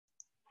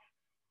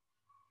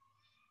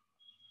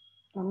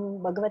நம்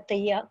பகவத்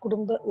ஐயா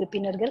குடும்ப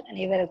உறுப்பினர்கள்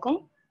அனைவருக்கும்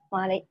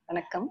மாலை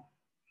வணக்கம்.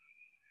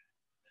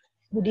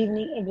 Good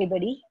evening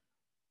everybody.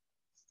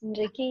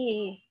 இன்றைக்கு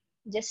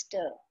ஜஸ்ட்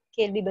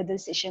கேள்வி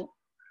பதில் செஷன்.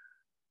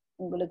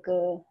 உங்களுக்கு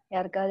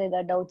யாருக்காவது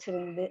ஏதாவது டவுட்ஸ்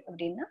இருந்தது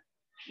அப்படின்னா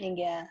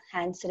நீங்க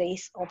ஹேண்ட்ஸ்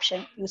ரைஸ்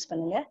ஆப்ஷன் யூஸ்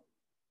பண்ணுங்க.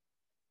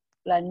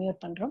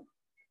 அன்மியூட் பண்றோம்.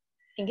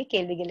 நீங்க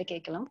கேள்விகளை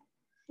கேட்கலாம்,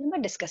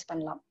 நம்ம டிஸ்கஸ்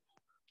பண்ணலாம்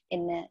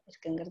என்ன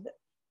இருக்குங்கிறது.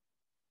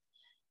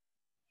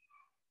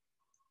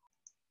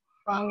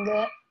 வாங்க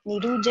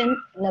நிரூஜன்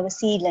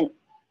நவசீலன்,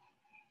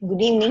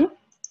 குட் ஈவினிங்.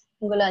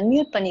 உங்களை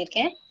அன்மியூட்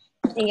பண்ணிருக்கேன்,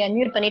 நீங்க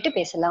அன்மியூட் பண்ணிட்டு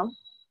பேசலாம்.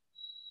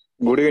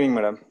 Good evening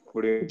madam.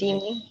 Good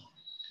evening.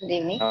 Good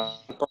evening.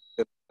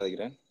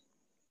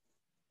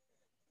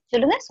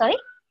 சொல்லுங்க. சாரி,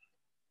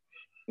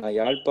 நான்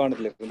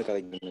யாழ்ப்பாணத்துல இருந்து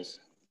கதைக்கிறேன் மிஸ்.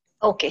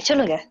 ஓகே,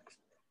 சொல்லுங்க.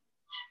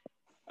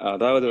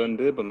 அதாவது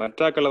இப்ப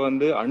மெட்ராக்களை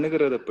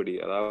அணுகிறது எப்படி,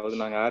 அதாவது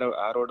நாங்க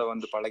யாரோட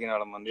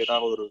பழகினாலும்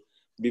ஏதாவது ஒரு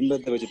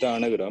பிம்பத்தை வச்சுதான்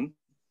அணுகிறோம்.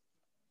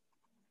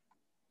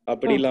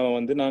 அப்படி இல்லாம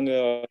நாங்க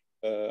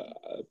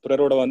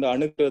பிறரோட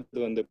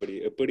அணுகிறது எப்படி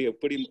எப்படி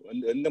எப்படி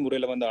எந்த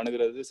முறையில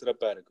அணுகிறது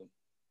சிறப்பா இருக்கும்.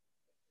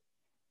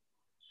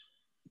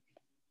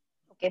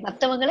 ஓகே,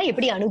 மத்தவங்களை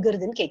எப்படி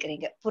அணுகிறதுன்னு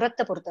கேக்குறீங்க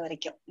புறத்தை பொறுத்த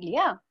வரைக்கும்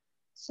இல்லையா?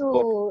 சோ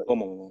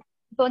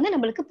இப்ப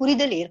நம்மளுக்கு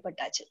புரிதல்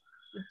ஏற்பட்டாச்சு.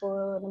 இப்போ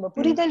நம்ம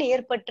புரிதல்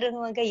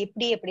ஏற்பட்டுறவங்க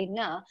எப்படி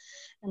அப்படின்னா,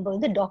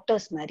 நம்ம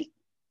டாக்டர்ஸ் மாதிரி.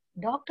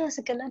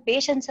 டாக்டர்ஸுக்கெல்லாம்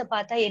பேஷண்ட்ஸை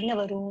பார்த்தா என்ன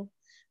வரும்?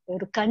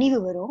 ஒரு கனிவு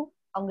வரும்,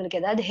 அவங்களுக்கு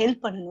ஏதாவது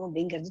ஹெல்ப் பண்ணணும்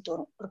அப்படிங்கிறது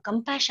தோணும், ஒரு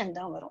கம்பேஷன்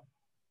தான் வரும்.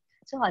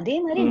 சோ அதே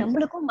மாதிரி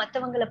நம்மளுக்கும்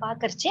மத்தவங்களை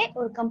பாக்கறச்சே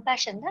ஒரு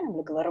கம்பேஷன் தான்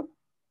நம்மளுக்கு வரும்.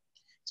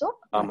 சோ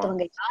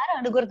மத்தவங்க யார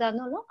அணுகுறதா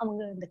இருந்தாலும்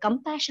அவங்க இந்த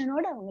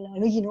கம்பேஷனோட அவங்களை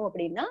அணுகினோம்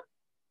அப்படின்னா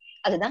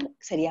அதுதான்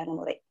சரியான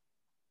முறை.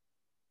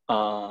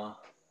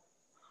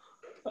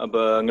 அப்ப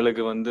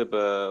எங்களுக்கு இப்ப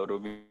ஒரு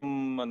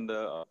அந்த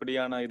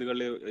அப்படியான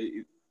இதுகள்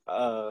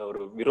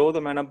ஒரு விரோத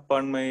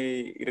மனப்பான்மை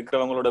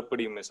இருக்கிறவங்களோட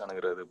எப்படி மிஸ்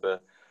அணுகிறது? இப்ப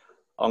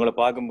அவங்கள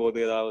பார்க்கும்போது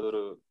ஏதாவது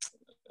ஒரு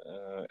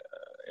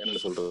என்ன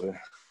சொல்றது,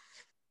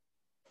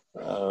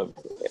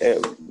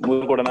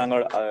 கூட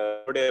நாங்கள்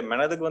அவருடைய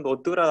மனதுக்கு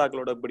ஒத்து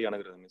வராதாக்களோட எப்படி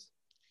அணுகிறது மிஸ்?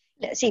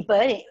 இப்ப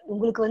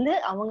உங்களுக்கு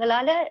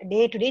அவங்களால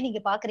டே டு டே நீங்க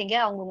பாக்குறீங்க,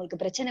 அவங்க உங்களுக்கு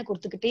பிரச்சனை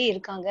கொடுத்துக்கிட்டே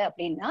இருக்காங்க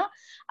அப்படின்னா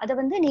அத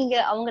நீங்க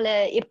அவங்கள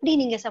எப்படி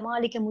நீங்க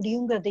சமாளிக்க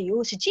முடியுங்கிறத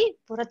யோசிச்சு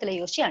புறத்துல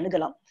யோசிச்சு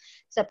அணுகலாம்.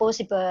 சப்போஸ்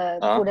இப்ப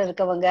கூட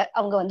இருக்கவங்க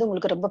அவங்க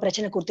உங்களுக்கு ரொம்ப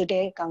பிரச்சனை கொடுத்துட்டே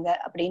இருக்காங்க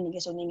அப்படின்னு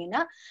நீங்க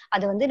சொன்னீங்கன்னா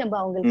அதை நம்ம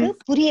அவங்களுக்கு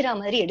புரியற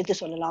மாதிரி எடுத்து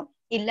சொல்லலாம்.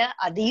 இல்ல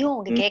அதையும்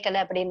அவங்க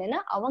கேட்கல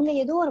அப்படின்னா அவங்க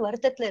ஏதோ ஒரு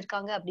வருத்தத்துல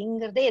இருக்காங்க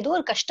அப்படிங்கறத, ஏதோ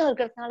ஒரு கஷ்டம்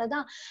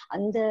இருக்கிறதுனாலதான்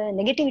அந்த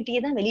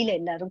நெகட்டிவிட்டியை தான் வெளியில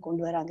எல்லாரும்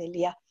கொண்டு வராங்க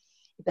இல்லையா?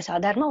 இப்ப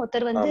சாதாரணமா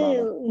ஒருத்தர்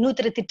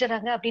இன்னொருத்தரை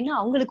திட்டுறாங்க அப்படின்னா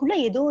அவங்களுக்குள்ள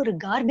ஏதோ ஒரு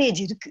கார்பேஜ்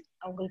இருக்கு,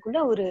 அவங்களுக்குள்ள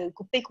ஒரு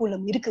குப்பை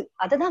கூலம் இருக்கு,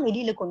 அததான்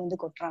வெளியில கொண்டு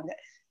கொட்டுறாங்க.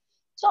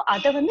 சோ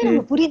அத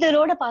நம்ம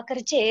புரிதலோட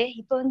பாக்குறச்சே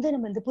இப்ப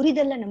நம்ம இந்த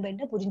புரிதல்ல நம்ம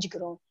என்ன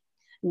புரிஞ்சுக்கிறோம்,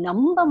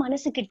 நம்ம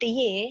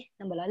மனசுகிட்டயே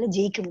நம்மளால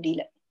ஜெயிக்க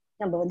முடியல,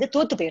 நம்ம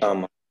தோத்து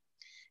போயிடுறோம்.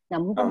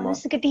 நம்ம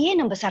மனசுகிட்டயே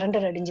நம்ம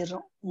சரண்டர்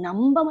அடைஞ்சிடறோம்.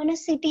 நம்ம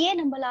மனசுகிட்டயே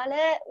நம்மளால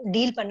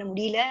டீல் பண்ண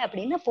முடியல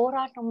அப்படின்னா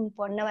போராட்டம்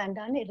பண்ண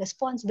வேண்டாம்னு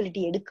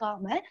ரெஸ்பான்சிபிலிட்டி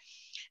எடுக்காம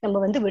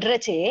நம்ம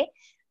விடுறச்சே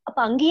அப்ப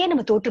அங்கேயே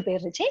நம்ம தோற்று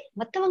போயிடுறச்சே.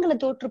 மத்தவங்களை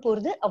தோற்று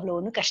போறது அவ்வளவு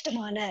ஒண்ணும்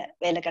கஷ்டமான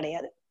வேலை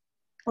கிடையாது.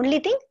 ஒன்லி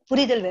திங்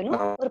புரிதல் வேணும்.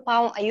 ஒரு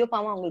பாவம், ஐயோ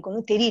பாவம் அவங்களுக்கு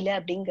ஒண்ணும் தெரியல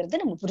அப்படிங்கறத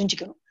நம்ம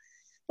புரிஞ்சுக்கணும்.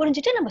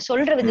 புரிஞ்சுட்டு நம்ம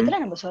சொல்ற விதத்துல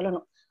நம்ம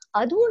சொல்லணும்.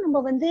 அதுவும்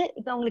நம்ம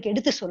இப்ப அவங்களுக்கு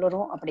எடுத்து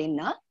சொல்லறோம்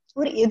அப்படின்னா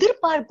ஒரு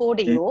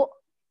எதிர்பார்ப்போடையோ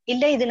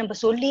இல்ல இது நம்ம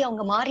சொல்லி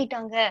அவங்க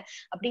மாறிட்டாங்க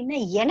அப்படின்னா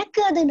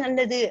எனக்கு அது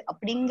நல்லது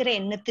அப்படிங்கிற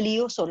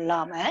எண்ணத்திலயோ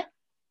சொல்லாம,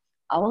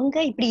 அவங்க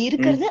இப்படி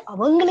இருக்கிறது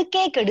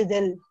அவங்களுக்கே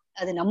கெடுதல்,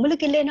 அது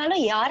நம்மளுக்கு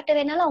இல்லைனாலும் யார்கிட்ட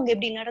வேணாலும் அவங்க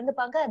எப்படி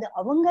நடந்துப்பாங்க, அது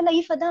அவங்க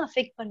லைஃப தான்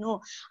அஃபெக்ட் பண்ணும்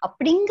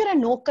அப்படிங்கிற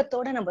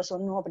நோக்கத்தோட நம்ம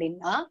சொன்னோம்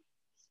அப்படின்னா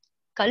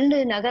கல்லு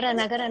நகர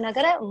நகர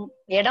நகர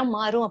இடம்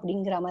மாறும்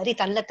அப்படிங்கிற மாதிரி,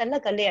 தள்ள தள்ள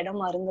கல்லு இடம்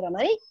மாறுங்கிற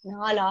மாதிரி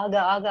நாள் ஆக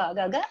ஆக ஆக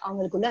ஆக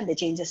அவங்களுக்குள்ள அந்த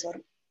சேஞ்சஸ்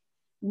வரும்.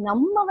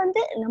 நம்ம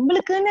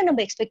நம்மளுக்குன்னு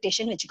நம்ம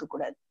எக்ஸ்பெக்டேஷன் வச்சுக்க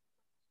கூடாது.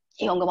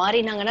 அவங்க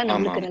மாறினாங்கன்னா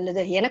நம்மளுக்கு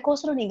நல்லது,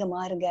 எனக்கோசரம் நீங்க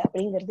மாறுங்க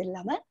அப்படிங்கிறது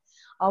இல்லாம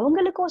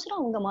அவங்களுக்கோசரம்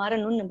அவங்க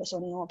மாறணும்னு நம்ம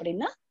சொன்னோம்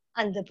அப்படின்னா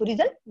அந்த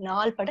புரிதல்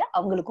நாள் பட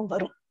அவங்களுக்கும்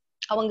வரும்.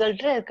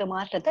 அவங்கள்ட்ட இருக்க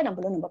மாற்றத்தை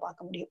நம்ம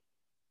பார்க்க முடியும்.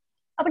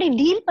 அப்படி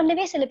டீல்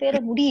பண்ணவே சில பேரை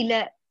முடியல,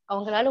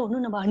 அவங்களால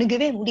ஒண்ணும் நம்ம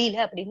அணுகவே முடியல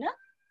அப்படின்னா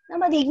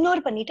நம்ம அதை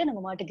இக்னோர் பண்ணிட்டு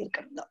நம்ம மாட்டுக்கு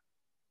இருக்கணும் தான்.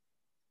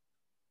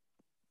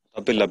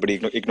 தப்பு இல்ல அப்படி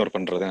இக்னோர்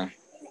பண்றது,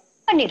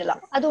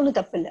 பண்ணிடலாம், அது ஒண்ணும்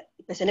தப்பு இல்ல.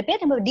 இப்ப சில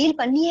பேர் நம்ம டீல்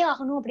பண்ணியே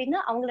ஆகணும்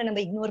அப்படின்னா அவங்கள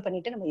நம்ம இக்னோர்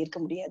பண்ணிட்டு நம்ம இருக்க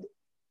முடியாது.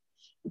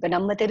 இப்ப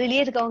நம்ம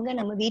தெருலயே இருக்கவங்க,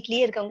 நம்ம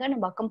வீட்லயே இருக்கவங்க,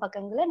 நம்ம அக்கம்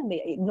பக்கங்களை நம்ம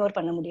இக்னோர்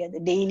பண்ண முடியாது.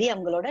 டெய்லி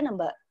அவங்களோட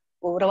நம்ம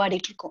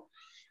உறவாடிட்டு இருக்கோம்.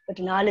 பட்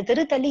 4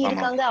 தெரு தள்ளி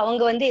இருக்காங்க,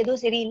 அவங்க ஏதோ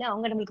சரியில்லை,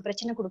 அவங்க நம்மளுக்கு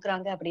பிரச்சனை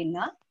கொடுக்குறாங்க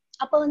அப்படின்னா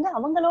அப்ப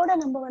அவங்களோட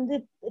நம்ம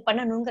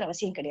பண்ணணுங்கிற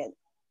அவசியம் கிடையாது.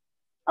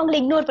 அவங்களை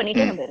இக்னோர்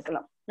பண்ணிட்டே நம்ம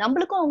இருக்கலாம்.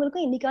 நம்மளுக்கும்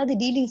அவங்களுக்கும் என்னைக்காவது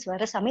டீலிங்ஸ்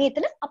வர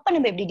சமயத்துல அப்ப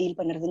நம்ம எப்படி டீல்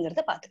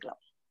பண்றதுங்கிறத பாத்துக்கலாம்.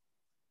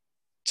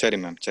 சரி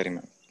மேம், சரி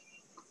மேம்.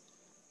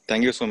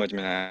 Thank you so much.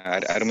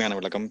 அருமையான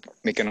விளக்கம்,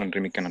 மிக்க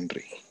நன்றி, மிக்க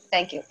நன்றி.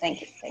 Thank you,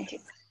 thank you, thank you.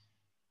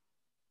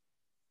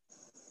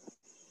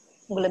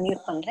 உங்களை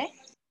மியூட் பண்றேன்.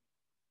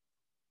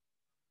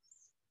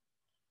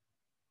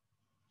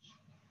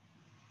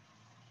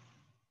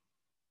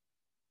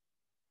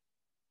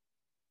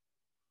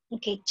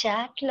 ஓகே,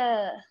 சாட்ல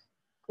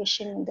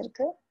கொஸ்டின்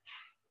வந்திருக்கு.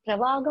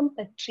 பிரவாகம்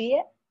பற்றிய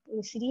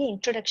ஒரு சிறிய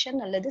இன்ட்ரோடக்ஷன்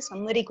அல்லது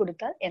சம்மரி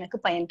கொடுத்தால் எனக்கு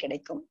பயன்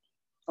கிடைக்கும்.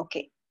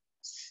 ஓகே,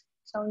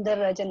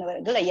 சௌந்தரராஜன்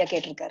அவர்கள் ஐயா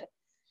கேட்டிருக்காரு.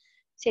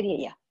 சரி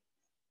ஐயா,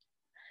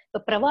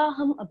 இப்ப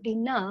பிரவாகம்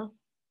அப்படின்னா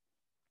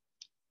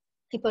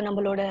இப்ப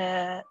நம்மளோட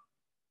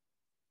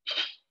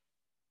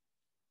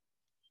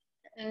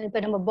இப்ப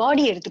நம்ம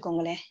பாடி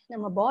எடுத்துக்கோங்களேன்.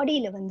 நம்ம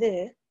பாடியில வந்து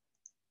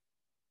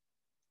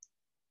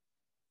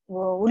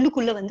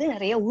உள்ளுக்குள்ள வந்து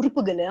நிறைய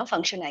உறுப்புகள் எல்லாம்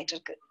ஃபங்க்ஷன் ஆயிட்டு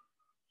இருக்கு.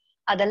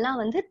 அதெல்லாம்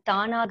வந்து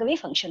தானாகவே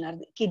ஃபங்க்ஷன்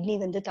ஆகுது. கிட்னி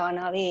வந்து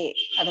தானாவே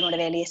அதனோட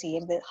வேலையை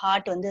செய்யறது,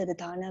 ஹார்ட் வந்து அது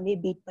தானாவே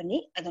பீட் பண்ணி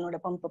அதனோட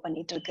பம்ப்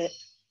பண்ணிட்டு இருக்கு.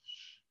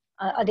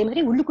 அதே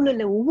மாதிரி உள்ளுக்குள்ள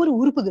உள்ள ஒவ்வொரு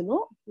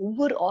உறுப்புகளும்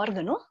ஒவ்வொரு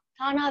ஆர்கனும்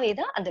தானாவே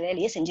தான் அந்த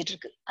வேலையை செஞ்சுட்டு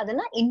இருக்கு.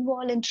 அதெல்லாம்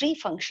இன்வாலன்ட்ரி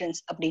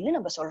ஃபங்க்ஷன்ஸ் அப்படின்னு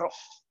நம்ம சொல்றோம்.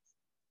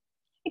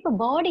 இப்ப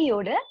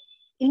பாடியோட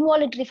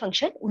இன்வாலன்ட்ரி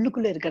ஃபங்க்ஷன்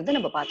உள்ளுக்குள்ள இருக்கிறத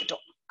நம்ம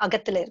பார்த்துட்டோம்,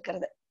 அகத்துல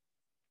இருக்கிறத.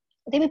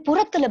 அதே மாதிரி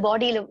புறத்துல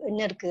பாடியில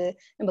என்ன இருக்கு?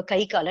 நம்ம கை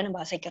காலை நம்ம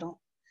அசைக்கிறோம்,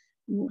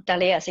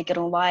 தலையை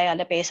அசைக்கிறோம்,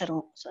 வாயால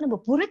பேசுறோம். சோ நம்ம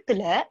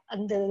புறத்துல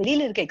அந்த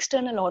வெளியில இருக்க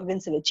எக்ஸ்டர்னல்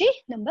ஆர்கன்ஸ் வச்சு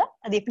நம்ம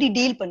அதை எப்படி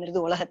டீல் பண்ணுறது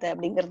உலகத்தை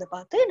அப்படிங்கறத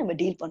பார்த்து நம்ம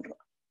டீல்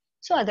பண்றோம்.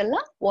 சோ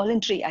அதெல்லாம்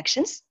வாலண்டரி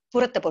ஆக்ஷன்ஸ்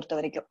புறத்தை பொறுத்த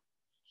வரைக்கும்.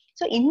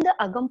 சோ இந்த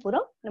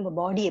அகம்புறம் நம்ம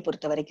பாடியை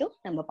பொறுத்த வரைக்கும்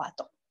நம்ம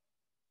பார்த்தோம்.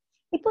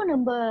 இப்போ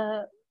நம்ம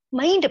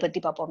மைண்டை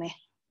பத்தி பார்ப்போமே.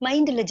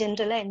 மைண்ட்ல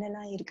ஜென்ரலா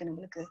என்னெல்லாம் இருக்கு?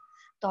 நம்மளுக்கு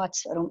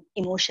தாட்ஸ் வரும்,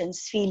 இமோஷன்ஸ்,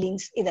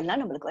 ஃபீலிங்ஸ்,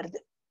 இதெல்லாம் நம்மளுக்கு வருது.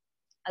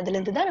 அதுல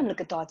இருந்துதான்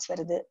நம்மளுக்கு தாட்ஸ்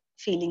வருது,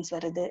 ஃபீலிங்ஸ்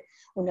வருது,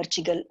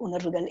 உணர்ச்சிகள்,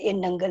 உணர்வுகள்,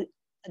 எண்ணங்கள்,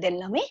 அது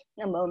எல்லாமே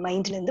நம்ம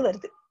மைண்ட்ல இருந்து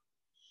வருது.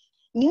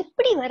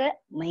 இப்படி வர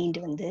மைண்ட்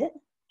வந்து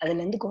அதுல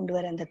இருந்து கொண்டு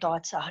வர அந்த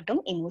தாட்ஸ்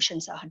ஆகட்டும்,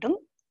 இமோஷன்ஸ் ஆகட்டும்,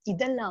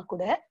 இதெல்லாம்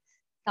கூட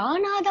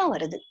தானாதான்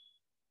வருது.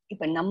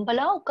 இப்ப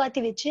நம்மளா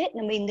உட்காத்தி வச்சு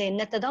நம்ம இந்த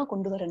எண்ணத்தை தான்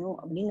கொண்டு வரணும்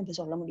அப்படின்னு நம்ம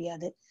சொல்ல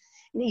முடியாது.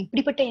 இல்ல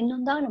இப்படிப்பட்ட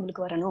எண்ணம் தான்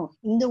நம்மளுக்கு வரணும்,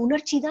 இந்த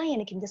உணர்ச்சி தான்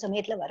எனக்கு இந்த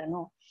சமயத்துல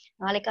வரணும்,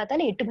 நாளை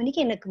காத்தால 8 மணிக்கு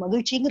எனக்கு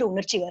மகிழ்ச்சிங்கிற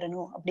உணர்ச்சி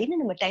வரணும் அப்படின்னு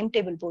நம்ம டைம்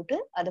டேபிள் போட்டு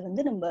அதை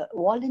வந்து நம்ம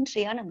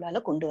வாலண்டரியா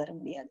நம்மளால கொண்டு வர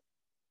முடியாது.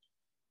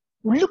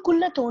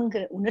 உள்ளுக்குள்ள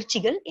தோன்கிற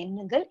உணர்ச்சிகள்,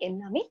 எண்ணங்கள்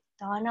எல்லாமே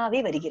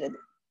தானாவே வருகிறது.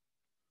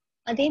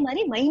 அதே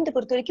மாதிரி மைண்டை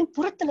பொறுத்த வரைக்கும்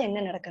புறத்துல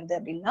என்ன நடக்கிறது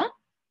அப்படின்னா,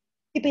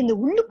 இப்ப இந்த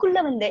உள்ளுக்குள்ள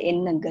வந்த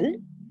எண்ணங்கள்,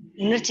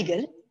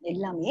 உணர்ச்சிகள்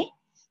எல்லாமே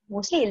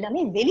மோஸ்ட்லி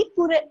எல்லாமே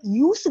வெளிப்புற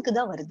யூஸுக்கு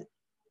தான் வருது.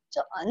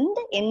 சோ அந்த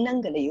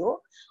எண்ணங்களையோ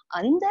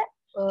அந்த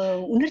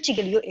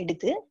உணர்ச்சிகளையோ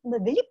எடுத்து நம்ம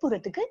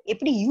வெளிப்புறத்துக்கு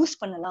எப்படி யூஸ்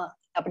பண்ணலாம்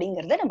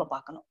அப்படிங்கறத நம்ம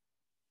பார்க்கணும்.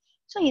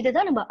 சோ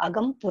இதுதான் நம்ம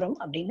அகம் புறம்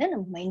அப்படின்னு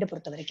நம்ம மைண்டை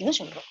பொறுத்த வரைக்கும்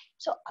சொல்றோம்.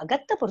 சோ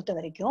அகத்தை பொறுத்த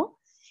வரைக்கும்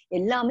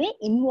எல்லாமே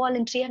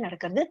இன்வாலண்டரியா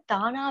நடக்கிறது,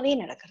 தானாவே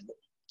நடக்கிறது.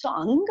 சோ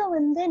அங்க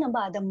வந்து நம்ம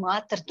அதை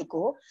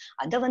மாத்துறதுக்கோ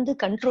அதை வந்து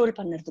கண்ட்ரோல்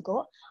பண்றதுக்கோ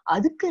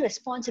அதுக்கு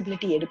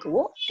ரெஸ்பான்சிபிலிட்டி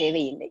எடுக்கவோ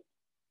தேவையில்லை.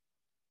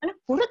 ஆனா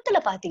புறத்துல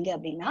பாத்தீங்க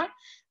அப்படின்னா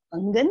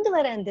அங்கிருந்து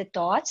வர அந்த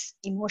தாட்ஸ்,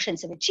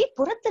 இமோஷன்ஸை வச்சு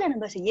புறத்துல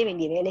நம்ம செய்ய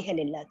வேண்டிய வேலைகள்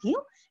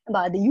எல்லாத்தையும் நம்ம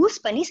அதை யூஸ்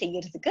பண்ணி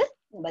செய்யறதுக்கு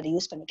நம்ம அதை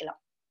யூஸ் பண்ணிக்கலாம்.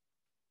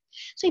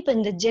 சோ இப்ப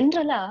இந்த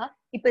ஜென்ரலா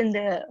இப்ப இந்த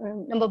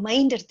நம்ம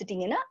மைண்ட்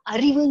எடுத்துட்டீங்கன்னா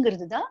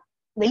அறிவுங்கிறது தான்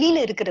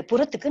வெளியில இருக்கிற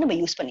புறத்துக்கு நம்ம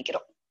யூஸ்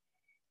பண்ணிக்கிறோம்.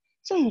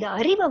 சோ இந்த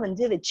அறிவை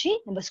வந்து வச்சு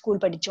நம்ம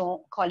ஸ்கூல் படிச்சோம்,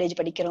 காலேஜ்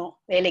படிக்கிறோம்,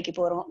 வேலைக்கு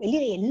போறோம்,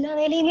 வெளியில எல்லா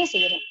வேலையுமே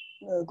செய்யறோம்.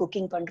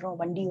 குக்கிங் பண்றோம்,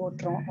 வண்டி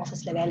ஓட்டுறோம்,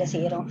 ஆபீஸ்ல வேலை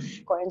செய்யறோம்,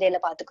 குழந்தையில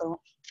பாத்துக்கிறோம்,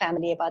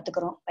 ஃபேமிலியை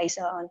பாத்துக்கிறோம்,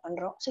 பைசா ஆன்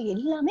பண்றோம். சோ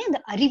எல்லாமே அந்த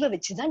அறிவை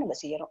வச்சுதான் நம்ம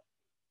செய்யறோம்.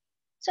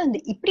 சோ இந்த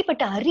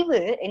இப்படிப்பட்ட அறிவு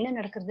என்ன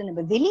நடக்கிறது?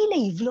 நம்ம வெளியில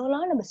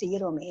இவ்வளோலாம் நம்ம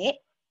செய்யறோமே,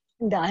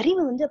 இந்த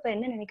அறிவு வந்து அப்ப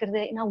என்ன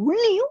நினைக்கிறது? நான்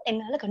உள்ளேயும்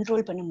என்னால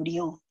கண்ட்ரோல் பண்ண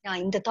முடியும்,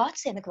 நான் இந்த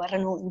தாட்ஸ் எனக்கு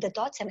வரணும், இந்த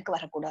தாட்ஸ் எனக்கு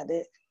வரக்கூடாது,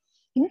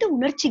 இந்த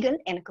உணர்ச்சிகள்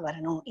எனக்கு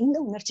வரணும், இந்த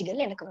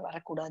உணர்ச்சிகள் எனக்கு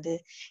வரக்கூடாது,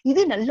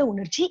 இது நல்ல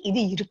உணர்ச்சி,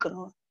 இது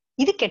இருக்கணும்,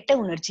 இது கெட்ட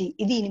உணர்ச்சி,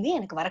 இது இனிமே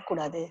எனக்கு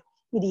வரக்கூடாது,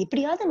 இது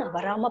எப்படியாவது நான்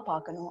வராம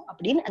பார்க்கணும்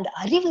அப்படின்னு அந்த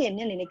அறிவு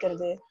என்ன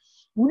நினைக்கிறது?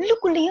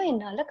 உள்ளுக்குள்ளேயும்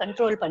என்னால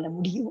கண்ட்ரோல் பண்ண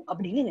முடியும்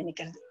அப்படின்னு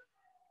நினைக்கிறது.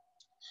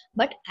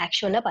 பட்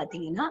ஆக்சுவலா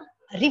பாத்தீங்கன்னா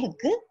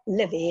அறிவுக்கு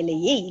உள்ள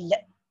வேலையே இல்லை.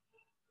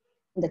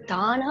 இந்த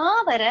தானா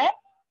வர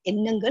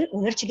எண்ணங்கள்,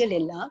 உணர்ச்சிகள்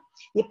எல்லாம்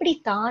எப்படி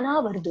தானா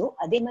வருதோ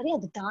அதே மாதிரி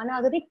அது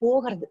தானாகவே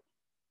போகிறது.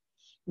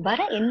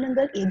 வர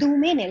எண்ணங்கள்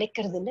எதுவுமே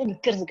நிலைக்கிறது இல்ல,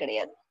 நிக்கிறது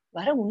கிடையாது.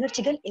 வர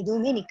உணர்ச்சிகள்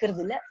எதுவுமே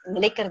நிக்கிறது இல்ல,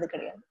 நிலைக்கிறது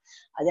கிடையாது.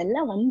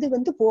 அதெல்லாம் வந்து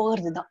வந்து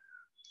போகிறதுதான்.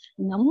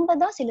 நம்ம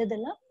தான்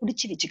சிலதெல்லாம்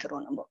புடிச்சு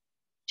வச்சுக்கிறோம் நம்ம.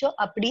 சோ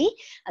அப்படி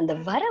அந்த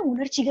வர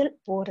உணர்ச்சிகள்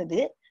போறது,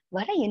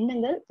 வர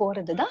எண்ணங்கள்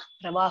போறதுதான்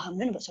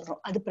பிரவாகம்னு நம்ம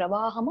சொல்றோம். அது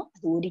பிரவாகமா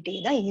அது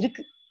ஓடிட்டேதான்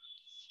இருக்கு.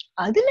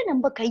 அதுல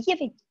நம்ம கைய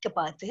வைக்க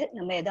பார்த்து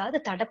நம்ம ஏதாவது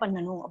தடை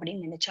பண்ணணும்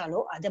அப்படின்னு நினைச்சாலோ,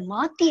 அதை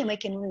மாத்தி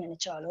அமைக்கணும்னு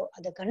நினைச்சாலோ,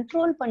 அதை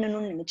கண்ட்ரோல்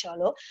பண்ணணும்னு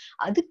நினைச்சாலோ,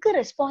 அதுக்கு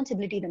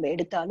ரெஸ்பான்சிபிலிட்டி நம்ம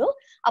எடுத்தாலோ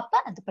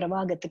அப்ப அது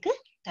பிரவாகத்துக்கு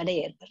தடை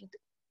ஏற்படுறது.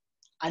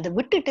 அதை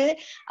விட்டுட்டு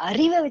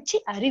அறிவை வச்சு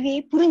அறிவையை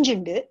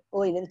புரிஞ்சுண்டு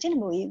இதை வச்சு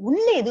நம்ம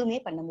உள்ள எதுவுமே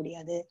பண்ண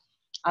முடியாது,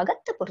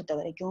 அகத்தை பொறுத்த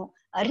வரைக்கும்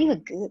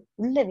அறிவுக்கு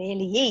உள்ள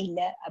வேலையே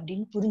இல்லை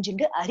அப்படின்னு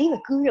புரிஞ்சுட்டு அறிவை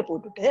கீழே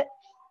போட்டுட்டு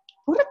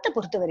புறத்தை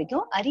பொறுத்த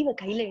வரைக்கும் அறிவை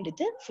கையில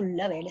எடுத்து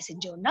ஃபுல்லா வேலை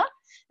செஞ்சோம்னா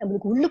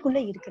நம்மளுக்கு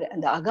உள்ளுக்குள்ள இருக்கிற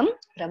அந்த அகம்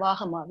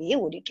பிரவாகமாவே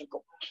ஓடிட்டு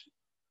இருக்கும்.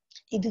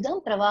 இதுதான்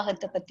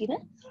பிரவாகத்தை பத்தின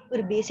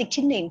ஒரு பேசிக்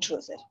சின்ன இன்ட்ரோ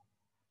சார்.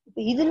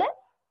 இப்ப இதுல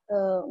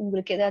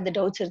உங்களுக்கு ஏதாவது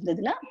டவுட்ஸ்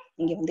இருந்ததுன்னா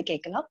நீங்க வந்து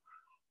கேட்கலாம்.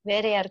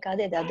 வேற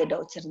யாருக்காவது ஏதாவது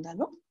டவுட்ஸ்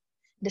இருந்தாலும்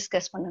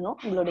டிஸ்கஸ் பண்ணணும்,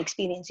 உங்களோட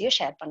எக்ஸ்பீரியன்ஸையும்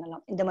ஷேர்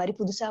பண்ணலாம். இந்த மாதிரி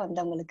புதுசா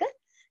வந்தவங்களுக்கு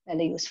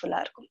நல்ல யூஸ்ஃபுல்லா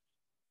இருக்கும்.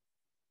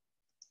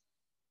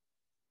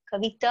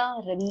 கவிதா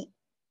ரவி,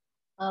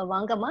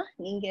 வாங்கம்மா,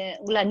 நீங்க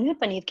உங்களை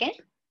அன்மியூட் பண்ணிருக்கேன்,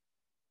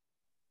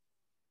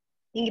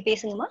 நீங்க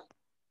பேசுங்கம்மா.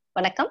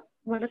 வணக்கம்.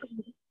 வணக்கம்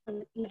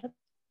மேடம்,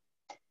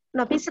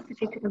 நான் பேசுறது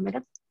கேக்குதா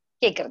மேடம்?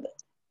 கேக்குறது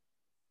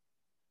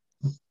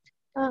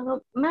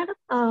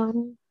மேடம்.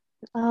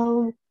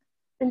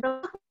 இந்த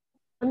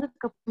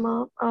வந்ததுக்கு அப்புறமா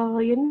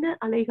என்ன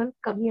அலைகள்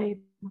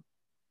கம்மியாயிருக்கு,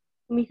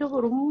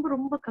 மிகவும் ரொம்ப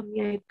ரொம்ப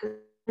கம்மியாயிருக்கு.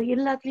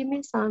 எல்லாத்துலயுமே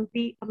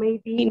சாந்தி,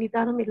 அமைதி,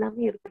 நிதானம்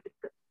எல்லாமே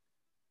இருக்கு.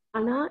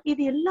 ஆனா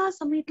இது எல்லா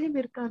சமயத்திலயும்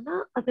இருக்கான்னா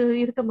அது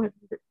இருக்க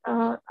மாட்டேங்குது.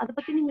 அதை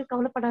பத்தி நீங்க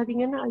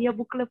கவலைப்படாதீங்கன்னு ஐயா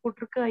புக்ல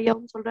போட்டிருக்கு,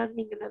 ஐயாவும் சொல்றாரு,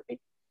 நீங்க எல்லாருமே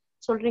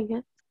சொல்றீங்க.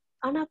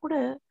 ஆனா கூட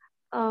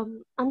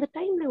அந்த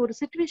டைம்ல ஒரு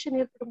சிச்சுவேஷன்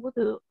ஏற்படும்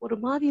போது ஒரு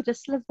மாதிரி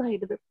ரெஸ்ட்லெஸ்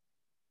ஆயிடுது.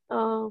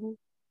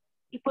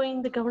 இப்போ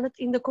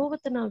இந்த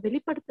கோவத்தை நான்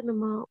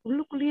வெளிப்படுத்தணுமா,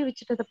 உள்ளுக்குள்ளேயே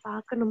வச்சுட்டு அதை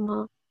பார்க்கணுமா?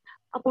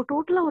 அப்போ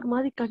டோட்டலா ஒரு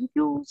மாதிரி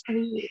கன்ஃபியூஸ்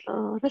ஆகி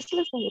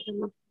ரெஸ்ட்லெஸ்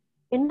ஆயிடுது.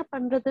 என்ன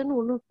பண்றதுன்னு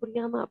ஒண்ணும்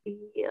புரியாம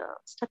அப்படி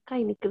ஸ்டக்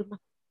ஆகி நிக்குது.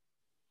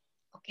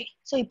 ஓகே,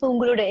 சோ இப்போ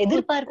உங்களோட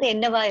எதிர்பார்ப்பு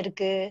என்னவா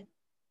இருக்கு?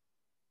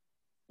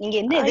 நீங்க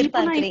என்ன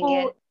எதிர்பார்க்கறீங்க?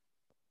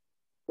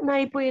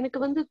 நான் இப்போ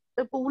எனக்கு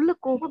இப்போ உள்ள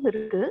கோபம்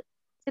இருக்கு.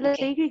 சில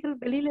செய்கைகள்,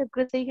 வெளியில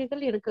இருக்கிற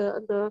செய்கைகள் எனக்கு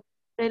அந்த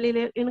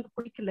வேலையில எனக்கு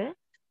பிடிக்கல.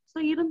 சோ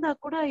இருந்தா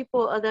கூட இப்போ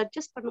அதை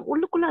அட்ஜஸ்ட் பண்ண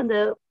உள்ளுக்குள்ள அந்த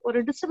ஒரு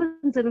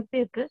டிஸ்டர்பன்ஸ்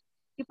இருந்துட்டே இருக்கு.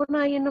 இப்போ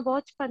நான் என்ன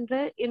வாட்ச்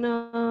பண்றேன்,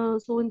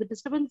 சோ இந்த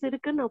டிஸ்டர்பன்ஸ்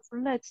இருக்கு, நான்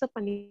ஃபுல்லா அக்செப்ட்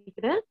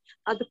பண்ணிக்கிறேன்.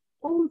 அது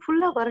கோவம்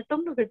ஃபுல்லா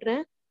வரட்டும்னு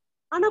விடுறேன்.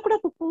 ஆனா கூட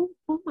அப்போ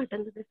போக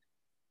மாட்டேங்குது.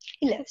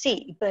 இல்ல சரி,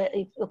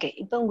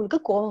 இப்ப உங்களுக்கு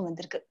கோபம்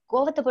வந்திருக்கு.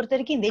 கோவத்தை பொறுத்த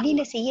வரைக்கும்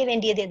வெளியில செய்ய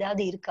வேண்டியது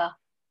ஏதாவது இருக்கா?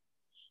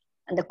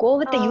 அந்த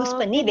கோவத்தை யூஸ்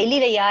பண்ணி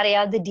வெளியில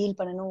யாரையாவது டீல்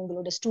பண்ணணும்,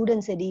 உங்களோட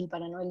ஸ்டூடெண்ட்ஸை டீல்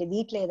பண்ணணும், இல்ல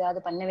வீட்டுல ஏதாவது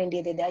பண்ண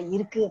வேண்டியது ஏதாவது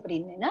இருக்கு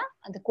அப்படின்னா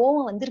அந்த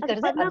கோவம்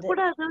வந்திருக்கிறது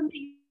கூட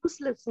அது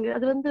யூஸ்லெஸ்ங்க.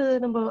 அது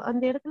நம்ம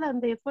அந்த இடத்துல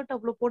அந்த எஃபர்ட்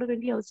அவ்வளவு போட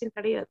வேண்டிய அவசியம்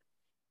கிடையாது.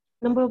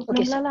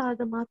 நம்மளால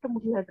அதை மாத்த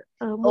முடியாது.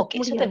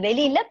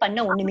 வெளியில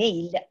பண்ண ஒண்ணுமே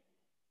இல்ல.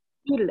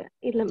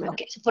 இல்ல மேடம்.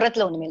 ஓகே,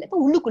 புறத்துல ஒண்ணுமே இல்ல. இப்ப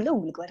உள்ளுக்குள்ள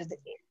உங்களுக்கு வருது.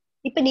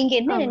 இப்ப நீங்க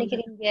என்ன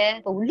நினைக்கிறீங்க?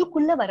 இப்ப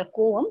உள்ளுக்குள்ள வர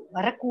கோவம்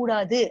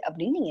வரக்கூடாது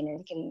அப்படின்னு நீங்க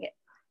நினைக்கிறீங்க?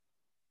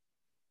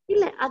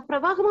 இல்ல, அது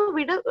பிரவாகமா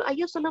விட,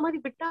 ஐயா சொன்ன மாதிரி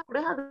விட்டா கூட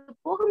அது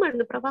போக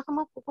மாட்டேங்குது,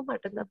 பிரவாகமா போக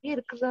மாட்டேங்குது, அப்படியே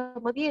இருக்கிற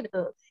மாதிரியே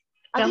இருக்கு.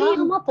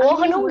 பிரவாகமா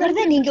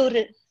போகணுங்கிறத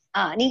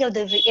நீங்க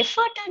அது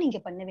எஃபர்ட்டா நீங்க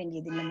பண்ண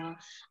வேண்டியது இல்லைன்னா,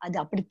 அது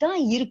அப்படித்தான்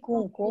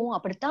இருக்கும், கோவம்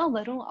அப்படித்தான்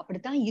வரும்,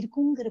 அப்படித்தான்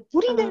இருக்குங்கிற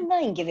புரிதல்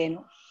தான் இங்க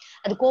வேணும்.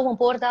 அது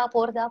கோவம்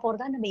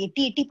போறதா நம்ம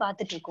எட்டி எட்டி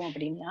பாத்துட்டு இருக்கோம்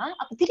அப்படின்னா,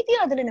 அப்ப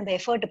திருப்பியும் அதுல நம்ம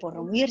எஃபர்ட்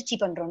போடுறோம், முயற்சி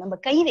பண்றோம், நம்ம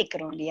கை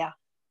வைக்கிறோம் இல்லையா?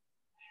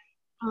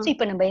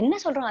 இப்ப நம்ம என்ன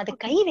சொல்றோம், அது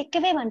கை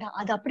வைக்கவே வேண்டாம்,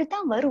 அது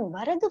அப்படித்தான் வரும்,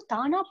 வரது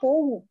தானா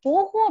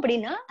போகும்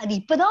அப்படின்னா அது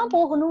இப்பதான்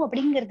போகணும்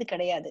அப்படிங்கிறது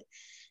கிடையாது.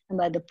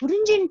 நம்ம அதை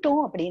புரிஞ்சுட்டோம்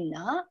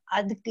அப்படின்னா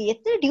அதுக்கு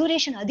எத்தனை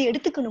டியூரேஷன் அது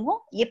எடுத்துக்கணுமோ,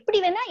 எப்படி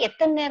வேணா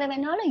எத்தனை நேரம்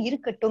வேணாலும்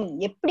இருக்கட்டும்,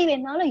 எப்படி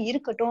வேணாலும்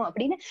இருக்கட்டும்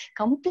அப்படின்னு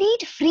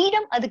கம்ப்ளீட்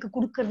ஃப்ரீடம் அதுக்கு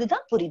கொடுக்கறது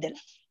தான் புரிதல்.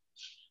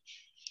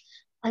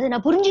 அது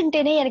நான்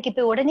புரிஞ்சுட்டேனே, எனக்கு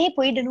இப்ப உடனே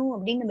போயிடணும்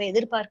அப்படின்னு நம்ம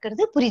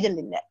எதிர்பார்க்கறது புரிதல்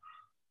இல்ல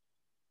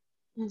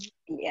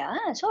இல்லையா?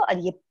 சோ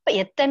அது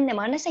எத்தனை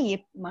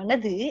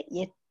மனது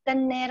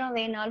எத்தனை நேரம்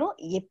வேணாலும்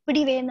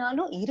எப்படி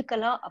வேணாலும்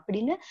இருக்கலாம்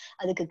அப்படின்னு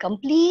அதுக்கு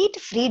கம்ப்ளீட்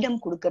ஃப்ரீடம்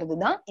கொடுக்கறது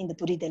தான் இந்த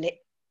புரிதலே.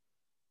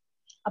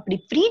 அப்படி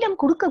ஃப்ரீடம்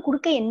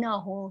கொடுக்க என்ன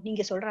ஆகும்?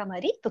 நீங்க சொல்ற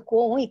மாதிரி இப்ப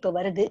கோவம் இப்ப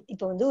வருது,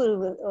 இப்ப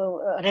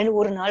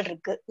ஒரு நாள்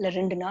இருக்கு, இல்ல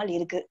 2 நாள்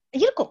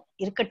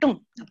இருக்கட்டும்,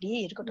 அப்படியே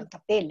இருக்கட்டும்,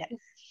 தப்பே இல்லை.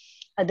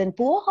 அதன்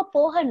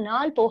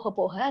நாள் போக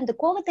போக அந்த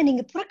கோவத்தை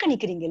நீங்க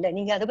புறக்கணிக்கிறீங்கல்ல,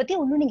 நீங்க அதை பத்தி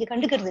ஒண்ணும் நீங்க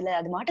கண்டுக்கிறது இல்ல,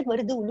 அது மாட்டுக்கு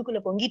வருது, உள்ளுக்குள்ள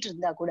பொங்கிட்டு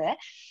இருந்தா கூட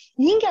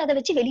நீங்க அதை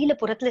வச்சு வெளியில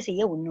புறத்துல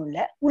செய்ய ஒண்ணும் இல்ல,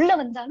 உள்ள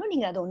வந்தாலும்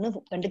நீங்க அதை ஒண்ணும்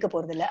கண்டுக்க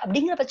போறது இல்ல.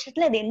 அப்படிங்கிற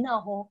பட்சத்துல அது என்ன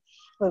ஆகும்?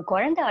 ஒரு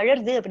குழந்தை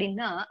அழறது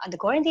அப்படின்னா அந்த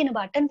குழந்தைய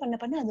நம்ம அட்டன்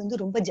பண்ண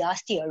அது ரொம்ப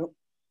ஜாஸ்தி அழும்.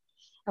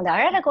 அந்த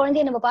அழற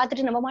குழந்தைய நம்ம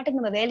பார்த்துட்டு நம்ம மாட்டுக்கு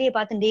நம்ம வேலையை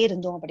பார்த்துட்டே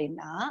இருந்தோம்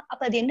அப்படின்னா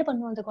அப்ப அது என்ன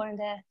பண்ணுவோம்? அந்த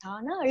குழந்தை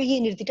தானா அழுகிய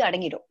நிறுத்திட்டு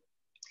அடங்கிடும்.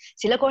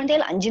 சில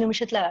குழந்தைகள் 5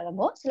 நிமிஷத்துல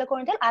அடங்கும், சில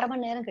குழந்தைகள் அரை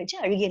மணி நேரம் கழிச்சு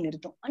அழுகிய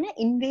நிறுத்தும். ஆனா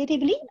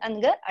இன்வேரியபிளி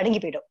அங்க அடங்கி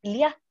போயிடும்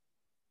இல்லையா?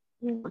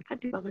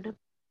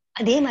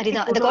 அதே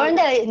மாதிரிதான் அந்த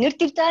குழந்தை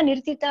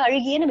நிறுத்திட்டா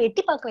அழுகியே நம்ம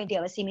எட்டி பார்க்க வேண்டிய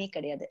அவசியமே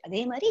கிடையாது.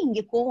 அதே மாதிரி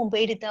இங்க கோவம்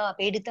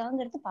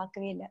போயிடுத்தாங்கிறது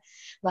பார்க்கவே இல்லை.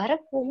 வர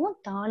கோவம்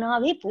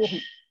தானாவே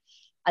போகும்.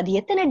 அது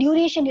எத்தனை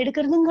டியூரேஷன்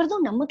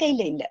எடுக்கிறதுங்கிறதும் நம்ம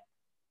கையில இல்ல.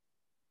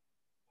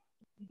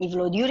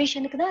 இவ்வளவு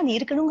டியூரேஷனுக்கு தான் அது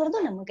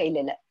இருக்கணுங்கிறதும் நம்ம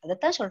கையில இல்ல.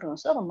 அதத்தான் சொல்றோம்.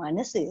 சோ அவன்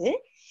மனசு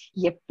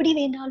எப்படி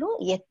வேணாலும்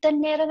எத்தனை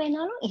நேரம்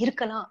வேணாலும்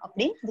இருக்கலாம்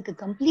அப்படின்னு அதுக்கு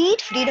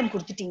கம்ப்ளீட் ஃப்ரீடம்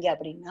கொடுத்துட்டீங்க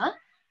அப்படின்னா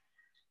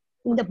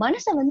இந்த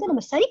மனசை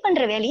நம்ம சரி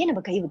பண்ற வேலையை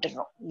நம்ம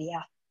கைவிட்டுறோம்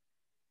இல்லையா?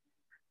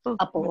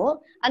 அப்போ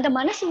அந்த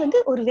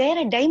மனசு ஒரு வேற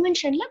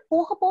டைமென்ஷன்ல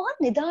போக போக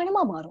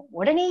நிதானமா மாறும்.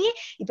 உடனேயே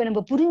இப்ப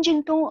நம்ம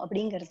புரிஞ்சுட்டோம்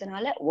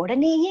அப்படிங்கறதுனால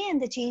உடனேயே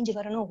அந்த சேஞ்ச்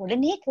வரணும்,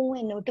 உடனே கோவம்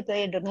என்னை விட்டு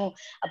போயிடணும்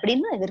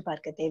அப்படின்னு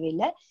எதிர்பார்க்க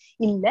தேவையில்லை.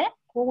 இல்ல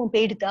கோவம்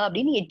போயிடுதா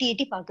அப்படின்னு எட்டி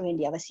எட்டி பார்க்க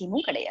வேண்டிய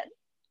அவசியமும் கிடையாது.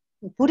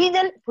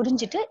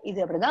 புரிஞ்சுட்டு இது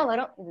அப்படிதான்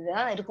வரும்,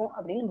 இதுதான் இருக்கும்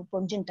அப்படின்னு நம்ம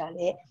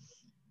புரிஞ்சுட்டாலே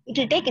it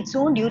will take its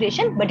own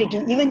duration. But it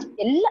will even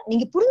எல்லாம்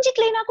நீங்க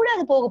புரிஞ்சுக்கலைன்னா கூட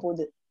அது போக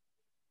போகுது.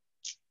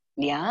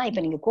 இல்லையா?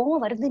 இப்ப நீங்க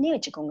கோவம் வருதுன்னே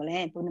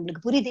வச்சுக்கோங்களேன், இப்ப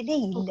நம்மளுக்கு புரிதலே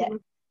இல்ல. Okay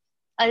ma'am.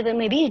 அது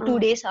மேபி 2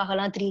 days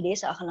ஆகலாம், 3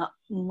 days ஆகலாம்.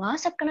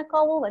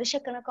 மாசக்கணக்காவோ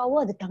வருஷக்கணக்காவோ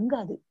அது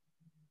தங்காது,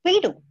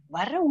 போயிடும்.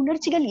 வர்ற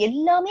உணர்ச்சிகள்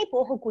எல்லாமே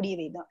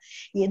போகக்கூடியவைதான்.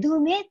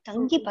 எதுவுமே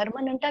தங்கி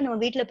பர்மனண்டா நம்ம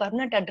வீட்டுல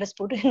பர்மனன்ட் அட்ரஸ்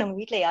போட்டு நம்ம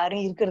வீட்டுல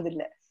யாரும் இருக்கிறது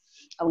இல்ல.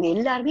 அவங்க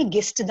எல்லாருமே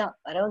கெஸ்ட் தான்.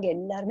 வரவங்க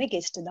எல்லாருமே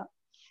கெஸ்ட் தான்.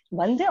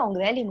 வந்து அவங்க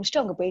வேலையை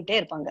முடிச்சுட்டு அவங்க போயிட்டே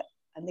இருப்பாங்க.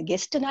 அந்த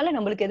கெஸ்ட்னால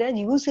நம்மளுக்கு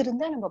ஏதாவது யூஸ்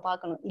இருந்தா நம்ம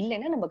பார்க்கணும்,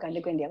 இல்லைன்னா நம்ம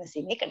கண்டுக்க வேண்டிய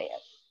அவசியமே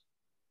கிடையாது.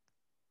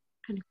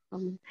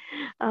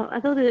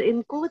 அதாவது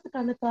என்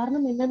கோவத்துக்கான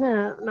காரணம் என்னன்னு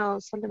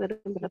நான் சொல்ல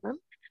விரும்புறேன்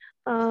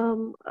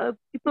மேம்.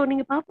 இப்போ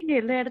நீங்க பாப்பீங்க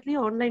எல்லா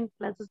இடத்துலயும் ஆன்லைன்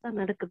கிளாஸஸ் தான்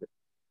நடக்குது.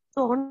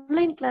 ஸோ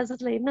ஆன்லைன்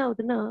கிளாஸஸ்ல என்ன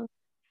ஆகுதுன்னா,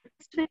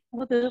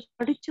 போது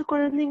படிச்ச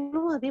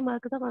குழந்தைங்களும் அதே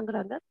மார்க் தான்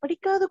வாங்குறாங்க,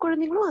 படிக்காத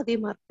குழந்தைங்களும் அதே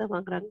மார்க் தான்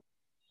வாங்குறாங்க.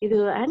 இது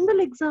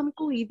ஆனுவல்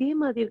எக்ஸாமுக்கும் இதே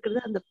மாதிரி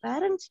இருக்கிறது. அந்த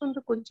பேரண்ட்ஸ்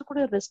கொஞ்சம்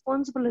கூட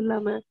ரெஸ்பான்சிபிள்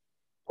இல்லாம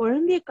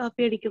குழந்தைய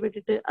காப்பி அடிக்க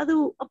விட்டுட்டு, அது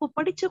அப்போ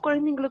படிச்ச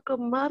குழந்தைங்களுக்கு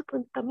மார்க்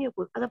கம்மியா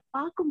போகுது. அதை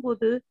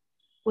பார்க்கும்போது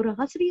ஒரு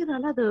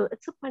ஆசிரியரால அதை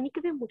அக்செப்ட்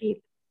பண்ணிக்கவே முடியல.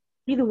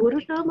 இது ஒரு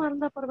டேர்மா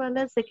இருந்தா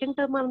பரவாயில்ல, செகண்ட்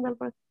டேர்மா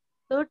இருந்தாலும்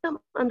தேர்ட் டேர்ம்,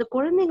 அந்த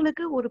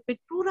குழந்தைங்களுக்கு ஒரு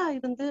பெற்றோரா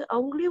இருந்து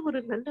அவங்களே ஒரு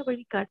நல்ல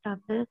வழி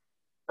காட்டாம,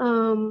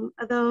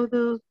 அதாவது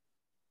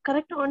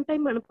கரெக்டா ஆன்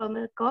டைம்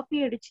அனுப்பாம காப்பி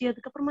அடிச்சு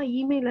அதுக்கப்புறமா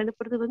இமெயில்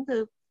அனுப்புறது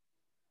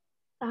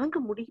தாங்க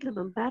முடியல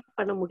மேம், பேக்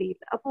பண்ண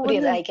முடியல. அப்போ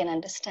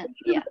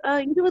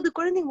 20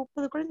 குழந்தைங்க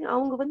 30 குழந்தைங்க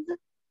அவங்க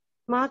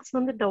மார்க்ஸ்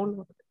டவுன்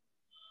ஆகுது.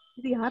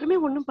 இது யாருமே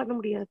ஒண்ணும் பண்ண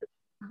முடியாது.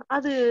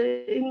 அது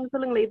நீங்க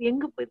சொல்லுங்களேன், இது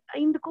எங்க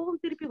போய் இந்த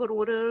கோவம் திருப்பி வரும்.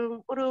 ஒரு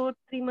ஒரு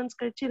 3 months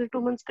கழிச்சு இல்ல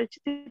 2 months கழிச்சு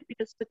திருப்பி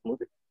டெஸ்ட்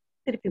வைக்கும்போது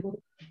திருப்பி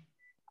வரும்.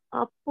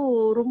 அப்போ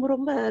ரொம்ப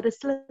ரொம்ப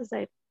ரெஸ்ட்லெஸ்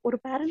ஆயிடும். ஒரு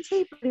பேரண்ட்ஸே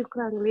இப்படி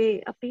இருக்கிறாங்களே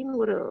அப்படின்னு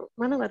ஒரு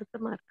மன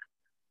வருத்தமா இருக்கு.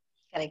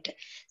 கரெக்ட்.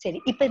 சரி,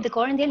 இப்ப இந்த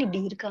குழந்தைகள் இப்படி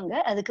இருக்காங்க,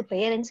 அதுக்கு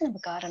பேரண்ட்ஸ்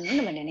நம்ம காரணம்னு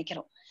நம்ம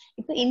நினைக்கிறோம்.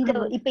 இப்ப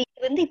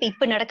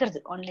இப்ப நடக்கிறது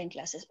ஆன்லைன்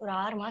கிளாஸஸ் ஒரு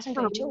 6 மாசம்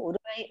கழிச்சோ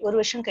ஒரு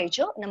வருஷம்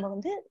கழிச்சோ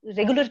நம்ம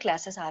ரெகுலர்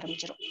கிளாஸஸ்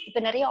ஆரம்பிச்சிடும். இப்ப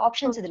நிறைய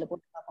ஆப்ஷன்ஸ் இதுல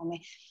போட்டு பார்ப்போமே.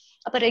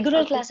 அப்ப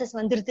ரெகுலர் கிளாஸஸ்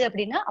வந்துருது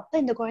அப்படின்னா அப்ப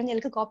இந்த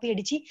குழந்தைகளுக்கு காப்பி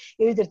அடிச்சு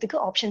எழுதுறதுக்கு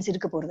ஆப்ஷன்ஸ்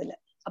இருக்க போறது இல்ல.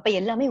 அப்ப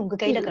எல்லாமே உங்க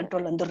கையில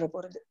கண்ட்ரோல் வந்துடுற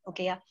போறது.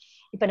 ஓகேயா?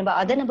 இப்ப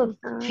நம்ம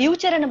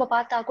ஃபியூச்சரை நம்ம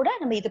பார்த்தா கூட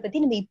நம்ம இதை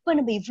பத்தி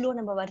நம்ம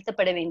இவ்வளவு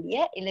வருத்தப்பட வேண்டிய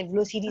இல்ல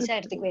இவ்வளவு சீரியஸா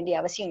எடுத்துக்க வேண்டிய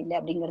அவசியம் இல்லை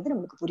அப்படிங்கிறது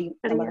நமக்கு புரியும்.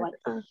 நம்பர்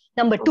 1.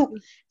 நம்பர் 2,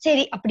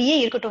 சரி அப்படியே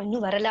இருக்கட்டும்,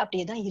 இன்னும் வரல,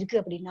 அப்படியேதான்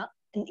இருக்கு அப்படின்னா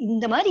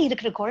இந்த மாதிரி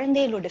இருக்கிற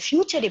குழந்தைகளோட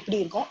ஃபியூச்சர் எப்படி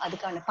இருக்கும்,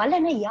 அதுக்கான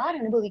பலனை யார்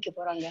அனுபவிக்க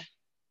போறாங்க?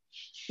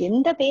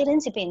 எந்த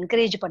பேரண்ட்ஸ் இப்ப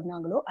என்கரேஜ்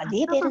பண்ணாங்களோ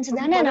அதே பேரண்ட்ஸ்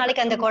தானே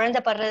நாளைக்கு அந்த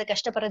குழந்தை படுறது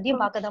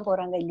கஷ்டப்படுறதையும் பார்க்கதான்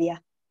போறாங்க, இல்லையா?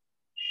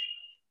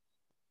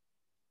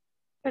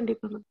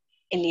 கண்டிப்பா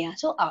இல்லையா?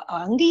 சோ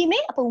அங்கேயுமே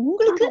அப்ப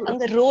உங்களுக்கு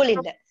அங்க ரோல்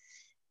இல்ல.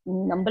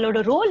 நம்மளோட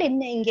ரோல்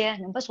என்ன? இங்க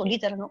நம்ம சொல்லி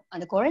தரணும்.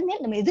 அந்த குழந்தை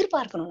நம்ம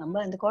எதிர்பார்க்கணும்.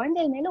 நம்ம அந்த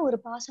குழந்தை மேல ஒரு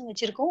பாசம்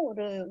வச்சிருக்கோம்,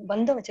 ஒரு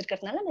பந்தம்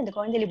வச்சிருக்கிறதுனால நம்ம இந்த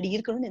குழந்தைகள் இப்படி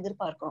இருக்கணும்னு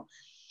எதிர்பார்க்கிறோம்.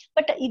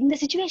 பட் இந்த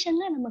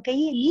சிச்சுவேஷன்ல நம்ம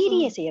கையை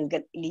மீறிய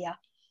செயல்கள், இல்லையா?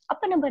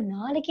 அப்ப நம்ம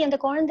நாளைக்கு அந்த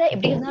குழந்தை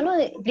எப்படி இருந்தாலும்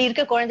இப்படி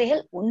இருக்க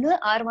குழந்தைகள்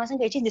 6 மாசம்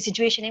கழிச்சு இந்த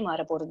சிச்சுவேஷனே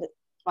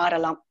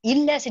மாறலாம்.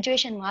 இல்ல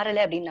சிச்சுவேஷன்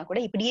மாறல அப்படின்னா கூட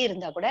இப்படியே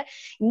இருந்தா கூட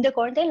இந்த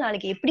குழந்தைகள்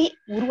நாளைக்கு எப்படி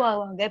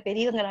உருவாவாங்க,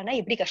 பெரியவங்களானா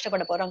எப்படி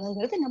கஷ்டப்பட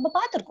போறாங்கிறது நம்ம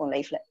பார்த்திருக்கோம்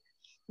லைஃப்ல.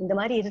 இந்த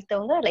மாதிரி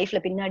இருந்தவங்க லைஃப்ல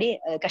பின்னாடி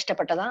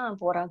கஷ்டப்பட்டதான்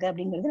போறாங்க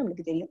அப்படிங்கிறது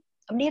நம்மளுக்கு தெரியும்.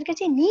 அப்படி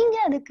இருக்கச்சு நீங்க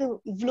அதுக்கு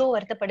இவ்வளவு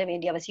வருத்தப்பட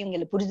வேண்டிய அவசியம்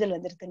உங்களுக்கு புரிதல்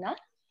வந்துருக்குன்னா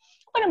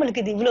அப்ப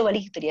நம்மளுக்கு இது இவ்வளவு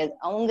வலிக்கு தெரியாது.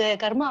 அவங்க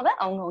கர்மாவை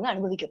அவங்க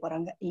அனுபவிக்க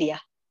போறாங்க, இல்லையா?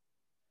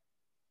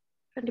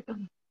 கண்டிப்பா.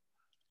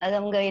 அது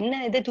அவங்க என்ன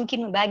இதை தூக்கி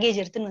பேகேஜ்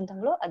எடுத்துன்னு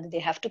வந்தாங்களோ அது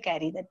they have to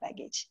carry that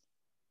baggage.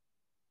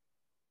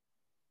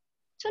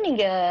 So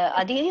நீங்க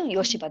அதையும்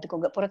யோசிச்சு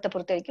பாத்துக்கோங்க. புறத்தை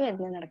பொறுத்த வரைக்கும்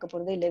என்ன நடக்க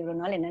போறது, இல்ல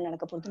இவ்வளவு நாள் என்ன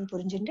நடக்க போறதுன்னு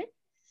புரிஞ்சுட்டு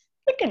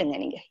விட்டுடுங்க.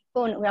 நீங்க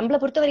இப்போ நம்மளை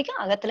பொறுத்த வரைக்கும்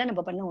அகத்துல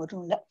நம்ம பண்ண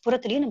ஒன்றும் இல்ல,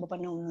 புறத்துலயும் நம்ம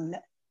பண்ண ஒண்ணும் இல்ல.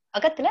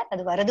 அகத்துல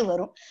அது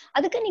வரும்.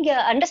 அதுக்கு நீங்க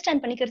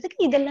அண்டர்ஸ்டாண்ட்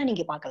பண்ணிக்கிறதுக்கு இதெல்லாம்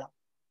நீங்க பாக்கலாம்.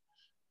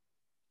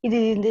 இது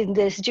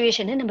இந்த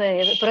சிச்சுவேஷன் நம்ம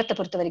புறத்தை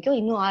பொறுத்த வரைக்கும்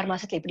இன்னும் 6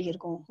 மாசத்துல எப்படி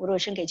இருக்கும், ஒரு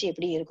வருஷம் கழிச்சு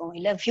எப்படி இருக்கும்,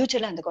 இல்ல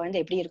ஃபியூச்சர்ல அந்த குழந்தை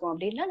எப்படி இருக்கும்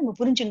அப்படின்னா நம்ம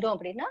புரிஞ்சுட்டோம்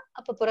அப்படின்னா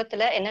அப்ப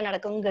புறத்துல என்ன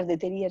நடக்குங்கிறது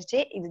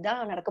தெரியறச்சே,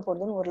 இதுதான் நடக்க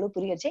போறதுன்னு ஓரளவு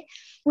புரியறச்சே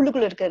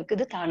உள்ளுக்குள்ள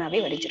இருக்குது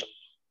தானாவே வடிச்சிடும்.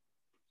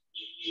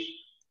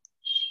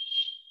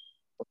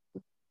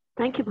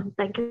 Thank you ma'am,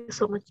 thank you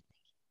so much.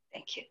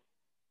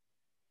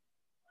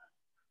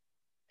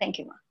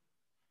 தேங்க்யூமா.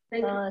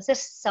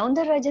 சார்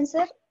சவுந்தரராஜன்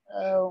சார்,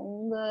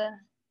 உங்க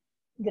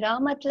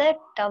கிராமத்துல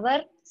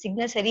டவர்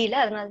சிக்னல் சரியில்லை,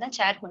 அதனாலதான்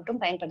சாட் மட்டும்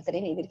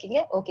பயன்படுத்துறேன்னு எழுதிருக்கீங்க.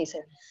 ஓகே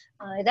சார்,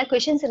 ஏதாவது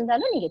கொஸ்டின்ஸ்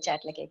இருந்தாலும் நீங்க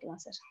சாட்ல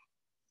கேட்கலாம் சார்.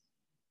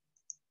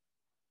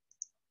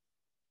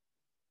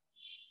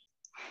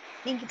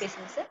 நீங்க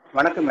பேசுங்க சார்.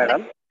 வணக்கம்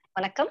மேடம்.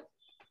 வணக்கம்.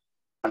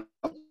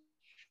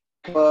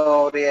 இப்போ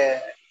ஒரு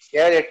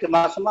 7-8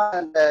 மாசமா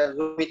இந்த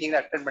ஜூம் மீட்டிங்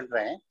அட்டெண்ட்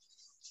பண்றேன்.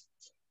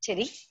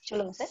 சரி,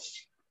 சொல்லுங்க சார்.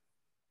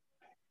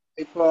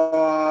 இப்போ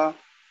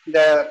இந்த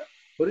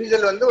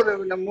புரிதல் ஒரு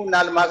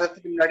 3-4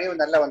 மாசத்துக்கு முன்னாடியே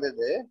நல்லா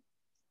வந்தது.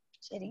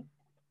 சரி,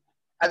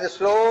 அது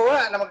ஸ்லோவா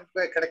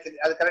நமக்கு கிடைக்குது,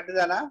 அது கரெக்ட்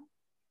தானா?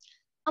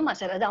 ஆமா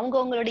சார், அது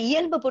அவங்களோட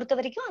இயல்பை பொறுத்த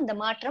வரைக்கும் அந்த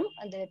மாற்றம்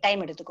அந்த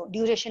டைம் எடுத்துக்கும்,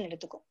 டியூரேஷன்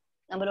எடுத்துக்கும்.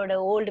 நம்மளோட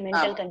ஓல்டு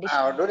மென்டல்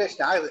கண்டிஷன்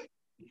டியூரேஷன் ஆகுது.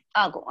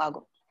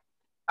 ஆகும்.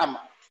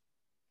 ஆமா,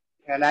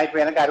 நான் இப்ப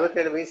எனக்கு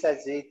 67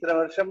 வயசாச்சு. இத்தனை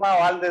வருஷமா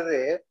வாழ்ந்தது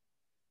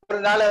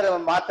ஒரு நாள் அதை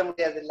மாத்த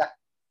முடியாது இல்ல.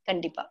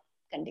 கண்டிப்பா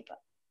கண்டிப்பா.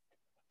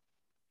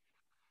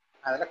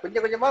 அதெல்லாம்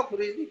கொஞ்சம் கொஞ்சமா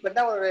புரியுது.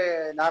 இப்பதான் ஒரு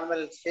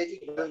நார்மல்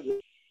ஸ்டேஜுக்கு வருது.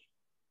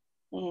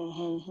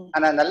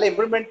 ஆனா நல்ல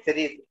இம்ப்ரூவ்மெண்ட்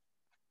தெரியுது.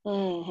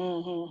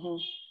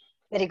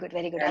 Very good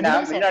very good.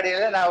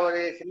 முன்னாடியில நான் ஒரு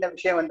சின்ன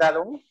விஷயம்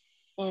வந்தாலும்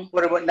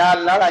ஒரு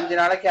 4 நாள் 5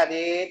 நாளைக்கு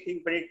அதே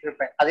திங்க் பண்ணிட்டு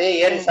இருப்பேன், அதே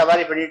ஏறி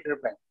சவாரி பண்ணிட்டு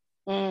இருப்பேன்.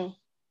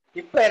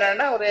 இப்ப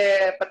என்னன்னா ஒரு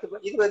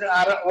 10-20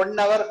 1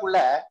 ஹவருக்குள்ள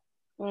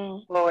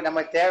நம்ம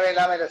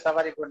தேவையில்லாம இதை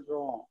சவாரி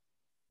பண்றோம்,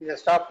 இதை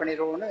ஸ்டாப்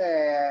பண்ணிடுவோம்னு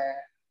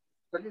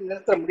சொல்லி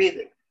நிறுத்த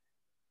முடியுது.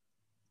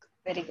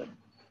 Very good.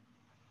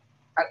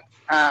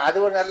 அது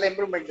ஒரு நல்ல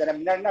இம்ப்ரூவ்மெண்ட் தானே.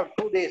 முன்னாடினா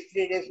 2 days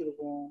 3 days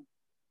இருக்கும்,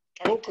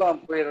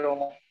 தூக்கம்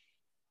போயிடும்.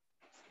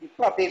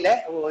 இப்போ அப்படி இல்லை.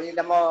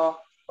 நம்ம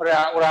ஒரு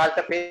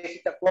ஆள்கிட்ட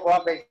பேசிட்ட கோபமா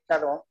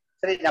பேசிட்டாலும்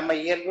சரி, நம்ம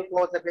இயல்பு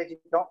கோபத்தை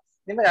பேசிக்கிட்டோம்,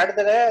 இனிமேல்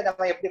அடுத்தது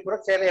நம்ம எப்படி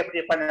புறச்செயலை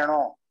எப்படி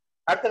பண்ணணும்,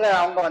 அடுத்தது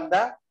அவங்க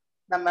வந்தா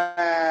நம்ம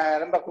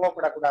ரொம்ப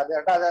கோவப்படக்கூடாது,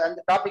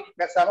 அந்த டாபிக்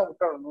பேசாம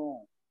விட்டுறணும்.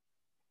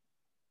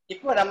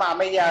 இப்போ நம்ம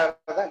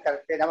அமைதியாகதான்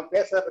கரெக்ட். நம்ம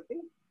பேசுறத பத்தி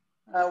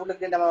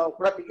உங்களுக்கு நம்ம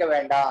குழப்பிக்க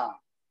வேண்டாம்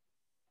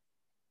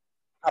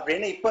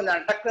அப்படின்னு இப்போ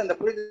டக்கு அந்த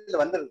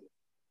புரிதல் வந்துருது.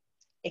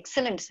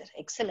 Excellent sir,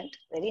 excellent,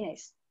 very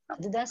nice.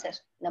 அதுதான் சார்,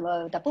 நம்ம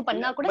தப்பு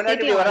பண்ணா கூட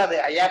வராது.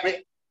 ஐயா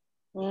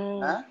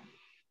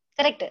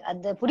கரெக்ட்.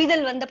 அந்த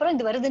புரிதல் வந்தப்பறம்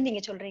இது வருதுன்னு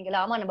நீங்க சொல்றீங்களா?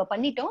 ஆமா, நம்ம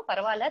பண்ணிட்டோம்,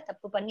 பரவாயில்ல,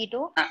 தப்பு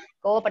பண்ணிட்டோம்,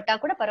 கோவப்பட்டா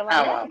கூட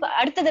பரவாயில்ல, இப்ப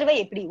அடுத்த தடவை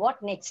எப்படி,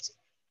 வாட் நெக்ஸ்ட்.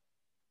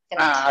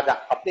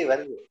 அதான் அப்படி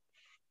வருது.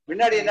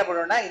 முன்னாடி என்ன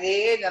பண்ணுவோம்னா இதே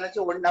நினைச்சு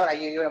 1 hour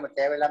ஐயோ நம்ம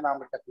தேவையில்லாம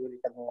அவங்கள்ட்ட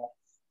கூறிட்டோமோ,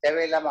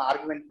 தேவையில்லாம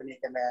ஆர்குமெண்ட்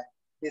பண்ணிட்டோமே,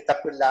 இது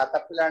தப்பு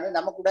இல்லான்னு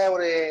நம்ம கூட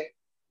ஒரு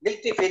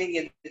கில்ட்டி ஃபீலிங்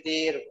இருந்துட்டே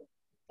இருக்கும்.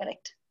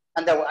 கரெக்ட்.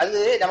 அது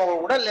நம்ம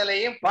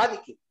உடல்நிலையும்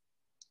பாதிக்கும்.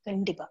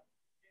 கண்டிப்பா.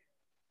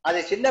 அது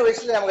சின்ன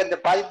வயசுல நமக்கு அந்த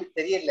பாதிப்பு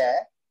தெரியல,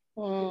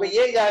 இப்ப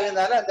ஏஜ்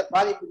ஆகுதுனால அந்த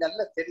பாதிப்பு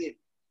நல்லா தெரியுது.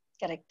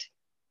 கரெக்ட்.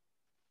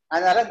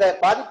 அதனால இந்த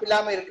பாதிப்பு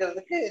இல்லாம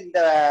இருக்கிறதுக்கு இந்த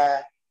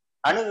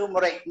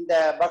அணுகுமுறை, இந்த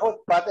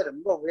பகவத் பாதை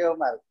ரொம்ப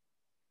உபயோகமா இருக்கு.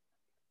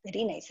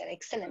 Very nice sir,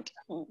 excellent.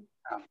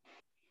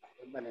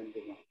 ரொம்ப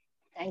நன்றி.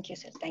 Thank you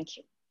sir,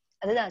 thank you.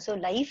 அதுதான். சோ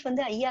லைஃப்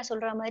வந்து ஐயா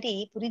சொல்ற மாதிரி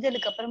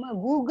புரிதலுக்கு அப்புறமா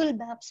கூகுள்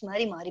மேப்ஸ்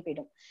மாதிரி மாறி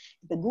போயிடும்.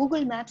 இப்ப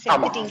கூகுள் மேப்ஸ்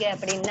எடுத்துட்டீங்க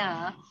அப்படின்னா,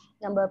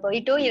 நம்ம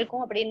போயிட்டோ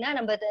இருக்கோம் அப்படின்னா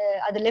நம்ம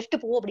அது லெஃப்ட்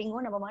போ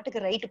அப்படிங்கும், நம்ம மாட்டுக்கு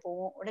ரைட்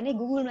போவோம். உடனே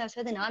கூகுள் மேப்ஸ்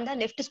வந்து நான்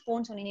தான் லெஃப்ட்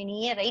போன்னு சொன்னேன், நீ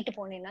ஏன் ரைட்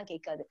போனேன்னா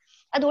கேட்காது,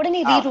 அது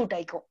உடனே ரீரூட்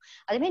ஆயிக்கும்.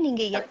 அதுவே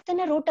நீங்க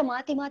எத்தனை ரூட்டை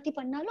மாத்தி மாத்தி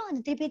பண்ணாலும் அது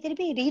திருப்பி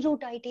திருப்பி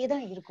ரீரூட் ஆயிட்டே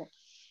தான் இருக்கும்.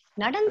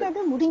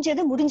 நடந்தது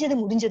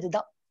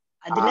முடிஞ்சதுதான்.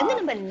 அதுல இருந்து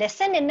நம்ம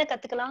லெசன் என்ன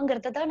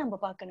கத்துக்கலாங்கிறத தான் நம்ம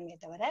பார்க்கணுமே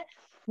தவிர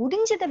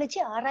முடிஞ்சதை வச்சு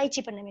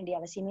ஆராய்ச்சி பண்ண வேண்டிய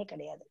அவசியமே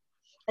கிடையாது.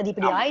 அது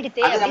இப்படி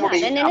ஆயிடுத்தே அப்படின்னு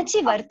அதை நினைச்சு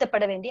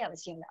வருத்தப்பட வேண்டிய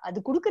அவசியம் இல்லை. அது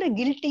கொடுக்குற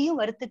கில்ட்டையும்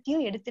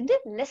வருத்தத்தையும் எடுத்துட்டு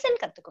லெசன்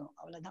கத்துக்கணும்,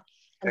 அவ்வளவுதான்.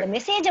 அந்த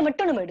மெசேஜை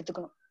மட்டும் நம்ம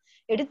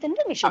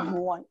எடுத்துட்டு we should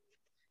move on.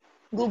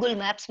 Google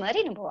maps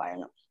மாதிரி நம்ம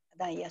வாழணும்,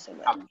 அதான் ஐயா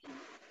சொல்லுவாரு.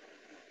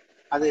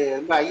 அது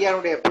ரொம்ப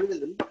ஐயாவுடைய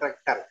புரிதல் ரொம்ப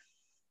கரெக்டா இருக்கு.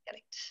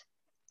 கரெக்ட்.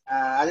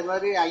 அது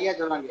மாதிரி ஐயா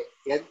சொன்னாங்க,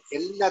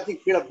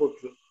 எல்லாத்தையும் கீழே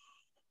போட்டு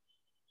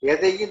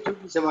எதையும்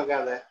தூக்கி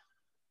சுமக்காத,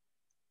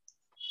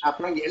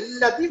 அப்புறம்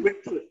எல்லாத்தையும்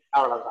விட்டுரு,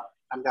 அவ்வளவுதான்.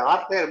 அந்த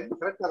வார்த்தை ரொம்ப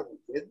கரெக்டா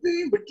இருக்கும்.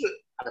 எதையும் விட்டுரு,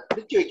 அதை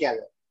பிடிச்சு வைக்காத.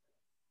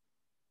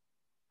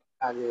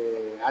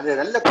 அது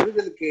நல்ல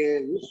புரிதலுக்கு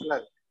யூஸ்ஃபுல்லா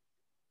இருக்கு.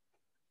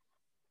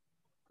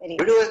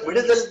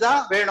 விடுதல்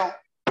தான் வேணும்,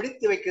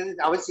 பிடித்து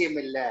வைக்கிறது அவசியம்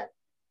இல்லை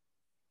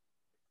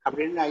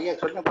அப்படின்னு ஐயா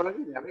சொன்ன பிறகு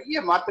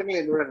நிறைய மாற்றங்கள்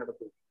என்னோட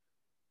நடக்குது.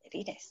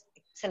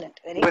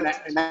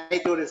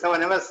 நைட் ஒரு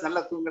 7 hours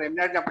நல்லா தூங்குறேன்,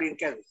 முன்னாடி அப்படி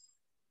இருக்காது.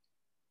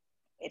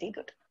 Very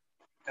good.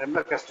 ரொம்ப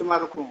கஷ்டமா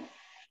இருக்கும்.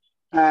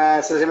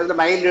 சில சமயத்துல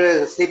மைல்டு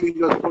ஸ்லீப்பிங்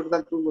டோஸ் போட்டு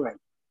தான் தூங்குவேன்.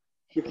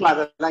 இப்ப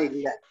அதெல்லாம்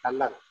இல்ல,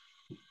 நல்லா இருக்கும்.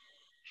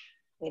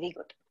 Very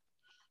good.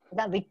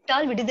 அதான்,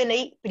 விட்டால் விடுதலை,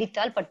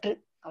 பிடித்தால் பற்று,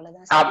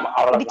 அவ்வளவுதான்.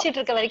 பிடிச்சிட்டு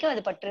இருக்க வரைக்கும்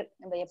அது பற்று,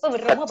 நம்ம எப்ப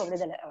விடுறோமோ அப்ப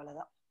விடுதலை,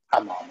 அவ்வளவுதான்.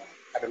 ஆமா ஆமா,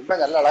 ரொம்ப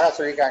நல்ல அழகா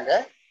சொல்லியிருக்காங்க.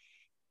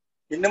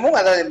 இன்னமும்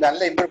அதை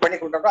நல்லா இம்ப்ரூவ் பண்ணி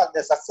கொண்டு வரணும்.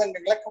 அந்த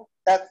சத்சங்கங்களை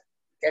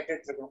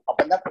கேட்டுட்டு இருக்கணும்,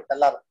 அப்பதான்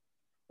நல்லா இருக்கும்.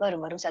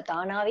 வரும் சார்,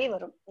 தானாவே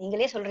வரும்.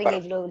 நீங்களே சொல்றீங்க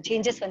இவ்வளவு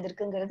சேஞ்சஸ்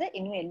வந்திருக்குங்கிறது,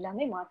 இன்னும்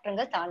எல்லாமே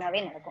மாற்றங்கள் தானாவே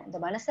நடக்கும். இந்த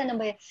மனசை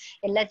நம்ம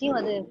எல்லாத்தையும்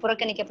அது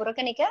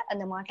புறக்கணிக்க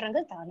அந்த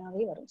மாற்றங்கள்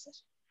தானாவே வரும் சார்.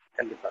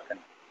 கண்டிப்பா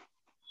கண்டிப்பா.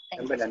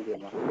 ரொம்ப நன்றி.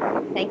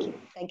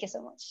 Thank you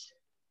so much.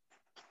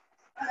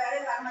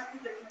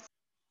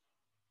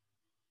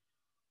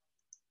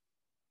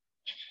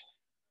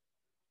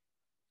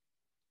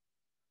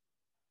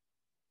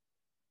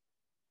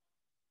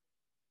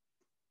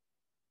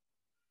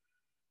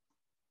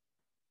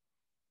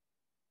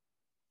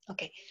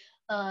 Okay,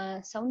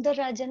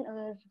 Soundararajan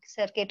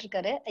sir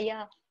கேட்டிருக்காரு, ஐயா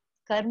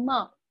கர்மா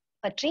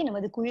பற்றி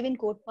நமது குழுவின்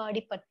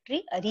கோட்பாடு பற்றி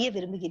அறிய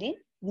விரும்புகிறேன்,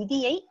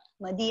 விதியை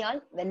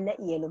மதியால் வெல்ல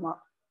இயலுமா?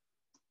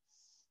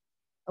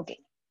 ஓகே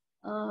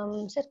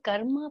சார்,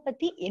 கர்மா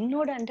பத்தி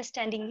என்னோட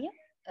அண்டர்ஸ்டாண்டிங்லயும்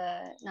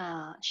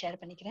நான் ஷேர்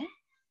பண்ணிக்கிறேன்.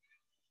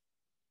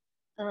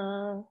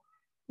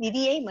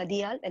 விதியை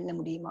மதியால் வெல்ல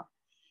முடியுமா?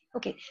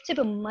 ஓகே,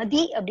 இப்ப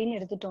மதி அப்படின்னு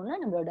எடுத்துட்டோம்னா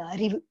நம்மளோட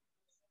அறிவு.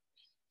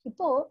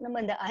 இப்போ நம்ம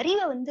இந்த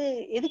அறிவை வந்து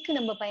எதுக்கு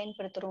நம்ம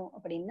பயன்படுத்துறோம்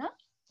அப்படின்னா,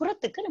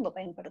 புறத்துக்கு நம்ம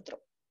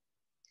பயன்படுத்துறோம்.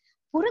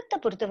 புறத்தை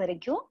பொறுத்த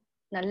வரைக்கும்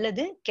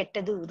நல்லது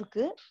கெட்டது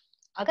இருக்கு.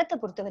 அகத்தை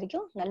பொறுத்த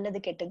வரைக்கும் நல்லது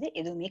கெட்டது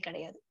எதுவுமே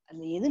கிடையாது.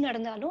 அது எது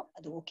நடந்தாலும்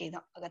அது ஓகே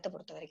தான் அகத்தை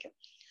பொறுத்த வரைக்கும்.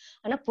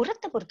 ஆனா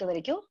புறத்தை பொறுத்த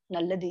வரைக்கும்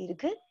நல்லது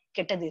இருக்கு,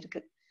 கெட்டது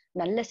இருக்கு.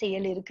 நல்ல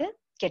செயல் இருக்கு,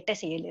 கெட்ட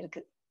செயல்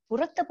இருக்கு.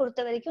 புறத்தை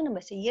பொறுத்த வரைக்கும் நம்ம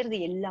செய்யறது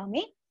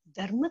எல்லாமே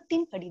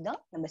தர்மத்தின் படிதான்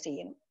நம்ம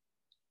செய்யணும்.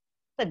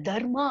 இப்ப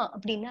தர்மா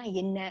அப்படின்னா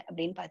என்ன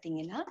அப்படின்னு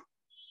பாத்தீங்கன்னா,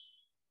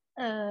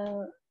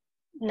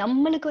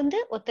 நம்மளுக்கு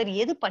ஒருத்தர்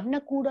எது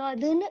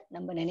பண்ணக்கூடாதுன்னு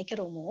நம்ம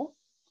நினைக்கிறோமோ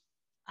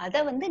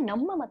அத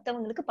நம்ம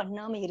மத்தவங்களுக்கு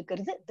பண்ணாம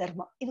இருக்கிறது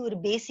தர்மா. இது ஒரு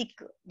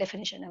பேசிக்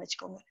டெபினிஷனா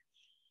வச்சுக்கோங்க.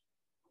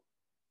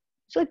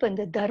 சோ இப்ப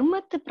இந்த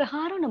தர்மத்து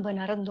பிரகாரம் நம்ம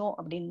நடந்தோம்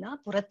அப்படின்னா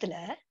புறத்துல,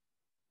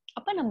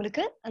 அப்ப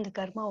நம்மளுக்கு அந்த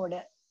கர்மாவோட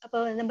அப்ப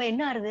நம்ம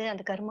என்ன ஆறுது,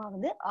 அந்த கர்மா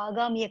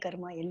ஆகாமிய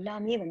கர்மா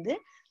எல்லாமே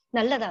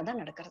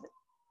நல்லதாதான் நடக்கிறது.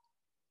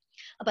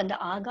 அப்ப அந்த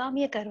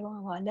ஆகாமிய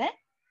கர்மாவால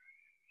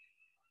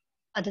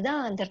அதுதான்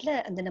அந்த இடத்துல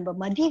அந்த நம்ம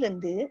மதி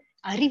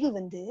அறிவு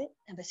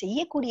நம்ம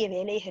செய்யக்கூடிய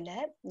வேலைகளை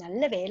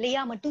நல்ல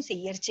வேலையா மட்டும்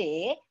செய்யறச்சே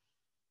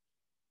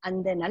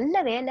அந்த நல்ல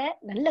வேலை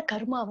நல்ல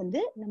கர்மா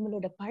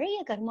நம்மளோட பழைய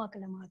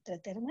கர்மாக்களை மாத்துற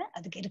திறமை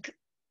அதுக்கு இருக்கு.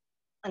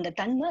 அந்த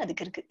தன்மை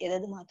அதுக்கு இருக்கு.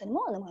 எதாவது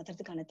மாத்தணுமோ அதை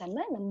மாத்துறதுக்கான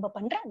தன்மை நம்ம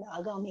பண்ற அந்த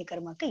ஆகாமிய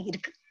கர்மாக்கு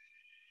இருக்கு.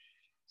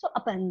 சோ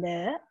அப்ப அந்த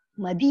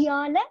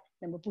மதியால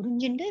நம்ம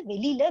புரிஞ்சுண்டு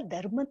வெளியில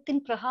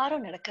தர்மத்தின்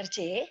பிரகாரம்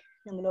நடக்கிறச்சே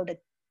நம்மளோட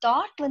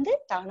தாட்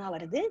தானா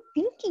வருது.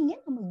 திங்கிங்க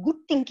நம்ம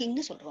குட்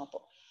திங்கிங்னு சொல்றோம். அப்போ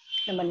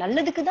நம்ம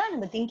நல்லதுக்குதான்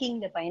நம்ம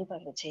திங்கிங்ல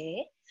பயன்படுறச்சே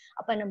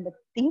அப்ப நம்ம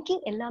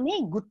திங்கிங் எல்லாமே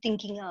குட்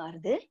திங்கிங்கா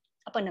ஆறுது.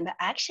 அப்ப நம்ம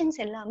ஆக்ஷன்ஸ்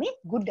எல்லாமே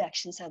குட்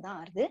ஆக்ஷன்ஸா தான்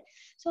ஆறுது.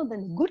 சோ அந்த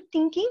good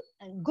thinking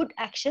and good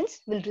actions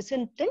will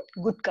result in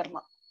good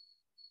karma.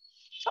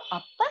 So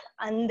அப்ப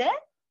அந்த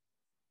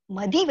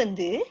மதி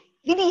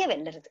விதிய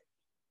வெல்லுறது.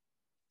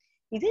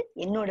 இது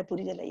என்னோட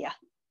புரிதல் ஐயா.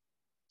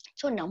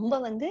 சோ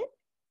நம்ம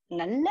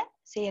நல்ல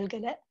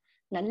செயல்களை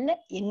நல்ல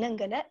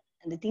எண்ணங்களை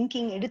அந்த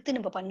திங்கிங் எடுத்து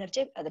நம்ம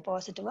பண்ணச்சே அதை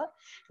பாசிட்டிவா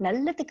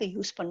நல்லதுக்கு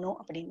யூஸ் பண்ணோம்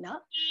அப்படின்னா,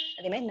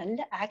 அதே மாதிரி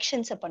நல்ல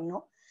ஆக்ஷன்ஸ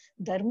பண்ணோம்,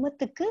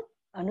 தர்மத்துக்கு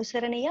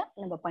அனுசரணையா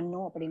நம்ம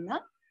பண்ணோம் அப்படின்னா,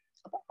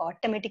 அப்ப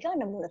ஆட்டோமேட்டிக்கா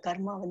நம்மளோட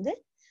கர்மா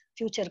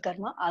ஃபியூச்சர்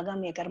கர்மா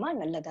ஆகாமிய கர்மா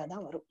நல்லதா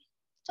தான் வரும்.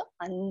 சோ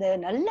அந்த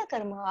நல்ல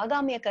கர்மா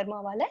ஆகாமிய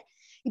கர்மாவால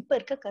இப்ப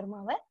இருக்க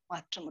கர்மாவை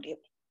மாற்ற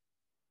முடியும்.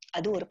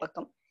 அது ஒரு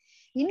பக்கம்.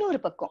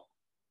 இன்னொரு பக்கம்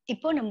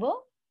இப்போ நம்ம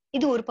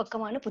இது ஒரு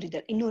பக்கமான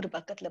புரிதல். இன்னொரு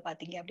பக்கத்துல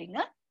பாத்தீங்க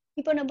அப்படின்னா,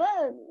 இப்போ நம்ம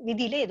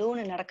விதியில ஏதோ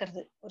ஒண்ணு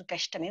நடக்கிறது, ஒரு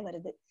கஷ்டமே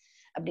வருது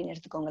அப்படின்னு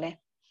எடுத்துக்கோங்களேன்.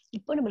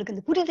 இப்போ நம்மளுக்கு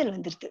இந்த புரிதல்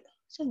வந்துருது.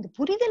 சோ இந்த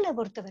புரிதலை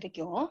பொறுத்த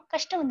வரைக்கும்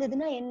கஷ்டம்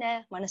வந்ததுன்னா என்ன,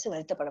 மனசு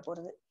வருத்தப்பட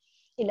போறது,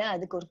 இல்ல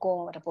அதுக்கு ஒரு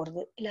கோவம் வர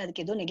போறது, இல்ல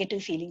அதுக்கு ஏதோ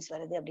நெகட்டிவ் ஃபீலிங்ஸ்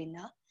வருது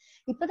அப்படின்னா,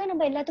 இப்பதான்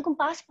நம்ம எல்லாத்துக்கும்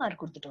பாஸ்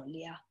மார்க் கொடுத்துட்டோம்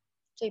இல்லையா.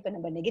 சோ இப்ப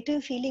நம்ம நெகட்டிவ்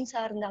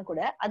ஃபீலிங்ஸா இருந்தா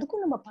கூட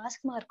அதுக்கும் நம்ம பாஸ்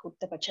மார்க்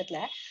கொடுத்த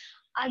பட்சத்துல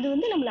அது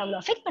நம்மள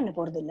அவ்வளவு அஃபெக்ட் பண்ண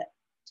போறது இல்ல.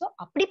 சோ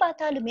அப்படி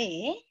பார்த்தாலுமே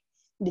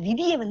இந்த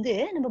விதியை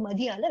நம்ம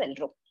மதியால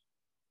வெல்றோம்.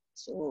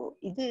 சோ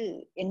இது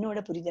என்னோட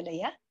புரிதல்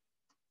ஐயா.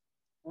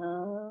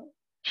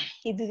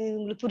 இது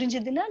உங்களுக்கு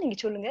புரிஞ்சதுன்னா நீங்க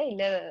சொல்லுங்க,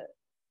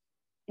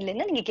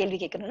 இல்லைன்னா நீங்க கேள்வி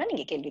கேட்கணும்னா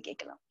நீங்க கேள்வி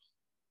கேட்கலாம்.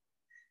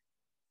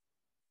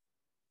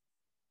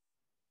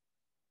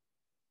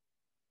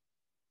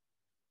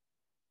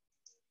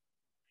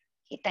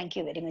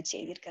 தேங்க்யூ வெரி மச்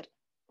எழுதியிருக்காரு.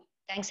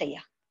 தேங்க்ஸ்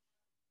ஐயா.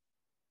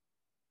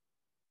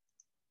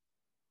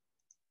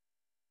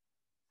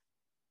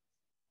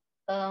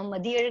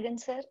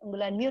 மதியழகன் சார்,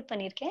 உங்களை அன்மியூட்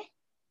பண்ணிருக்கேன்,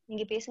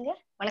 நீங்க பேசுங்க.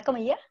 வணக்கம்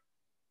ஐயா.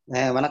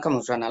 வணக்கம்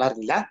உஷா, நல்லா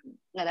இருக்கீங்களா?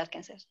 நல்லா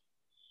இருக்கேன் சார்.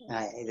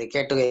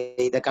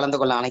 இதை கலந்து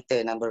கொள்ள அனைத்து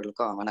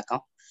நண்பர்களுக்கும்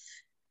வணக்கம்.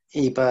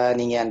 இப்ப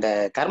நீங்க அந்த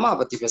கர்மாவை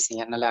பத்தி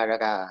பேசுனீங்க, நல்லா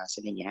அழகா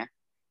சொன்னீங்க.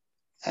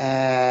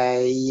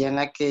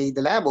 எனக்கு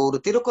இதுல ஒரு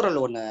திருக்குறள்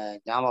ஒண்ணு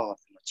ஞாபகம்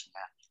வச்சுங்க.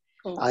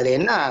 அதுல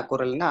என்ன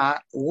குறள்னா,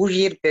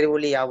 ஊழியர்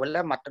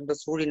பெருவழியாவுல மற்றொன்று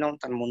சூழினும்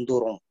தன்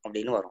முந்தூரும்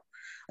அப்படின்னு வரும்.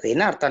 அது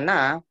என்ன அர்த்தம்னா,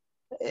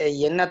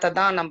 என்னத்தை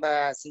தான் நம்ம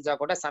செஞ்சா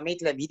கூட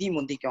சமயத்துல விதி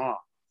முந்திக்கும்,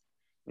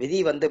 விதி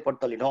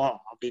பொட்டொழிடும்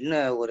அப்படின்னு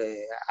ஒரு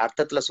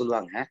அர்த்தத்துல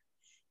சொல்லுவாங்க.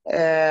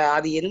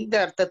 அது எந்த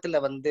அர்த்தத்துல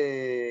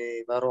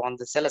வரும்,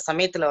 அந்த சில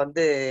சமயத்துல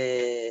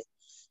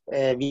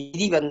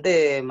விதி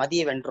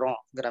மதிய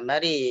வென்றோங்கிற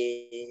மாதிரி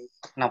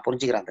நான்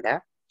புரிஞ்சுக்கிறேன். அதுல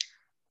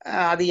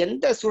அது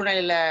எந்த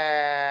சூழ்நிலையில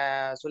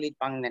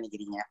சொல்லியிருப்பாங்கன்னு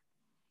நினைக்கிறீங்க?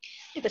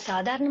 இப்ப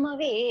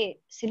சாதாரணமாவே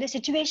சில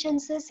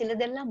சிச்சுவேஷன்ஸ்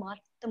சிலதெல்லாம்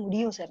மாத்த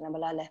முடியும் சார்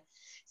நம்மளால,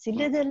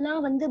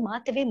 சிலதெல்லாம்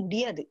மாத்தவே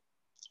முடியாது.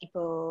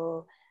 இப்போ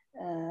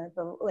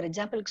இப்போ ஒரு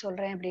எக்ஸாம்பிளுக்கு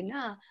சொல்றேன்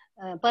அப்படின்னா,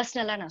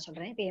 பர்சனலா நான்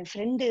சொல்றேன். இப்ப என்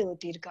ஃப்ரெண்டு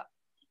ஒருத்தி இருக்கா,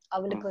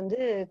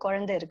 அவளுக்கு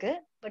குழந்தை இருக்கு.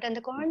 பட் அந்த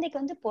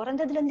குழந்தைக்கு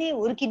பிறந்ததுல இருந்தே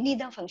ஒரு கிட்னி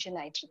தான் ஃபங்க்ஷன்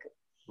ஆயிட்டு இருக்கு.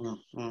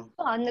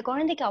 அந்த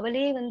குழந்தைக்கு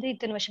அவளே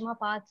இத்தனை வருஷமா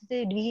பார்த்துட்டு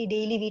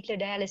டெய்லி வீட்டுல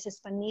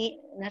டயாலிசிஸ் பண்ணி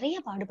நிறைய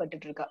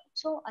பாடுபட்டுட்டு இருக்கா.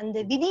 சோ அந்த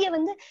விதியை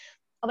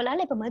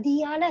அவளால இப்ப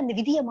மதியால அந்த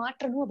விதியை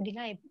மாற்றணும்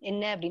அப்படின்னா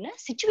என்ன அப்படின்னா,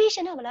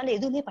 சிச்சுவேஷனை அவளால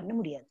எதுவுமே பண்ண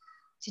முடியாது.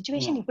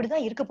 சிச்சுவேஷன்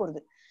இப்படிதான் இருக்க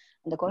போறது.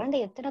 அந்த குழந்தை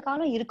எத்தனை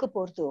காலம் இருக்க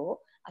போறதோ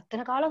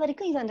அத்தனை காலம்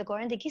வரைக்கும் இது அந்த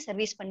குழந்தைக்கு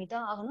சர்வீஸ்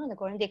பண்ணித்தான் ஆகணும், அந்த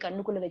குழந்தைய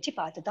கண்ணுக்குள்ள வச்சு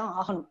பார்த்துதான்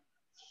ஆகணும்.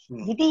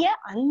 விதிய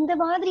அந்த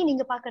மாதிரி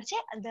நீங்க பாக்கறச்சே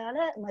அதால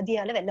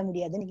மதியால வெல்ல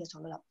முடியாதுன்னு நீங்க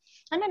சொல்லலாம்.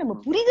 ஆனா நம்ம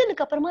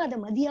புரிதலுக்கு அப்புறமா அதை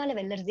மதியால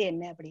வெல்லறதே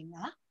என்ன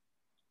அப்படின்னா,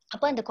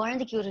 அப்ப அந்த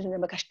குழந்தைக்கு ஒரு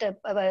நம்ம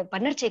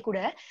பண்ணர்ச்சே கூட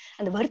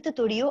அந்த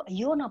வருத்தத்தோடையோ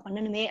ஐயோ நான்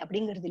பண்ணணுமே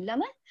அப்படிங்கிறது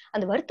இல்லாம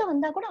அந்த வருத்தம்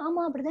வந்தா கூட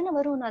ஆமா அப்படிதானே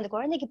வரும், நான் அந்த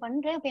குழந்தைக்கு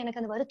பண்றேன் அப்ப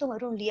எனக்கு அந்த வருத்தம்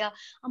வரும் இல்லையா,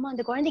 ஆமா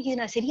அந்த குழந்தைக்கு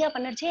நான் சரியா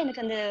பண்ணர்ச்சே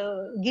எனக்கு அந்த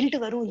கில்ட்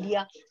வரும்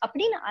இல்லையா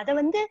அப்படின்னு அதை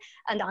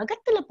அந்த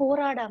அகத்துல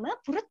போராடாம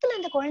புறத்துல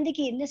அந்த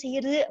குழந்தைக்கு என்ன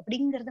செய்யறது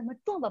அப்படிங்கறத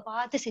மட்டும் அவ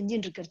பார்த்து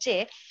செஞ்சுட்டு இருக்கிறச்சே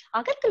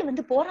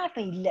அகத்துல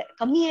போராட்டம் இல்ல,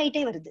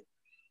 கம்மியாயிட்டே வருது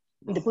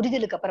இந்த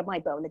புரிதலுக்கு அப்புறமா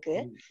இப்ப அவளுக்கு.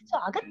 சோ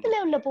அகத்துல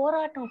உள்ள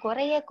போராட்டம்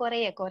குறைய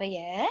குறைய குறைய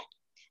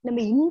நம்ம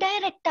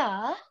இன்டைரக்டா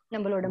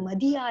நம்மளோட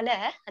மதியால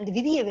அந்த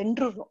விதியை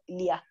வென்றுறோம்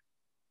இல்லையா.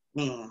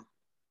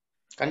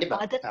 கண்டிப்பா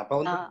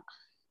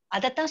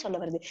அதத்தான் சொல்ல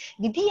வருது.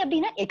 விதி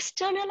அப்படின்னா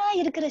எக்ஸ்டர்னலா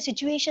இருக்கிற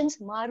சிச்சுவேஷன்ஸ்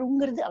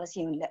மாறுங்கிறது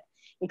அவசியம் இல்ல,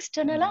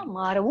 எக்ஸ்டர்னலா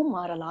மாறவும்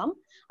மாறலாம்.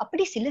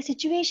 அப்படி சில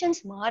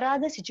சிச்சுவேஷன்ஸ்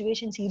மாறாத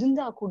சிச்சுவேஷன்ஸ்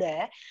இருந்தா கூட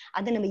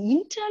அதை நம்ம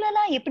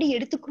இன்டர்னலா எப்படி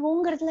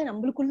எடுத்துக்கிறோங்கிறதுல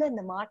நம்மளுக்குள்ள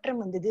இந்த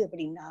மாற்றம் வந்தது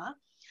அப்படின்னா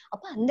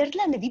அப்ப அந்த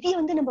இடத்துல அந்த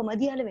விதியை நம்ம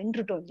மதியால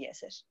வென்றுட்டோம் இல்லையா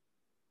சார்.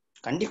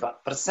 கண்டிப்பா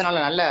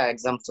பர்சனலா நல்ல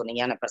எக்ஸாம்பிள்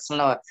சொன்னீங்க. ஆனா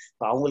பர்சனலா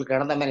அவங்களுக்கு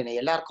நடந்த மாதிரி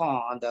எல்லாருக்கும்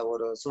அந்த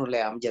ஒரு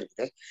சூழ்நிலை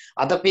அமைஞ்சிருக்குது.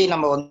 அதை போய்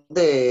நம்ம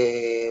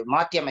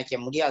மாற்றி அமைக்க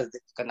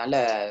முடியாது. நல்ல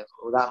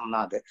உதாரணம்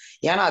தான் அது.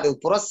 ஏன்னா அது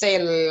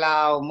புறச்செயல்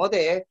ஆகும்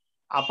போது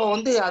அப்ப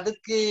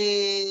அதுக்கு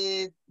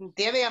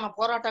தேவையான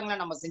போராட்டங்களை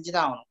நம்ம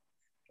செஞ்சுதான் ஆகணும்.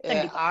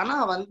 ஆனா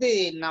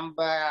நம்ம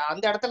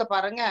அந்த இடத்துல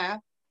பாருங்க,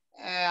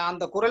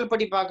 அந்த குரல்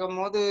படி பார்க்கும்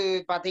போது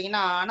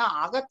பாத்தீங்கன்னா ஆனா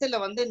அகத்துல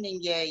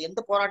நீங்க எந்த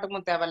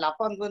போராட்டமும் தேவையில்லை.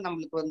 அப்ப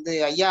நம்மளுக்கு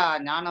ஐயா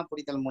ஞான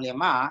புரிதல்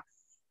மூலியமா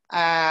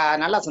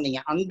நல்லா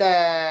சொன்னீங்க. அந்த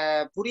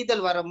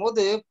புரிதல்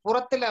வரும்போது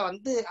புறத்துல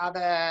அத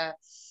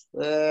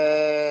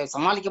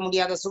சமாளிக்க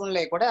முடியாத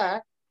சூழ்நிலை கூட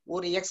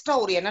ஒரு எக்ஸ்ட்ரா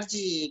ஒரு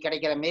எனர்ஜி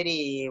கிடைக்கிற மாரி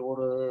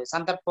ஒரு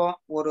சந்தர்ப்பம்,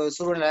 ஒரு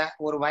சூழ்நிலை,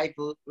 ஒரு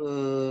வாய்ப்பு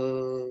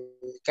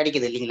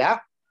கிடைக்குது இல்லைங்களா.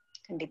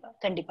 கண்டிப்பா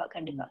கண்டிப்பா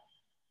கண்டிப்பா.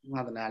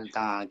 அதனால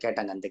தான்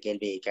கேட்டாங்க, அந்த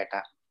கேள்வி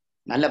கேட்டா.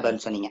 நல்ல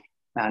பதில் சொன்னீங்க.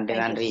 நன்றி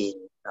நன்றி.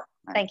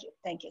 Thank you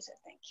thank you sir,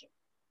 thank you.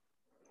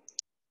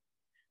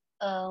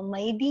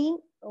 Maideen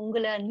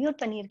உங்களை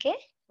அன்மியூட்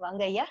பண்ணியிருக்கேன்,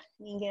 வாங்க ஐயா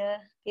நீங்க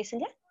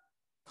பேசுங்க.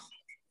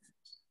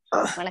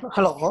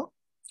 ஹலோ,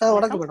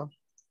 வணக்கம் மேடம்.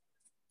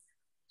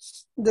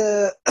 இந்த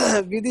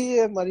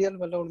விதிய மரியாதை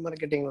வெல்ல ஒண்ணு மாதிரி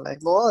கேட்டீங்களா.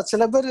 இப்போ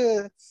சில பேர்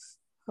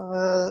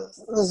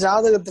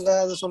ஜாதகத்துல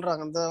அது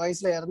சொல்றாங்க இந்த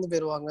வயசுல இறந்து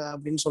போயிருவாங்க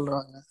அப்படின்னு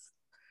சொல்றாங்க.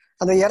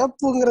 அந்த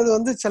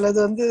இறப்புங்கிறது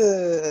சிலது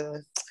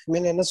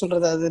மீன் என்ன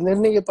சொல்றது, அது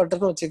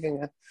நிர்ணயிக்கப்பட்டதுன்னு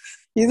வச்சுக்கோங்க.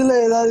 இதுல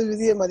ஏதாவது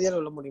விதியை மதியால்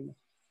வெல்ல முடியுமா?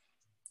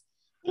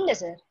 இல்ல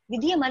சார்,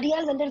 விதியை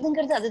மதியால்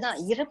வெல்றதுங்கிறது அதுதான்.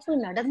 இறப்பு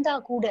நடந்தா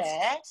கூட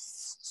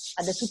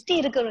அதை சுத்தி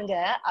இருக்கிறவங்க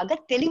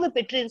தெளிவு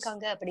பெற்று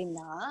இருக்காங்க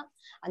அப்படின்னா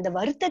அந்த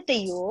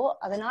வருத்தத்தையோ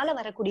அதனால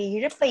வரக்கூடிய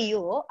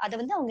இழப்பையோ அதை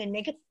அவங்க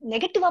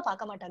நெகட்டிவா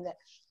பார்க்க மாட்டாங்க.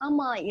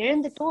 ஆமா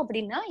இழந்துட்டோம்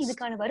அப்படின்னா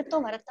இதுக்கான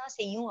வருத்தம் வரத்தான்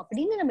செய்யும்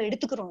அப்படின்னு நம்ம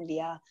எடுத்துக்கிறோம்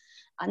இல்லையா.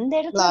 அந்த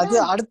இடத்துல அது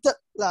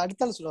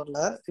அடுத்த சொல்லுவார்ல.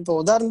 இப்ப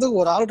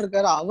உதாரணத்துக்கு ஒரு ஆள்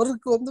இருக்காரு,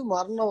 அவருக்கு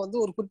மரணம்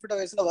ஒரு குறிப்பிட்ட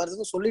வயசுல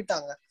வருதுன்னு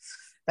சொல்லிட்டாங்க.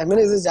 ஐ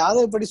மீன் இது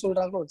ஜாதகப்படி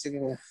சொல்றாங்கன்னு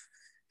வச்சுக்கோங்க,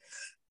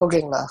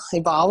 ஓகேங்களா.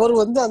 இப்ப அவர்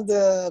அந்த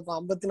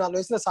 54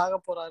 வயசுல சாக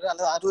போறாரு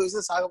அல்லது 60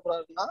 வயசுல சாக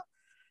போறாருன்னா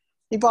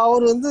இப்ப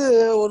அவர்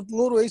ஒரு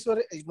 100 வயசு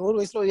வரை 100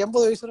 வயசுல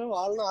 80 வயசு வரை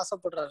வாழணும்னு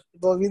ஆசைப்படுறாரு.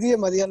 இப்போ விதியை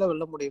மதியால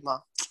வெல்ல முடியுமா?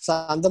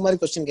 அந்த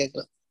மாதிரி கொஸ்டின்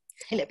கேட்கலாம்.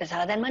 இல்ல இப்ப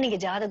சாதாரணமா நீங்க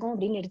ஜாதகம்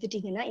அப்படின்னு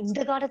எடுத்துட்டீங்கன்னா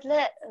இந்த காலத்துல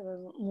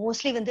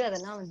மோஸ்ட்லி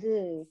அதெல்லாம்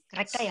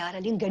கரெக்டா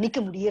யாராலையும் கணிக்க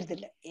முடியறது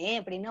இல்ல. ஏன்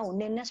அப்படின்னா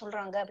ஒண்ணு என்ன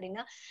சொல்றாங்க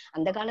அப்படின்னா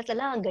அந்த காலத்துல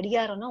எல்லாம்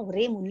கடிகாரம்னா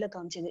ஒரே முள்ள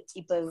காமிச்சது.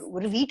 இப்ப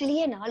ஒரு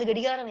வீட்டிலேயே 4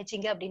 கடிகாரம்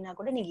வச்சீங்க அப்படின்னா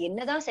கூட நீங்க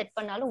என்னதான் செட்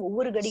பண்ணாலும்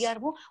ஒவ்வொரு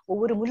கடிகாரமும்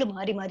ஒவ்வொரு முள்ளு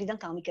மாறி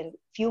மாறிதான் காமிக்கிறது.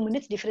 ஃபியூ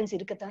மினிட்ஸ் டிஃபரன்ஸ்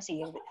இருக்கத்தான்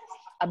செய்யறது.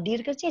 அப்படி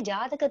இருக்கச்சே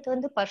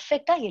ஜாதகத்தை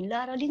பர்ஃபெக்டா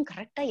எல்லாராலையும்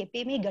கரெக்டா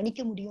எப்பயுமே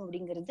கணிக்க முடியும்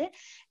அப்படிங்கிறது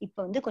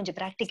இப்ப கொஞ்சம்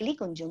பிராக்டிகலி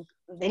கொஞ்சம்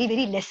very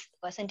very less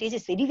percentage,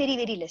 very very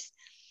very less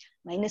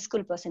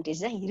மைனஸ்கூல்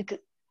percentage தான் இருக்கு.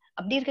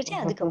 அப்படி இருக்கச்சே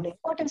அதுக்கு அவ்வளவு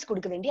இம்பார்ட்டன்ஸ்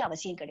கொடுக்க வேண்டிய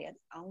அவசியம் கிடையாது.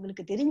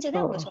 அவங்களுக்கு தெரிஞ்சதை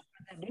அவங்க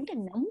சொல்றாங்க அப்படின்ட்டு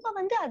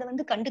நம்ம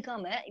அதை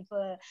கண்டுக்காம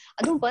இப்ப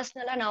அதுவும்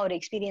பர்சனலா நான் ஒரு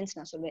எக்ஸ்பீரியன்ஸ்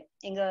நான் சொல்லுவேன்.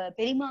 எங்க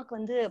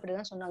பெரியமாக்கு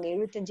அப்படிதான் சொன்னாங்க,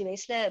 75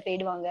 வயசுல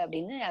போயிடுவாங்க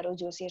அப்படின்னு யாரோ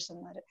ஜோசியர்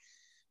சொன்னாரு.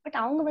 பட்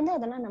அவங்க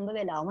அதெல்லாம் நம்பவே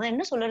இல்லை. அவன்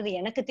என்ன சொல்றது,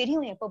 எனக்கு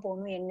தெரியும் எப்ப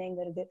போகணும்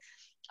என்னங்கிறது,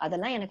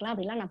 அதெல்லாம் எனக்குலாம்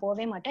அப்படிலாம் நான்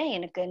போவே மாட்டேன்,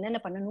 எனக்கு என்னென்ன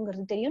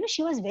பண்ணணுங்கிறது தெரியும்னு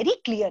she was very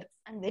clear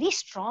and very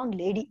strong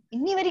lady.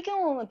 இன்னி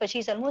வரைக்கும் இப்ப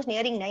she is almost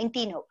nearing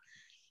 90 now.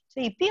 So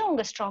இப்பயும்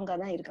அவங்க ஸ்ட்ராங்கா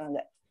தான் இருக்காங்க.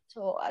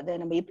 சோ அதை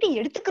நம்ம எப்படி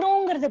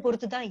எடுத்துக்கிறோங்கிறத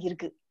பொறுத்துதான்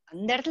இருக்கு.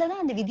 அந்த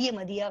இடத்துலதான் அந்த விதியை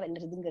மதியா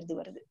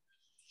வெல்றதுங்கிறது வருது.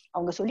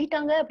 அவங்க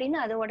சொல்லிட்டாங்க அப்படின்னு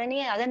அதை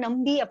உடனே அதை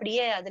நம்பி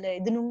அப்படியே அதுல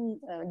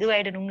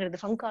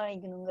இதுவாயிடணுங்கிறது ஃபங்க்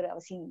ஆகிக்கணுங்கிற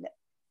அவசியம் இல்லை.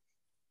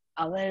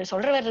 அவர்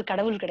சொல்றவர்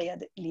கடவுள்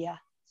கிடையாது இல்லையா.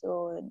 So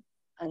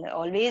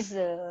always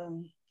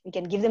we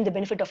can give them the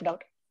benefit of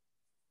doubt.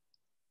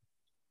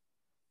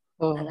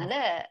 அதனால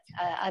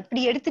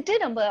அப்படி எடுத்துட்டு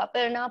நம்ம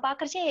அப்ப நான்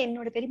பாக்குறச்சே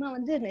என்னோட பெரியமா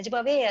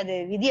நிஜமாவே அது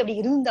விதி அப்படி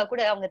இருந்தா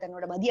கூட அவங்க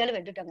தன்னோட மதியால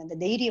வெட்டுட்டாங்க. அந்த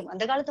தைரியம்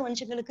அந்த காலத்து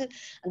மனுஷங்களுக்கு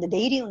அந்த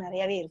தைரியம்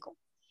நிறையவே இருக்கும்.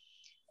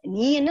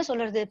 நீ என்ன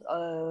சொல்றது,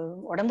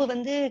 உடம்பு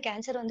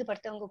கேன்சர்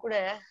படுத்தவங்க கூட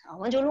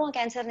அவன் சொல்லுவான்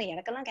கேன்சர்னு,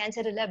 எனக்கெல்லாம்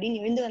கேன்சர் இல்லை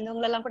அப்படின்னு எழுந்து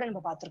வந்தவங்க எல்லாம் கூட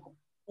நம்ம பாத்திருக்கோம்.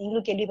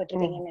 நீங்களும்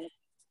கேள்விப்பட்டிருக்கீங்கன்னு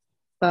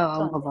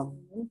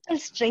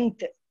மென்டல்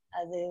ஸ்ட்ரென்த்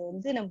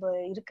அது நம்ம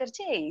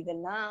இருக்கிறச்சே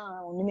இதெல்லாம்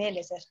ஒண்ணுமே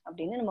இல்லை சார்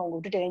அப்படின்னு நம்ம அவங்க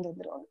விட்டுட்டு எழுந்து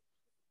வந்துருவாங்க.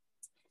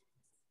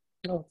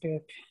 ஓகே.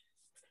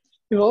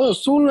 இப்போ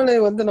சூழ்நிலை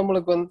வந்து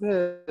நம்மளுக்கு வந்து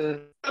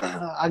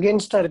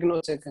அகெயின்ஸ்டா இருக்குன்னு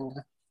வச்சுக்கோங்க.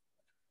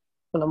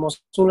 இப்போ நம்ம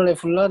சூழ்நிலை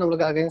ஃபுல்லா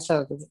நம்மளுக்கு அகெயின்ஸ்டா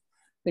இருக்குது.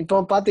 இப்போ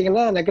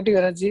பாத்தீங்கன்னா நெகட்டிவ்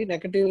எனர்ஜி,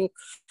 நெகட்டிவ்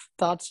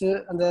தாட்ஸ்,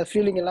 அந்த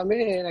ஃபீலிங் எல்லாமே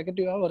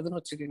நெகட்டிவா வருதுன்னு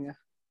வச்சுக்கோங்க.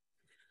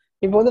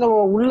 இப்போ வந்து நம்ம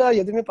உள்ள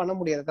எதுவுமே பண்ண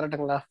முடியாது,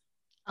 கரெக்டுங்களா?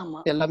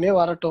 ஆமா. எல்லாமே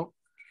வரட்டும்,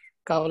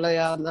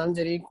 கவலையா இருந்தாலும்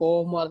சரி,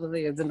 கோபமா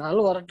இருந்தாலும்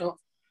எதுனாலும் வரட்டும்,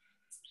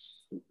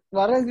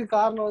 வர்றதுக்கு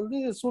காரணம் வந்து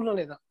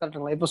சூழ்நிலை தான்,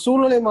 கரெக்டுங்களா? இப்ப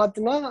சூழ்நிலை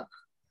மாத்தினா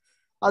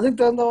அதுக்கு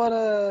தகுந்த வர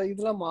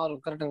இதெல்லாம்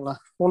மாறும், கரெக்டுங்களா?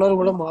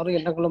 உணர்வுகளும் மாறும்,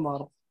 எண்ணங்களும்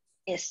மாறும்.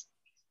 எஸ்.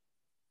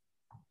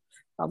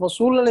 அப்போ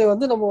சூழ்நிலை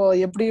வந்து நம்ம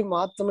எப்படி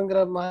மாத்தணுங்கிற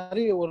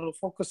மாதிரி ஒரு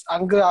ஃபோக்கஸ்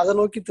அங்க அதை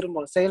நோக்கி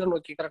திரும்பணும், செயலை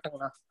நோக்கி,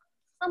 கரெக்டுங்களா?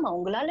 ஆமா,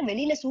 உங்களால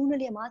வெளியில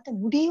சூழ்நிலையை மாத்த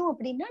முடியும்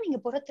அப்படின்னா நீங்க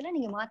புறத்துல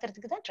நீங்க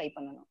மாத்துறதுக்கு தான் ட்ரை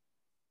பண்ணணும்.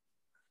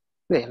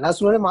 எல்லா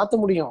சூழ்நிலையும் மாத்த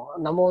முடியும்.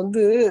 நம்ம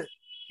வந்து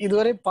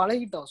இதுவரை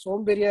பழகிட்டோம்,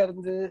 சோம்பேறியா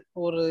இருந்து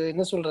ஒரு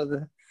என்ன சொல்றது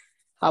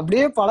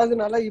அப்படியே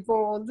பழகுனால இப்போ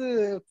வந்து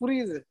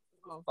புரியுது,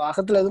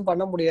 அகத்துல எதுவும்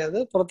பண்ண முடியாது,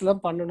 புறத்துல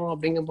பண்ணணும்.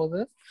 அப்படிங்கும் போது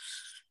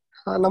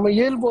நம்ம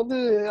இயல்பு வந்து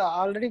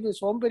ஆல்ரெடி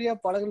சோம்பேறியா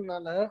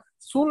பழகுனால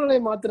சூழ்நிலை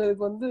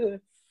மாத்துறதுக்கு வந்து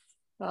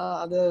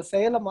அந்த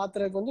செயலை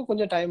மாத்துறதுக்கு வந்து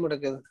கொஞ்சம் டைம்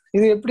எடுக்குது.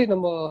 இது எப்படி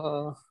நம்ம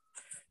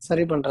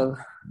சரி பண்றது?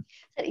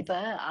 சரி, இப்ப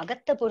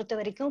அகத்தை பொறுத்த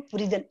வரைக்கும்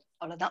புரிதல்,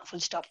 அவ்வளவுதான்,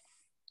 ஃபுல் ஸ்டாப்.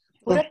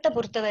 புறத்தை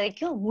பொறுத்த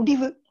வரைக்கும்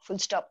முடிவு,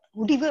 ஃபுல் ஸ்டாப்.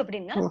 முடிவு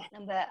அப்படின்னா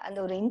நம்ம அந்த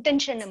ஒரு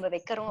இன்டென்ஷன் நம்ம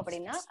வைக்கிறோம்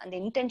அப்படின்னா அந்த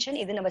இன்டென்ஷன்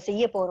இது நம்ம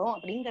செய்ய போறோம்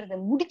அப்படிங்கறத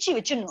முடிச்சு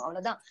வச்சிடணும்,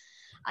 அவ்வளவுதான்.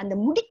 அந்த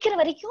முடிக்கிற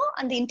வரைக்கும்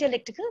அந்த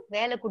இன்டெலெக்டுக்கு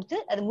வேலை கொடுத்து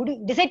அது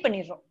டிசைட்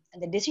பண்ணிடுறோம்.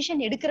 அந்த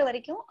டெசிஷன் எடுக்கிற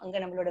வரைக்கும் அங்க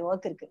நம்மளோட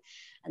ஒர்க் இருக்கு.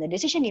 அந்த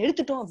டெசிஷன்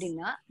எடுத்துட்டோம்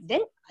அப்படின்னா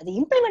தென் அது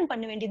இம்ப்ளிமெண்ட்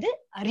பண்ண வேண்டியது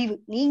அறிவு.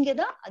 நீங்க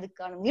தான்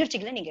அதுக்கான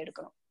முயற்சிகளை நீங்க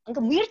எடுக்கணும். அங்க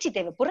முயற்சி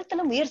தேவை,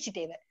 புறத்துல முயற்சி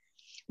தேவை.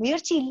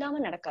 முயற்சி இல்லாம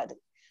நடக்காது.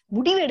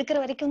 முடிவு எடுக்கிற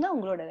வரைக்கும் தான்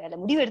உங்களோட வேலை.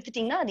 முடிவு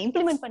எடுத்துட்டீங்கன்னா அது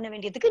இம்ப்ளிமெண்ட் பண்ண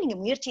வேண்டியதுக்கு நீங்க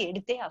முயற்சி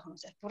எடுத்தே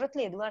ஆகணும் சார்.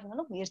 புறத்துல எதுவா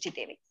இருந்தாலும் முயற்சி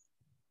தேவை.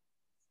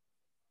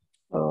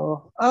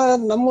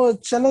 நம்ம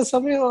சில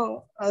சமயம்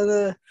அது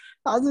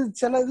அது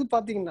சில இது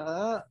பாத்தீங்கன்னா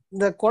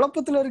இந்த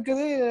குழப்பத்துல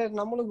இருக்குது,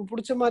 நம்மளுக்கு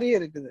பிடிச்ச மாதிரியே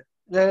இருக்குது.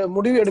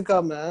 முடிவு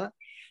எடுக்காம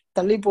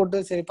தள்ளி போட்டு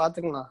சரி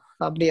பாத்துக்கலாம்,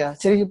 அப்படியா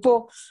சரி இப்போ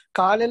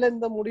காலையில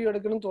இந்த முடிவு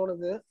எடுக்கணும்னு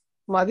தோணுது,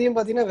 மதியம்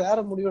பாத்தீங்கன்னா வேற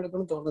முடிவு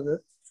எடுக்கணும்னு தோணுது,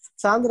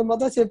 சாயந்தரம்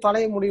பார்த்தா சரி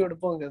பழைய முடிவு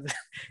எடுப்போங்கிறது.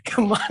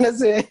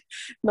 மனசு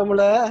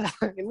நம்மள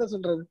என்ன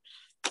சொல்றது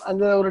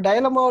அந்த ஒரு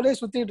டைலமாவிலே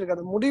சுத்திட்டு இருக்கு.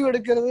 அந்த முடிவு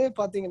எடுக்கிறதே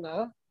பாத்தீங்கன்னா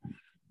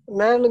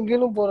மேலும்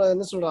கீழும் போற,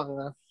 என்ன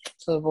சொல்றாங்க,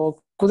 இப்போ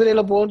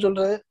குதிரையில போகும்னு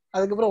சொல்றது,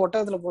 அதுக்கப்புறம்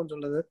ஒட்டகத்துல போகும்னு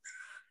சொல்றது,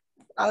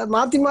 அதை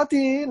மாத்தி மாத்தி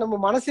நம்ம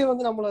மனசே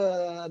வந்து நம்மள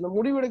அந்த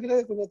முடிவு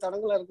எடுக்கிறது கொஞ்சம்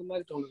தடங்களா இருக்க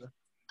மாதிரி தோணுது.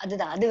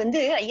 அதுதான், அது வந்து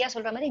ஐயா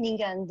சொல்ற மாதிரி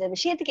நீங்க அந்த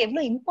விஷயத்துக்கு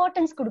எவ்வளவு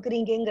இம்பார்ட்டன்ஸ்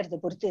கொடுக்குறீங்கிறத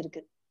பொறுத்து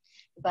இருக்கு.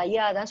 இப்ப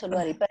ஐயா தான்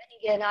சொல்லுவாரு, இப்ப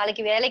நீங்க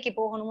நாளைக்கு வேலைக்கு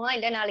போகணுமா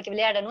இல்ல நாளைக்கு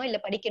விளையாடணும் இல்ல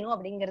படிக்கணும்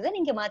அப்படிங்கறத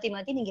நீங்க மாத்தி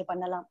மாத்தி நீங்க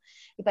பண்ணலாம்.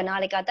 இப்ப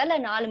நாளைக்கு காத்தால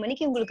 4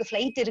 மணிக்கு உங்களுக்கு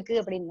ஃபிளைட் இருக்கு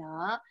அப்படின்னா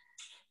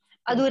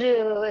அது ஒரு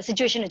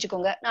சிச்சுவேஷன்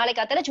வச்சுக்கோங்க. நாளைக்கு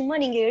காத்தால சும்மா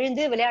நீங்க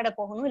எழுந்து விளையாட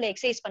போகணும் இல்ல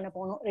எக்ஸசைஸ் பண்ண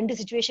போகணும், 2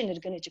 சிச்சுவேஷன்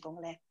இருக்குன்னு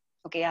வச்சுக்கோங்களேன்.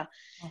 ஓகேயா?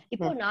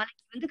 இப்போ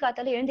நாளைக்கு வந்து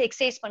காத்தால எழுந்து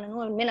எக்ஸசைஸ்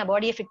பண்ணணும், இனிமே நான்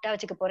பாடியை ஃபிட்டா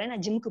வச்சுக்க போறேன்,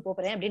 நான் ஜிம்முக்கு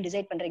போறேன் அப்படின்னு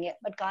டிசைட் பண்றீங்க.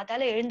 பட்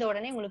காத்தால எழுந்த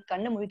உடனே உங்களுக்கு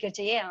கண்ணை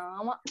முழிக்கிறச்சே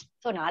ஆமா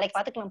சோ நாளைக்கு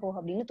பாத்துக்கலாம் போ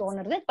அப்படின்னு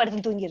தோணுறது,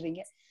 படுத்து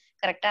தூங்கிடுறீங்க.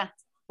 கரெக்டா?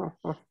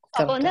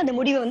 அப்ப வந்து அந்த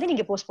முடிவை வந்து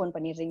நீங்க போஸ்ட்போன்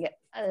பண்ணிடுறீங்க.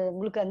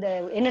 உங்களுக்கு அந்த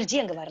எனர்ஜி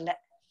அங்க வரல.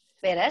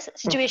 வேற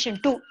சிச்சுவேஷன்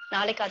 2,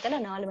 நாளைக்கு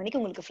காத்தால 4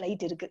 மணிக்கு உங்களுக்கு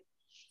ஃபிளைட் இருக்கு.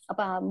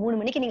 அப்ப 3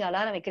 மணிக்கு நீங்க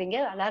அலாரம் வைக்கிறீங்க,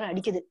 அலாரம்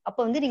அடிக்குது. அப்ப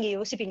வந்து நீங்க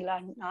யோசிப்பீங்களா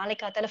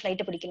நாளைக்கு காத்தால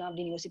ஃபிளைட் பிடிக்கலாம்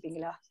அப்படின்னு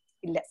யோசிப்பீங்களா?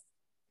 இல்ல.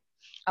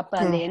 அப்ப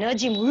அந்த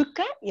எனர்ஜி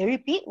முழுக்க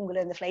எழுப்பி உங்களை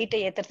அந்த ஃபிளைட்டை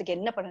ஏத்துறதுக்கு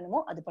என்ன பண்ணணுமோ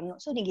அது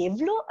பண்ணணும். சோ நீங்க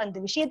எவ்வளவு அந்த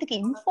விஷயத்துக்கு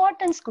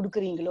இம்பார்ட்டன்ஸ்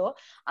கொடுக்குறீங்களோ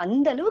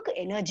அந்த அளவுக்கு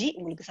எனர்ஜி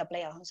உங்களுக்கு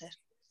சப்ளை ஆகும் சார்.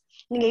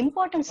 நீங்க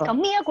இம்பார்ட்டன்ஸ்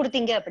கம்மியா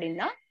கொடுத்தீங்க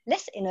அப்படின்னா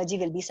less energy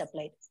will be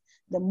supplied.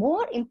 The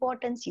more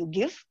importance you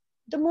give,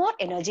 the more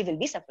energy will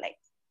be supplied.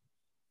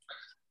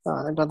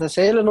 இப்ப அந்த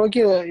செயலை நோக்கி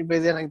இப்ப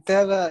இது எனக்கு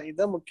தேவை,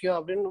 இதுதான் முக்கியம்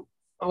அப்படின்னு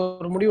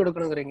ஒரு முடிவு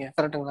எடுக்கணுங்கிறீங்க,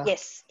 கரெக்டுங்களா?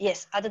 எஸ்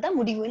எஸ், அதுதான்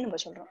முடிவுன்னு நம்ம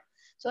சொல்றோம்.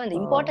 சோ அந்த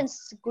இம்பார்ட்டன்ஸ்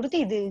கொடுத்து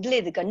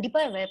இது கண்டிப்பா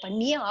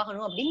பண்ணியே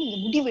ஆகணும் அப்படின்னு நீங்க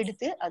முடிவு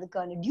எடுத்து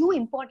அதுக்கான டியூ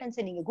இம்பார்ட்டன்ஸ்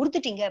நீங்க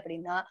கொடுத்துட்டீங்க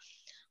அப்படின்னா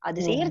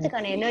அது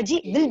செய்யறதுக்கான energy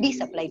will be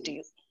supplied to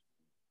you.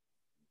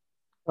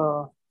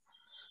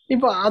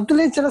 இப்ப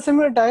அதுலயே சில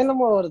சமயம்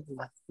டைலமா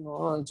வருதுல்ல,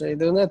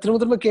 இது வந்து திரும்ப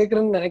திரும்ப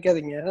கேக்குறேன்னு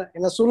நினைக்காதீங்க,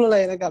 ஏன்னா சூழ்நிலை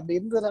எனக்கு அப்படி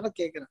இருந்ததுனால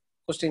கேக்குறேன்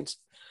கொஸ்டின்ஸ்,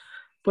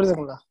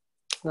 புரியுதுங்களா?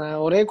 நான்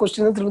ஒரே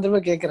கொஸ்டின் திரும்ப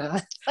திரும்ப கேக்குறேன்.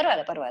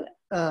 பரவாயில்ல.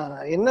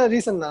 என்ன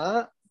ரீசன்னா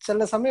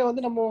சில சமயம்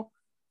வந்து நம்ம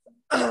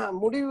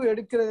முடிவு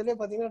எடுக்கிறதுல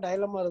பாத்தீங்கன்னா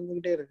டைலமா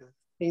இருந்துகிட்டே இருக்குது.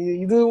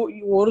 இது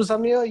ஒரு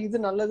சமயம் இது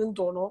நல்லதுன்னு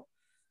தோணும்,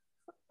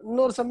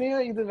 இன்னொரு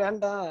சமயம் இது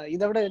வேண்டாம்,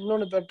 இதை விட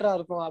இன்னொன்னு பெட்டரா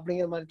இருக்கும்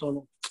அப்படிங்கிற மாதிரி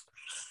தோணும்.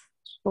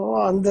 ஸோ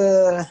அந்த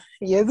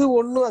எது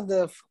ஒண்ணு அந்த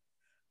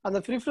அந்த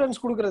ப்ரிஃபரன்ஸ்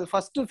கொடுக்கறது,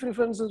 ஃபர்ஸ்ட்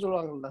ப்ரிஃபரன்ஸ்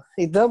சொல்லுவாங்கல்ல,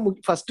 இதுதான்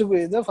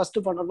இதான் ஃபர்ஸ்ட்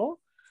பண்ணணும்,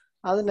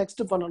 அது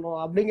நெக்ஸ்ட் பண்ணணும்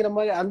அப்படிங்கிற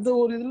மாதிரி அந்த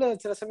ஒரு இதுல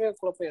சில சமயம்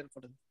குழப்பம்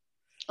ஏற்படுது.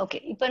 ஓகே,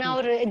 இப்ப நான்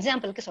ஒரு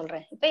எக்ஸாம்பிளுக்கு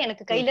சொல்றேன். இப்ப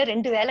எனக்கு கையில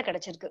 2 வேலை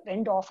கிடைச்சிருக்கு,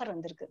 2 ஆஃபர்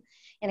வந்திருக்கு.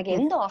 எனக்கு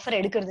எந்த ஆஃபர்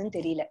எடுக்கிறதுன்னு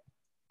தெரியல.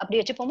 அப்படி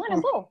வச்சுப்போமா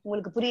நம்ம,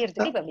 உங்களுக்கு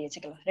புரியறதுக்கு இப்ப அப்படி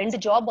வச்சுக்கலாம்.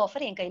 2 ஜாப்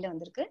ஆஃபர் என் கையில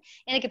வந்திருக்கு,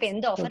 எனக்கு இப்ப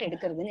எந்த ஆஃபர்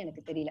எடுக்கிறதுன்னு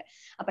எனக்கு தெரியல.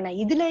 அப்ப நான்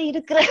இதுல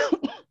இருக்கிற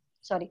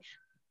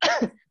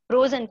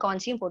ப்ரோஸ் அண்ட்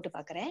கான்ஸையும் போட்டு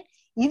பாக்குறேன்,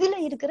 இதுல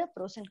இருக்கிற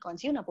ப்ரோஸ் அண்ட்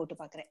கான்ஸையும் நான் போட்டு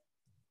பாக்குறேன்.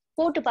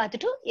 போட்டு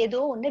பார்த்துட்டு ஏதோ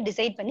ஒண்ணு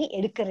டிசைட் பண்ணி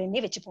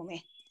எடுக்கிறேன்னே வச்சுப்போமே.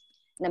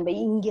 நம்ம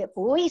இங்க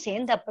போய்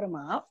சேர்ந்த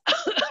அப்புறமா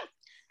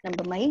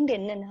நம்ம மைண்ட்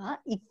என்னன்னா,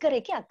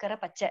 இக்கரைக்கு அக்கறை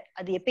பச்சை,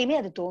 அது எப்பயுமே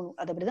அது தோணும்.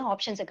 அது அப்படிதான்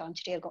ஆப்ஷன்ஸை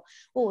காமிச்சிட்டே இருக்கும்.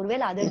 ஓ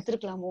ஒருவேளை அதை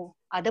எடுத்திருக்கலாமோ,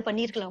 அதை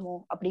பண்ணிருக்கலாமோ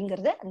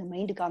அப்படிங்கறத அந்த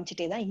மைண்ட்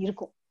காமிச்சிட்டே தான்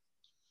இருக்கும்.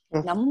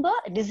 நம்ம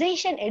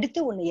டிசிஷன் எடுத்து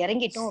ஒண்ணு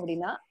இறங்கிட்டோம்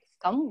அப்படின்னா,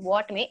 கம்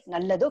வாட்மே,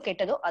 நல்லதோ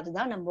கெட்டதோ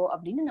அதுதான் நம்ம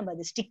அப்படின்னு நம்ம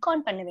அதை ஸ்டிக்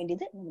ஆன் பண்ண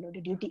வேண்டியது நம்மளோட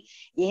டியூட்டி.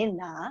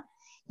 ஏன்னா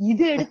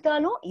இது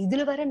எடுத்தாலும்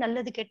இதுல வர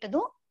நல்லது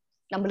கெட்டதும்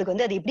நம்மளுக்கு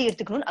வந்து அது எப்படி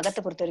எடுத்துக்கணும்னு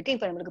அகத்தை பொறுத்த வரைக்கும்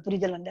இப்ப நம்மளுக்கு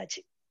புரிதல்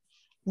வந்தாச்சு.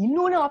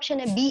 இன்னொன்னு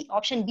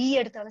ஆப்ஷன் பி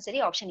எடுத்தாலும் சரி,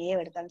 ஆப்ஷன் ஏ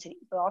எடுத்தாலும் சரி.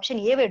 இப்ப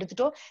ஆப்ஷன் ஏவை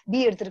எடுத்துட்டோம், பி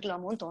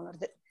எடுத்துருக்கலாமோன்னு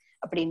தோணுது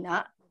அப்படின்னா,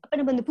 அப்ப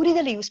நம்ம இந்த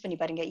புரிதலை யூஸ் பண்ணி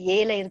பாருங்க.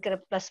 ஏல இருக்கிற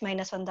பிளஸ்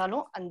மைனஸ்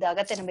வந்தாலும் அந்த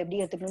அகத்தை நம்ம எப்படி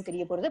எடுத்துக்கணும்னு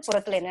தெரிய போறது,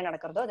 புறத்துல என்ன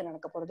நடக்கிறதோ அது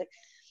நடக்க போறது.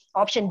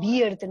 ஆப்ஷன் பி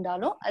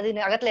எடுத்துட்டாலும் அது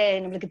அகத்துல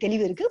நம்மளுக்கு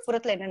தெளிவு இருக்கு,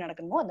 புறத்துல என்ன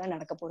நடக்கணுமோ அதான்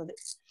நடக்க போறது.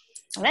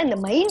 ஆனா இந்த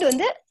மைண்ட்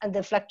வந்து அந்த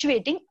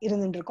பிளக்சுவேட்டிங்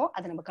இருந்துட்டு இருக்கும்,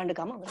 அதை நம்ம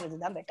கண்டுக்காம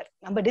வர்றதுதான் பெட்டர்.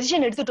 நம்ம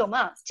decision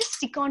எடுத்துட்டோமா, just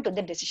stick on to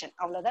the decision,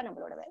 அவ்வளவுதான்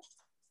நம்மளோட வேலை.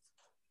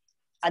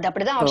 அது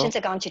அப்படிதான் ஆப்ஷன்ஸை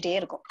காமிச்சிட்டே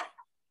இருக்கும்.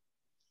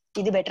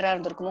 இது பெட்டரா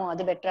இருந்திருக்குமோ,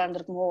 அது பெட்டரா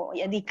இருந்திருக்குமோ,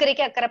 அது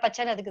இக்கரைக்கு அக்கறை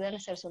பச்சான்னு அதுக்கு தானே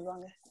சார்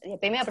சொல்லுவாங்க.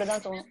 எப்பயுமே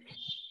அப்படிதான் தோணும்.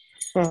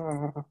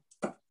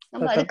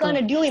 நம்ம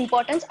அதுக்கான டியூ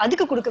இம்பார்ட்டன்ஸ்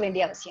அதுக்கு கொடுக்க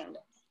வேண்டிய அவசியம்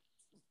இல்லை.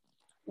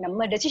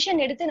 நம்ம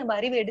டெசிஷன் எடுத்து நம்ம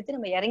அறிவு எடுத்து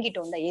நம்ம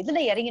இறங்கிட்டோம்ல,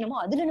 எதுல இறங்கினமோ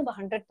அதுல நம்ம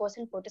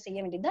 100% போட்டு செய்ய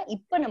வேண்டியதுதான்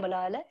இப்ப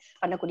நம்மளால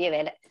பண்ணக்கூடிய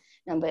வேலை.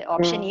 நம்ம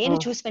ஆப்ஷன்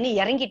ஏன்னு சூஸ் பண்ணி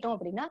இறங்கிட்டோம்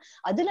அப்படின்னா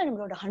அதுல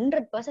நம்மளோட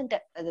 100%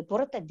 அது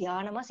புறத்தை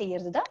தியானமா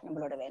செய்யறதுதான்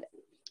நம்மளோட வேலை.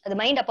 அது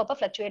மைண்ட் அப்பப்ப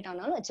பிளக்சுவேட்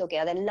ஆனாலும் இட்ஸ் ஓகே,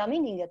 அது எல்லாமே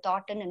நீங்க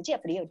தாட்ன்னு நினைச்சு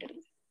அப்படியே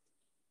விட்டுடுங்க.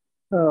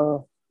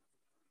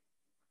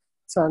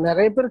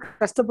 நிறைய பேர்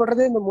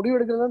கஷ்டப்படுறதே இந்த முடிவு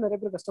எடுக்கிறது, நிறைய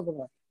பேர்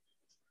கஷ்டப்படுறாங்க.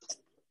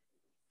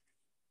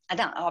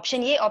 அதான்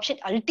option A,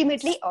 option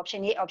ultimately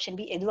option A option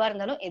B எதுவா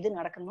இருந்தாலும் எது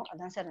நடக்கணும்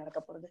அதான் சார் நடக்க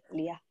போறது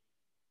இல்லையா?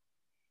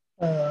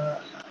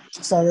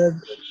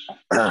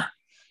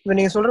 இப்ப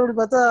நீங்க சொல்றபடி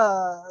பார்த்தா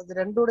அது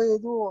ரெண்டோட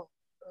இதுவும்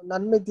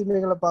நன்மை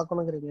தீமைகளை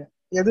பார்க்கணுங்கிறீங்க.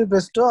 எது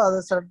பெஸ்டோ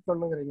அதை செலக்ட்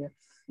பண்ணுங்கிறீங்க.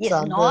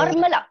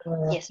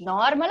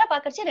 நார்மலா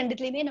பாக்கறச்சே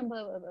ரெண்டுத்துலயுமே நம்ம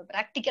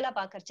பிராக்டிக்கலா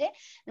பாக்கறச்சே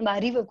நம்ம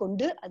அறிவை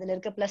கொண்டு அதுல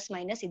இருக்க பிளஸ்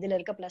மைனஸ், இதுல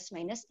இருக்க பிளஸ்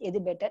மைனஸ், எது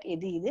பெட்டர்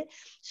எது இது,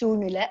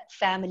 சூழ்நிலை,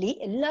 ஃபேமிலி,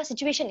 எல்லா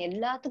சிச்சுவேஷன்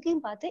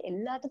எல்லாத்துக்கும் பார்த்து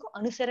எல்லாத்துக்கும்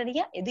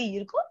அனுசரணையா எது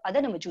இருக்கோ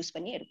அதை நம்ம சூஸ்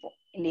பண்ணி எடுப்போம்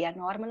இல்லையா?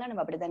 நார்மலா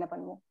நம்ம அப்படித்தானே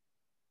பண்ணுவோம்.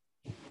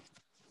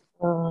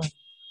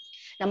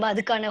 நம்ம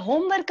அதுக்கான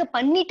ஹோம்ஒர்க்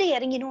பண்ணிட்டு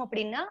இறங்கினோம்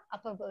அப்படின்னா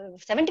அப்ப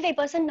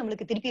 75%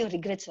 நம்மளுக்கு திருப்பியும்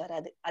ரிக்ரெட்ஸ்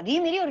வராது. அதே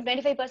மாதிரி ஒரு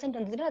 25%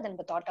 வந்ததுன்னா அதை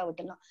நம்ம தாட்டா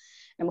விட்டுலாம்.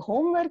 நம்ம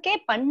ஹோம்ஒர்க்கே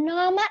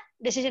பண்ணாம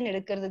டெசிஷன்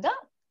எடுக்கிறது தான்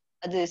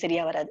அது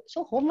சரியா வராது.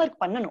 சோ ஹோம்ஒர்க்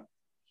பண்ணணும்.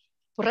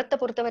 புறத்தை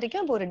பொறுத்த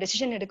வரைக்கும் இப்போ ஒரு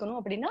டெசிஷன் எடுக்கணும்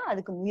அப்படின்னா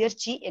அதுக்கு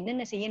முயற்சி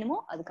என்னென்ன செய்யணுமோ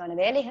அதுக்கான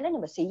வேலைகளை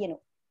நம்ம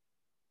செய்யணும்.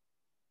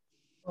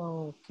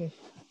 ஓகே,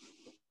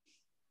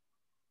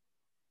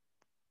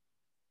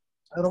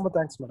 ரொம்ப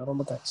தேங்க்ஸ் மேடம்,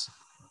 ரொம்ப தேங்க்ஸ்.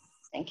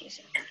 Thank you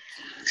sir.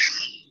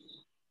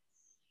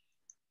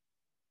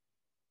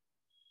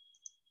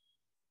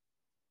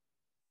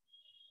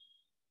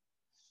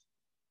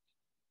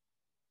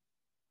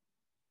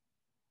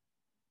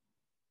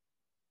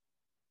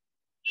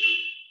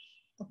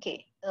 ஓகே,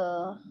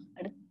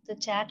 அடுத்த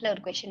சாட்ல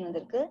ஒரு கொஸ்டின்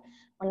வந்திருக்கு.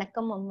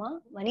 வணக்கம் அம்மா,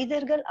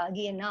 மனிதர்கள்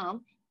ஆகிய நாம்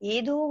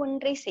ஏதோ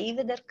ஒன்றை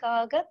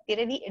செய்வதற்காக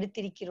பிறவி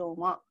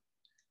எடுத்திருக்கிறோமா?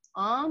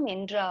 ஆம்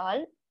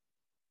என்றால்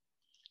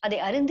அதை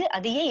அறிந்து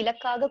அதையே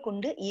இலக்காக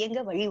கொண்டு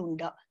இயங்க வழி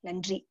உண்டா?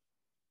 நன்றி.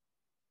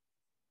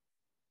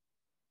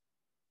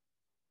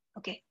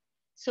 ஓகே,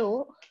 சோ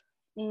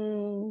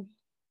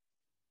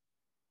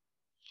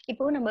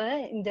இப்போ நம்ம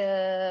இந்த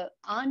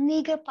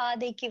ஆன்மீக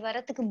பாதைக்கு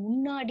வரத்துக்கு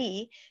முன்னாடி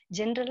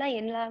ஜென்ரலா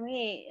எல்லாமே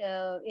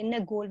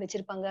என்ன கோல்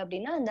வச்சிருப்பாங்க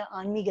அப்படின்னா, அந்த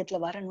ஆன்மீகத்துல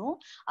வரணும்,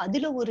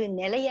 அதுல ஒரு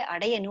நிலைய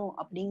அடையணும்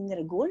அப்படிங்கிற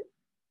கோல்.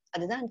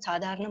 அதுதான்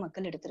சாதாரண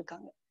மக்கள்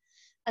எடுத்திருக்காங்க.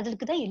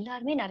 அதுக்குதான்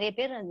எல்லாருமே நிறைய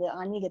பேர் அந்த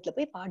ஆன்மீகத்துல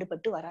போய்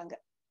பாடுபட்டு வராங்க.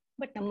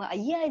 பட் நம்ம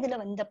ஐயா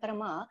இதுல வந்த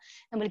அப்புறமா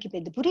நம்மளுக்கு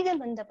இப்ப இது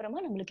புரிதல் வந்த அப்புறமா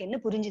நம்மளுக்கு என்ன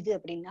புரிஞ்சுது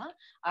அப்படின்னா,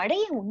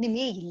 அடைய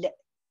ஒண்ணுமே இல்லை,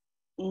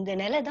 இந்த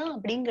நிலைதான்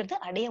அப்படிங்கறது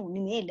அடைய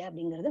ஒண்ணுமே இல்லை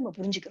அப்படிங்கறத நம்ம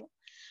புரிஞ்சுக்கிறோம்.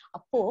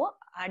 அப்போ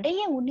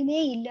அடைய ஒண்ணுமே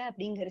இல்ல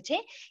அப்படிங்கறச்சே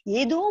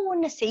ஏதோ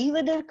ஒண்ணு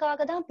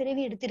செய்வதற்காக தான்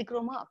பிறவி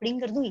எடுத்திருக்கிறோமா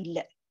அப்படிங்கறதும் இல்ல.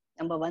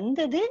 நம்ம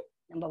வந்தது,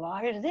 நம்ம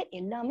வாழறது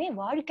எல்லாமே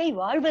வாழ்க்கை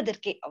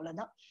வாழ்வதற்கே,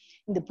 அவ்வளவுதான்.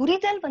 இந்த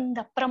புரிதல் வந்த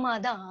அப்புறமா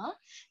தான்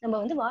நம்ம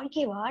வந்து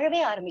வாழ்க்கையை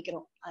வாழவே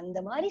ஆரம்பிக்கிறோம். அந்த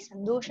மாதிரி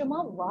சந்தோஷமா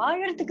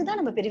வாழறதுக்கு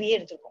தான் நம்ம பிறவியே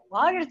எடுத்திருக்கோம்,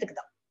 வாழறதுக்கு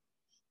தான்,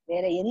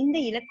 வேற எந்த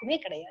இலக்குமே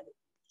கிடையாது.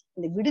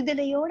 இந்த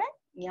விடுதலையோட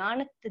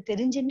ஞானத்தை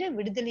தெரிஞ்சுட்டு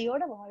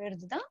விடுதலையோட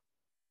வாழறதுதான்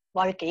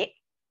வாழ்க்கையே.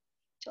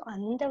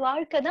 அந்த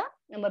வாழ்க்கை தான்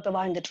நம்ம இப்ப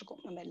வாழ்ந்துட்டு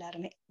இருக்கோம் நம்ம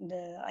எல்லாருமே. இந்த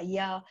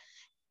ஐயா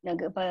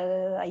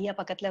ஐயா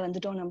பக்கத்துல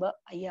வந்துட்டோம், நம்ம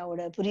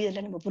ஐயாவோட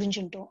புரிதலை நம்ம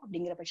புரிஞ்சுட்டோம்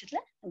அப்படிங்கிற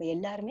பட்சத்துல நம்ம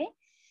எல்லாருமே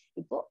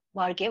இப்போ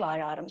வாழ்க்கையை வாழ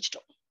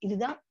ஆரம்பிச்சிட்டோம்.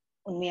 இதுதான்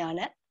உண்மையான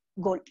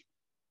கோல்.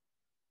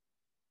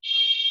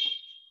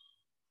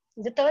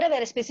 இதை தவிர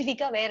வேற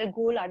ஸ்பெசிபிக்கா வேற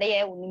கோல் அடைய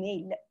ஒண்ணுமே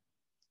இல்லை,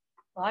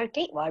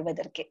 வாழ்க்கை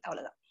வாழ்வதற்கே,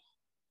 அவ்வளவுதான்.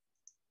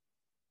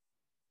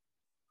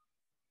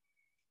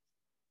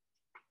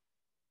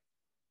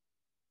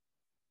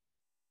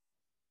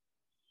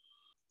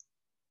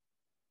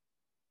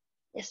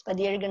 எஸ்,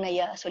 பதியழகன்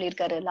ஐயா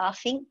சொல்லியிருக்காரு,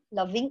 லாஃபிங்,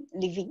 loving,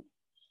 living.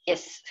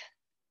 S,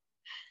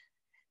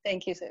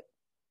 thank you sir.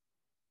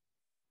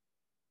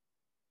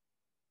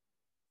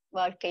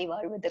 வாழ்க்கை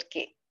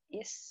வாழ்வதற்கே.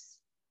 எஸ்.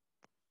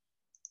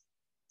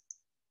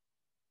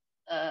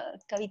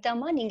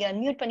 கவிதாமா, நீங்க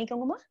அன்மியூட்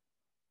பண்ணிக்கோங்கம்மா.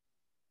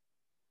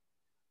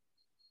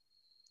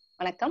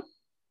 வணக்கம்.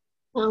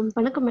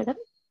 வணக்கம்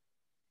மேடம்.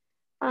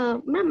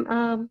 மேம்,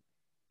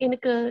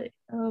 எனக்கு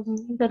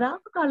இந்த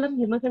ராகு காலம்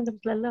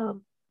யமகண்டத்துல எல்லாம்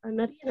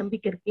நிறைய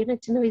நம்பிக்கை இருக்கு. ஏன்னா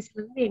சின்ன வயசுல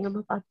இருந்து எங்க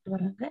அம்மா பார்த்துட்டு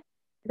வராங்க.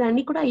 இது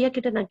அன்னைக்கு கூட ஐயா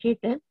கிட்ட நான்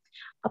கேட்டேன்.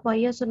 அப்ப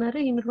ஐயா சொன்னாரு,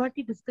 இன்னொரு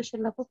வாட்டி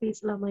டிஸ்கஷன்ல அப்போ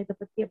பேசலாமா இதை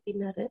பத்தி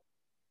அப்படின்னாரு.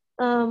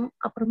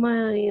 அப்புறமா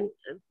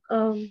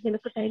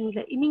எனக்கு டைம்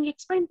இல்லை. நீங்க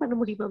எக்ஸ்பிளைன் பண்ண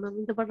முடியுமா மேம்,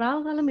 இந்த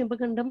ராகுகாலம்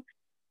யமகண்டம்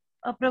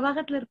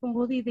பிரவாகத்துல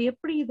இருக்கும்போது இது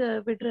எப்படி இதை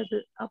விடுறது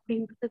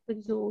அப்படின்றது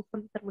கொஞ்சம்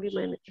சொல்லி தர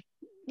முடியுமா எனக்கு?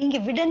 நீங்க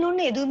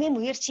விடணும்னு எதுவுமே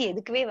முயற்சி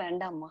எதுக்கவே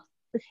வேண்டாம்மா.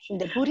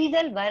 இந்த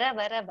புரிதல் வர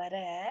வர வர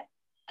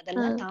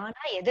அதெல்லாம்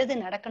தானா எது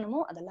நடக்கணுமோ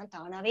அதெல்லாம்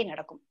தானாவே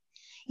நடக்கும்.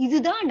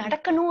 இதுதான்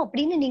நடக்கணும்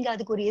அப்படின்னு நீங்க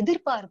அதுக்கு ஒரு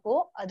எதிர்பார்ப்போ,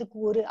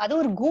 அதுக்கு அத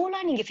ஒரு கோலா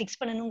நீங்க பிக்ஸ்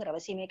பண்ணணுங்கிற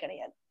அவசியமே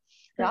கிடையாது.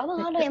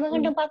 ராவகாலம்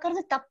யமகண்டம்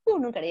பாக்குறது தப்பு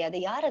ஒண்ணும் கிடையாது.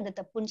 யார் அது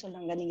தப்புன்னு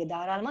சொன்னாங்க? நீங்க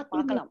தாராளமா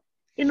பாக்கலாம்.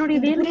 என்னுடைய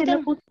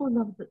வேலையெல்லாம் போஸ்ட்போன்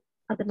ஆகுது,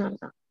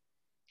 அதனாலதான்.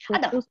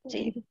 அதான்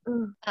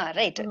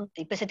ரைட்.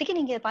 இப்ப சத்திக்கு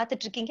நீங்க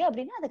பாத்துட்டு இருக்கீங்க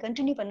அப்படின்னா அதை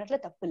கண்டினியூ பண்ணதுல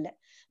தப்பு இல்ல.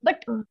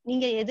 பட்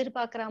நீங்க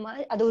எதிர்பார்க்கிற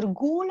மாதிரி அதை ஒரு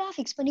கோலா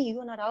பிக்ஸ் பண்ணி,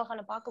 ஐயோ நான்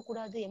ராவகாலம் பார்க்க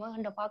கூடாது,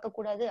 யமகண்டம் பார்க்க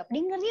கூடாது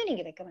அப்படிங்கறதையும்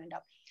நீங்க வைக்க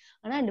வேண்டாம்.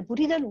 ஆனா இந்த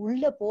புரிதல்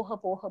உள்ள போக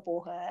போக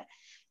போக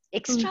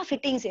எக்ஸ்ட்ரா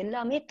ஃபிட்டிங்ஸ்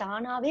எல்லாமே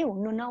தானாவே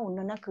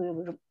ஒன்னொன்னா கீழ்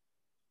விழும்.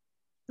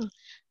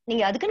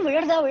 நீங்க அதுக்குன்னு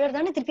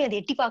விழறதான்னு திருப்பி அதை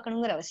எட்டி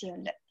பார்க்கணுங்கிற அவசியம்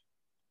இல்ல.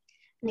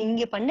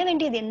 நீங்க பண்ண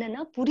வேண்டியது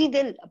என்னன்னா,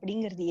 புரிதல்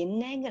அப்படிங்கறது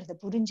என்னங்கறத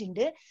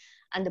புரிஞ்சுண்டு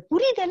அந்த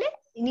புரிதலை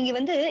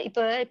நீங்க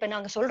இப்ப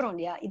நாங்க சொல்றோம்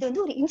இல்லையா,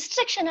 இது ஒரு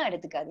இன்ஸ்ட்ரக்ஷனா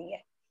எடுத்துக்காதீங்க.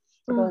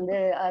 இப்ப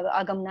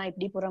அகம்னா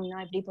இப்படி, புறம்னா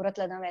இப்படி,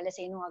 புறத்துலதான் வேலை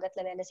செய்யணும்,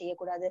 அகத்துல வேலை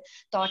செய்யக்கூடாது,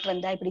 தாட்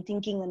வந்தா இப்படி,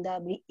 திங்கிங் வந்தா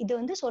அப்படி,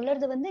 இது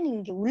சொல்றது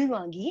நீங்க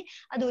உள்வாங்கி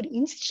அது ஒரு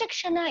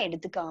இன்ஸ்ட்ரக்ஷனா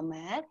எடுத்துக்காம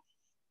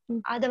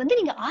அத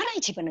நீங்க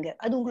ஆராய்ச்சி பண்ணுங்க.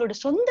 அது உங்களோட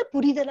சொந்த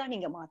புரிதலா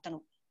நீங்க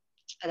மாத்தணும்.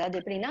 அதாவது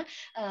எப்படின்னா,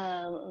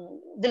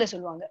 இதுல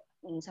சொல்லுவாங்க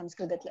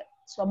சம்ஸ்கிருதத்துல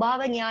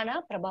ஸ்வபாவ ஞானா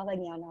பிரபாவ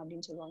ஞானா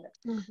அப்படின்னு சொல்லுவாங்க.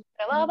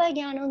 பிரபாவ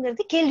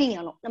ஞானம்ங்கிறது கேள்வி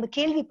ஞானம். நம்ம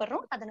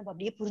கேள்விப்படுறோம், அதை நம்ம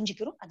அப்படியே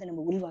புரிஞ்சுக்கிறோம், அதை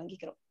நம்ம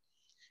உள்வாங்கிக்கிறோம்.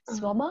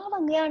 ஸ்வபாவ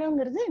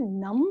ஞானம்ங்கிறது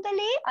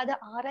நம்மளே அதை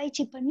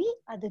ஆராய்ச்சி பண்ணி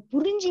அதை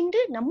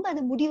புரிஞ்சுட்டு நம்ம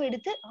அதை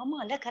முடிவெடுத்து ஆமா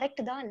இல்ல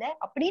கரெக்ட் தான் இல்ல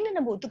அப்படின்னு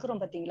நம்ம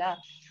ஒத்துக்கிறோம் பாத்தீங்களா,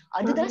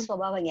 அதுதான்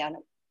ஸ்வபாவ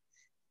ஞானம்.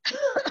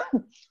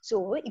 சோ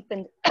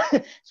இப்ப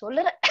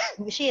சொல்ற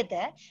விஷயத்த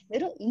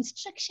வெறும்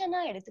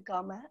இன்ஸ்ட்ரக்ஷனா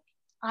எடுத்துக்காம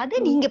அத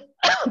நீங்க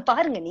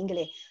பாருங்க.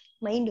 நீங்களே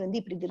மைண்ட்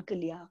இப்படி இருக்கு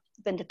இல்லையா,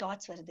 இப்ப இந்த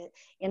தாட்ஸ் வருது,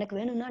 எனக்கு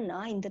வேணும்னா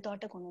நான் இந்த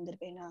தாட்டை கொண்டு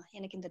வந்திருப்பேனா,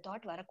 எனக்கு இந்த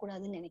தாட்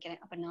வரக்கூடாதுன்னு நினைக்கிறேன்,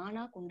 அப்ப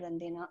நானா கொண்டு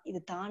வந்தேனா, இது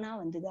தானா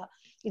வந்துதா,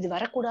 இது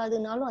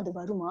வரக்கூடாதுனாலும் அது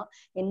வருமா,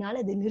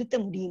 என்னால அது நிறுத்த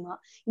முடியுமா,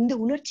 இந்த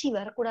உணர்ச்சி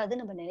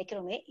வரக்கூடாதுன்னு நம்ம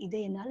நினைக்கிறோமே,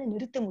 இதை என்னால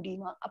நிறுத்த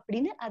முடியுமா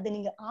அப்படின்னு அதை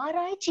நீங்க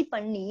ஆராய்ச்சி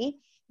பண்ணி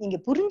நீங்க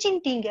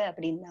புரிஞ்சுட்டீங்க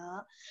அப்படின்னா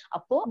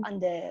அப்போ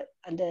அந்த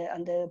அந்த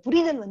அந்த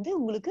புரிதல்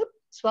உங்களுக்கு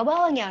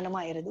ஸ்வபாவ ஞானமா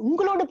ஆயிடுறது,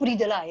 உங்களோட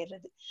புரிதலா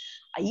ஆயிடுறது.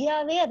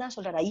 ஐயாவே அதான்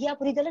சொல்றாரு, ஐயா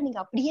புரிதலை நீங்க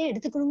அப்படியே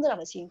எடுத்துக்கணுங்கிற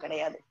அவசியம்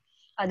கிடையாது.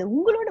 அது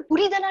உங்களோட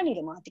புரிதலா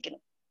நீங்க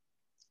மாத்திக்கணும்.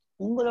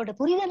 உங்களோட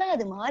புரிதலா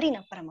அது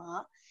மாறின அப்புறமா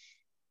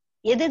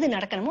எது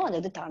நடக்கணுமோ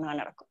அது தானா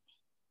நடக்கும்.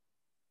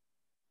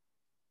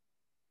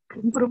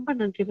 ரொம்ப ரொம்ப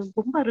நன்றி மேம்,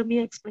 ரொம்ப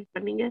அருமையா எக்ஸ்பிளைன்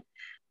பண்ணீங்க.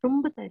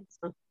 ரொம்ப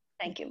thanks ma'am.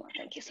 Thank you ma'am,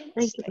 thank you so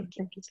much.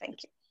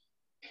 Thank you.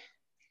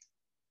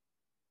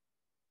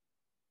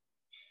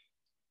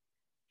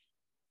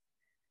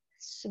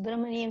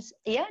 Subramaniam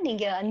ஐயா,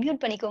 நீங்க அன்மியூட்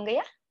பண்ணிக்கோங்க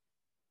ஐயா.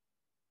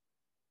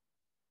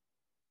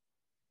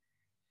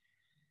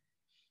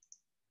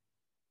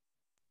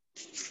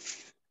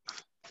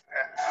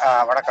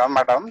 வணக்கம்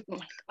மேடம்.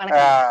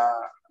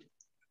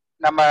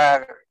 நம்ம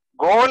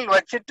கோல்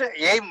வச்சுட்டு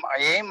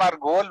எய்ம் ஆர்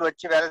கோல்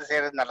வச்சு வேலை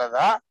செய்யறது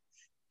நல்லதா,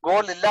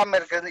 கோல் இல்லாம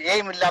இருக்கிறது,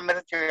 எய்ம் இல்லாம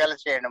இருந்து வேலை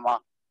செய்யணுமா?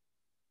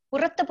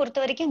 புறத்தை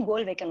பொறுத்த வரைக்கும்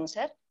கோல் வைக்கணும்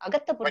சார்,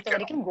 அகத்தை பொறுத்த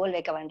வரைக்கும் கோல்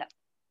வைக்க வேண்டாம்.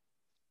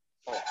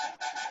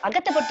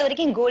 அகத்தை பொறுத்த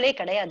வரைக்கும் கோலே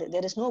கிடையாது,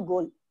 there is no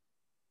goal.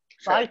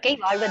 வாழ்க்கை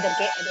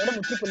வாழ்வதற்கே, அதோட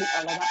முற்றுப்புள்ளி,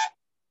 அவ்வளவுதான்.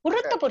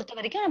 புறத்தை பொறுத்த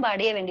வரைக்கும் நம்ம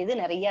அடைய வேண்டியது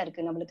நிறைய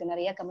இருக்கு, நம்மளுக்கு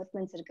நிறைய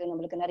கமிட்மெண்ட்ஸ் இருக்கு,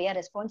 நம்மளுக்கு நிறைய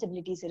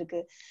ரெஸ்பான்சிபிலிட்டிஸ்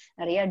இருக்கு,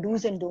 நிறைய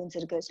டூஸ் அண்ட் டோன்ட்ஸ்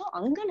இருக்கு. சோ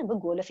அங்க நம்ம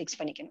கோலை ஃபிக்ஸ்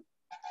பண்ணிக்கணும்.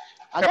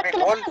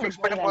 அகத்துல கோல்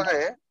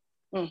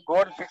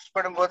ஃபிக்ஸ்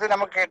பண்ணும்போது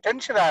நமக்கு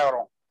டென்ஷன்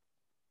ஆகும்.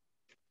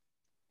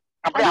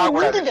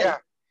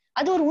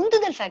 அது ஒரு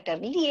உந்துதல்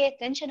ஃபேக்டர் இல்லையே.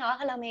 டென்ஷன்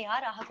ஆகலாமே,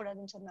 யார்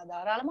ஆகக்கூடாதுன்னு சொன்னா?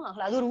 தாராளமா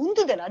ஆகலாம். அது ஒரு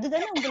உந்துதல்,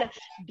 அதுதானே உங்களை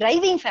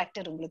டிரைவிங்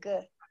ஃபேக்டர் உங்களுக்கு.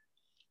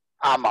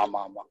 ஆமா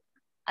ஆமா ஆமா,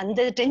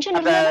 அந்த டென்ஷன்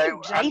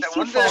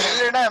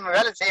இல்லைன்னா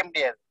வேலை செய்ய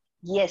முடியாது.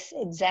 S,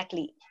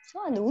 exactly. சோ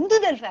அந்த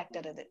உந்துதல்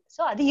ஃபேக்டர் அது.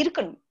 சோ அது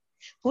இருக்கணும்.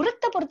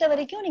 புறத்தை பொறுத்த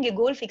வரைக்கும் நீங்க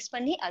கோல் ஃபிக்ஸ்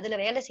பண்ணி அதுல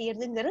வேலை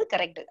செய்யறதுங்கிறது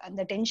கரெக்ட்.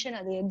 அந்த டென்ஷன்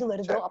அது எது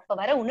வருதோ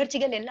அப்ப வர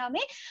உணர்ச்சிகள்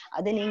எல்லாமே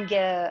அது நீங்க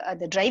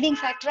அது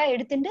டிரைவிங் ஃபேக்டரா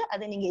எடுத்துட்டு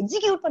அதை நீங்க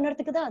எக்ஸிக்யூட்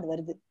பண்றதுக்கு தான் அது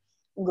வருது.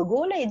 உங்க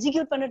கோலை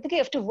எக்ஸிக்யூட் பண்றதுக்கு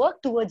you have to work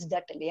towards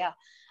that இல்லையா,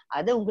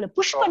 அத உங்களை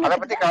புஷ்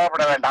பண்ணறதுக்கு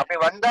கவலைப்பட வேண்டாம். அப்படி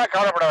வந்தா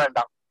கவலைப்பட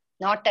வேண்டாம்.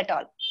 not at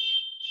all.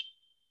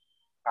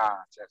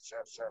 சரி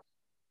சரி சரி.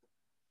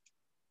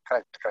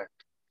 Correct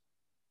correct.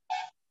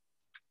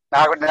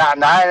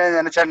 நான்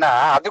நினைச்சேன்னா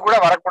அது கூட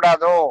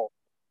வரக்கூடாதோ,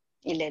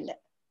 இல்ல இல்ல,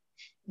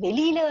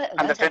 வெளியில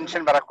அந்த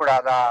டென்ஷன்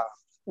வரக்கூடாதா?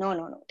 நோ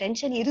நோ நோ,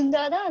 டென்ஷன்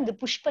இருந்தாதான் அது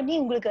புஷ் பண்ணி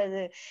உங்களுக்கு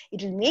அது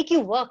it will make you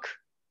work,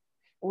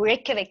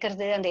 உழைக்க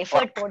வைக்கிறது, அந்த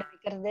எஃபர்ட் போட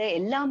வைக்கிறது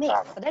எல்லாமே.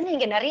 அதான்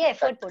நீங்க நிறைய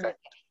எஃபர்ட்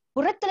போடுவீங்க.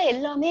 புறத்துல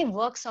எல்லாமே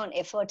ஒர்க்ஸ் ஆன்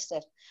எஃபர்ட்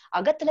சார்,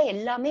 அகத்துல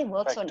எல்லாமே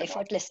ஒர்க்ஸ் ஆன்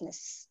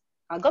எஃபர்ட்லெஸ்னஸ்.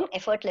 அகம்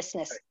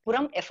எஃபர்ட்லெஸ்னஸ்,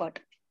 புறம் எஃபர்ட்.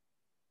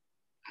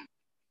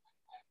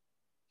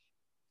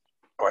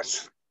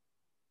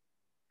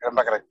 ரொம்ப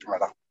கரெக்ட்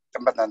மேடம்,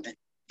 ரொம்ப நன்றி.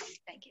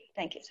 Thank you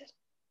thank you sir.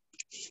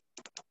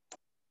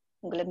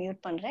 உங்களை மியூட்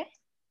பண்றேன்.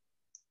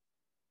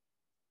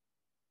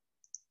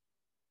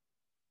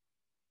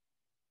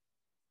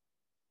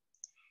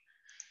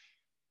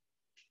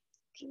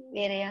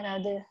 வேற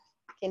யாராவது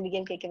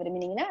கேள்விகள் கேட்க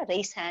விரும்பினீங்கன்னா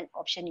ரைஸ் ஹேண்ட்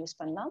ஆப்ஷன் யூஸ்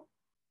பண்ணலாம்.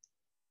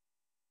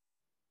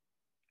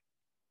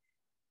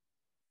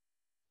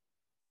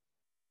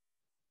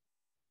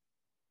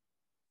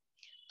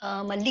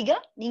 மல்லிகா,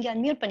 நீங்க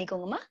அன்மியூட்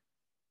பண்ணிக்கோங்கம்மா.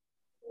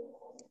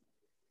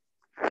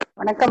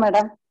 வணக்கம்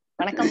மேடம்.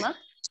 வணக்கம்மா.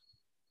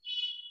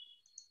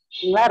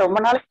 ரொம்ப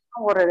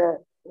நாளைக்கு ஒரு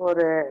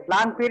ஒரு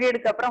லாங்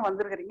பீரியடுக்கு அப்புறம்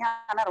வந்திருக்கிறீங்க.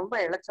 ஆனா ரொம்ப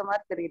இளைச்ச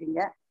மாதிரி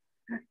தெரியுறீங்க.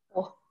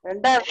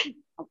 ரெண்டாவது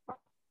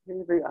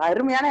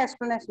அருமையான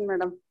எக்ஸ்பிளனேஷன்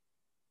மேடம்.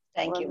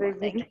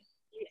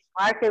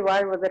 வாழ்க்கை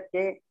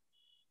வாழ்வதற்கு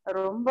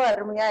ரொம்ப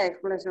அருமையா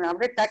எக்ஸ்பிளனேஷன்.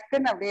 அப்படியே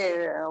டக்குன்னு அப்படியே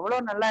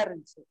அவ்வளவு நல்லா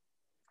இருந்துச்சு.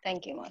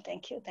 தேங்க்யூமா,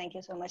 தேங்க்யூ தேங்க்யூ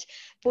சோ மச்.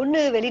 பொண்ணு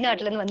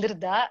வெளிநாட்டுல இருந்து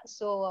வந்திருந்தா,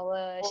 சோ அவ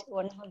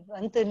 1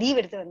 month லீவ்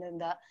எடுத்து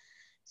வந்திருந்தா.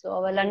 சோ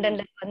அவ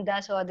லண்டன்ல வந்தா,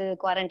 சோ அது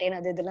குவாரண்டைன்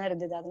அது இதெல்லாம்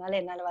இருந்தது, அதனால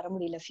என்னால வர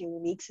முடியல few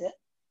weeks.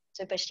 சோ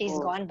இப்ப she is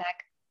gone back.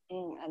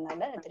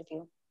 அதனால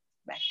திருப்பியும்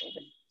பேக் டு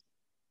இது.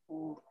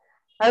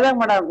 அதான்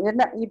மேடம்,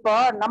 என்ன இப்போ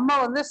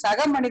நம்ம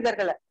சக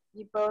மனிதர்களை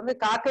இப்ப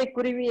காக்கை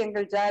குருவி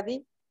எங்கள் ஜாதி,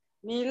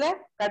 நீல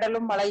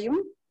கடலும்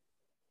மலையும்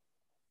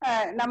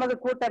நமது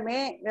கூட்டமே,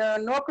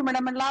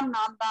 நோக்குமிடமெல்லாம்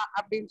நான் தான்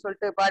அப்படின்னு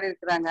சொல்லிட்டு பாடி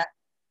இருக்கிறாங்க.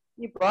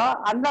 இப்போ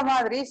அந்த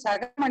மாதிரி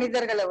சக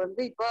மனிதர்களை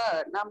இப்போ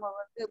நம்ம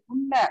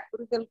முன்ன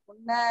புரிதல்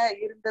முன்ன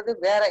இருந்தது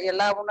வேற,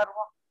 எல்லா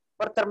உணர்வும்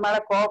ஒருத்தர் மேல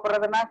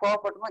கோவப்படுறதுன்னா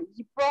கோவப்படுவோம்.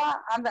 இப்போ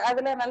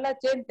அதுல நல்லா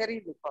சேஞ்ச்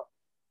தெரியுது. இப்போ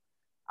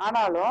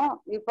ஆனாலும்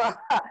இப்போ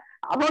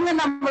அவங்க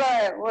நம்மள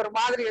ஒரு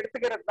மாதிரி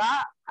எடுத்துக்கிறது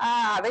தான்,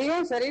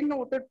 அதையும்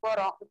சரின்னு விட்டுட்டு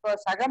போறோம். இப்போ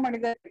சக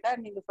மனிதர்கிட்ட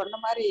நீங்க சொன்ன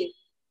மாதிரி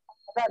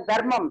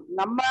தர்மம்,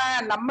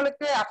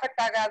 நம்மளுக்கு அஃபெக்ட்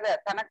ஆகாத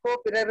தனக்கோ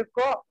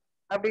பிறருக்கோ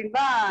அப்படின்னு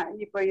தான்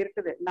இப்ப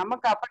இருக்குது.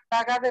 நமக்கு அஃபெக்ட்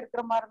ஆகாத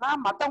இருக்கிற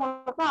மாதிரிதான்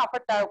மத்தவங்களுக்கும்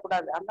அஃபெக்ட்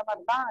ஆகக்கூடாது, அந்த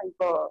மாதிரிதான்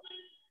இப்போ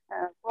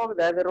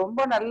போகுது. அது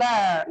ரொம்ப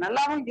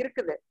நல்லாவும்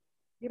இருக்குது.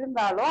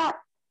 இருந்தாலும்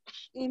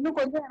இன்னும்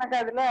கொஞ்சம் எனக்கு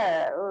அதுல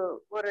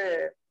ஒரு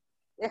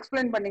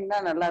எக்ஸ்பிளைன் பண்ணீங்கன்னா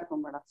நல்லா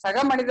இருக்கும் மேடம்.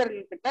 சக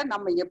மனிதர்கள்கிட்ட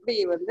நம்ம எப்படி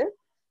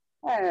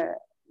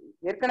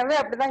ஏற்கனவே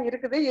அப்படிதான்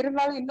இருக்குது,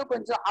 இருந்தாலும் இன்னும்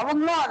கொஞ்சம்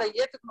அவங்களும் அதை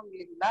ஏத்துக்கணும்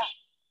இல்லைங்களா?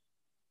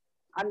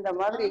 அந்த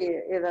மாதிரி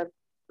ஏதாவது.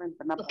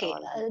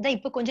 அதுதான்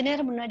இப்ப கொஞ்ச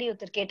நேரம் முன்னாடி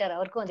ஒருத்தர் கேட்டார்,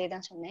 அவருக்கும் அதே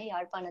தான் சொன்னேன்.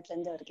 யாழ்ப்பாணத்துல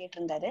இருந்து அவர்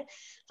கேட்டிருந்தாரு,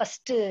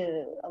 ஃபர்ஸ்ட்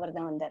அவர்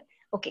தான் வந்தார்.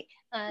 ஓகே,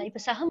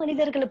 இப்ப சக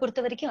மனிதர்களை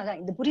பொறுத்த வரைக்கும் அதான்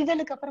இந்த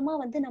புரிதலுக்கு அப்புறமா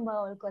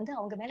நம்மளுக்கு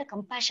அவங்க மேல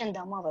கம்பேஷன்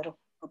தாமா வரும்.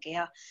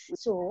 ஓகேயா?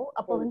 சோ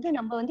அப்ப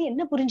நம்ம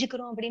என்ன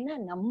புரிஞ்சுக்கிறோம் அப்படின்னா,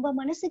 நம்ம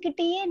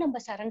மனசுகிட்டயே நம்ம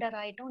சரண்டர்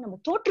ஆயிட்டோம், நம்ம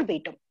தோற்று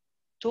போயிட்டோம்.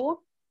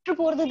 தோற்று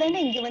போறது தானே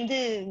இங்க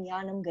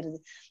ஞானம்ங்கிறது.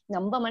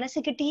 நம்ம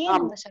மனசுகிட்டயே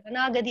நம்ம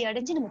சரணாகதி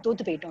அடைஞ்சு நம்ம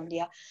தோத்து போயிட்டோம்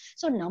இல்லையா?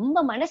 சோ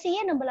நம்ம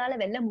மனசையே நம்மளால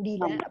வெல்ல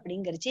முடியல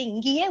அப்படிங்கறச்சே,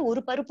 இங்கேயே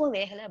ஒரு பருப்பும்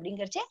வேகல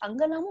அப்படிங்கறச்சே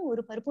அங்கெல்லாமும்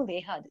ஒரு பருப்பும்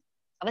வேகாது,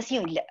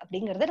 அவசியம் இல்லை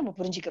அப்படிங்கறத நம்ம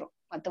புரிஞ்சுக்கிறோம்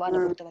மத்தவாளை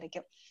பொறுத்த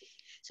வரைக்கும்.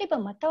 சோ இப்ப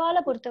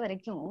மத்தவாளை பொறுத்த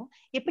வரைக்கும்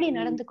எப்படி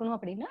நடந்துக்கணும்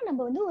அப்படின்னா,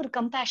 நம்ம ஒரு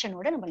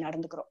கம்பேஷனோட நம்ம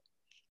நடந்துக்கிறோம்.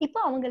 இப்ப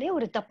அவங்களே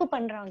ஒரு தப்பு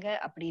பண்றாங்க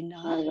அப்படின்னா,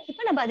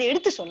 இப்ப நம்ம அதை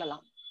எடுத்து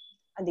சொல்லலாம்.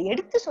 அந்த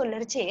எடுத்து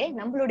சொல்லறச்சே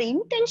நம்மளோட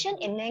இன்டென்ஷன்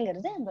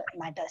என்னங்கிறது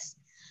மேட்டர்ஸ்.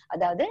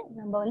 அதாவது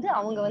நம்ம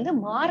அவங்க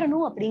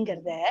மாறணும்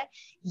அப்படிங்கறத,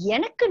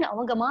 எனக்கு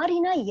அவங்க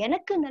மாறினா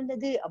எனக்கு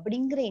நல்லது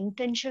அப்படிங்கிற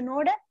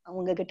இன்டென்ஷனோட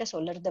அவங்க கிட்ட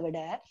சொல்றதை விட,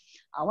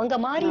 அவங்க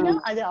மாறினா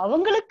அது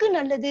அவங்களுக்கு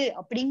நல்லது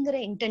அப்படிங்கிற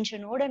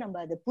இன்டென்ஷனோட நம்ம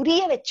அதை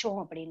புரிய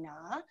வச்சோம் அப்படின்னா,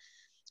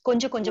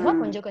 கொஞ்சம்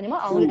கொஞ்சமா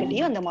அவங்க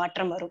கிட்டயும் அந்த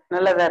மாற்றம் வரும்.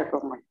 நல்லதா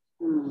இருக்கும்.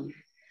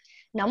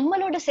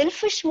 நம்மளோட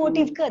செல்ஃபிஷ்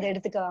மோட்டிவ்க்கு அதை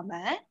எடுத்துக்காம,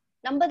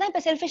 நம்ம தான்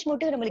இப்ப செல்ஃபிஷ்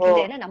மோட்டிவ் நம்மளுக்கு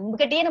இல்லை, ஏன்னா நம்ம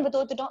கிட்டயே நம்ம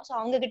தோத்துட்டோம். சோ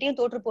அவங்க கிட்டயும்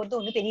தோற்று போறது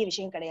ஒண்ணும் பெரிய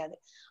விஷயம் கிடையாது.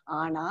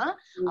 ஆனா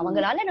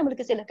அவங்களால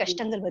நம்மளுக்கு சில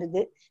கஷ்டங்கள்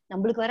வருது,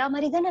 நம்மளுக்கு வரா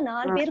மாதிரி தானே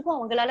 4 பேருக்கும்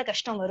அவங்களால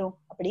கஷ்டம் வரும்.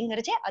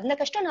 அப்படிங்கறச்சே அந்த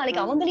கஷ்டம்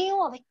நாளைக்கு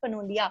அவங்களையும் அஃபெக்ட்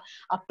பண்ணும் இல்லையா?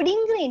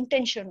 அப்படிங்கிற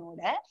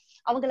இன்டென்ஷனோட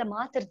அவங்கள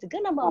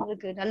மாத்துறதுக்கு நம்ம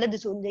அவங்களுக்கு நல்லது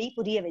சொல்லி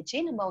புரிய வச்சு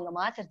நம்ம அவங்க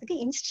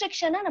மாத்துறதுக்கு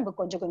இன்ஸ்ட்ரக்ஷனா நம்ம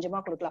கொஞ்சம்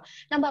கொஞ்சமா கொடுக்கலாம்.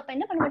 நம்ம அப்ப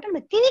என்ன பண்ண மாட்டோம்,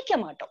 நம்ம திணிக்க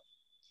மாட்டோம்.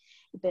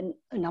 இப்ப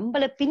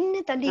நம்மள பின்னு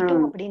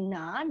தள்ளிட்டோம்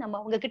அப்படின்னா, நம்ம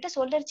அவங்க கிட்ட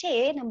சொல்றச்சே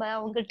நம்ம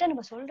அவங்க கிட்ட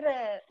நம்ம சொல்ற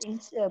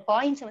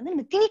பாயிண்ட்ஸ்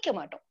நம்ம திணிக்க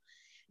மாட்டோம்.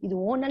 இது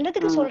ஓ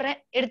நல்லதுக்கு சொல்றேன்,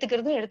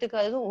 எடுத்துக்கிறதும்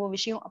எடுத்துக்காததும் ஓ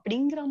விஷயம்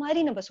அப்படிங்கிற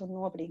மாதிரி நம்ம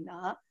சொன்னோம் அப்படின்னா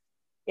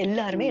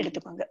எல்லாருமே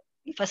எடுத்துப்பாங்க.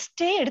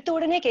 ஃபர்ஸ்டே எடுத்த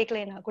உடனே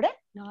கேட்கலைன்னா கூட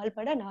நாள்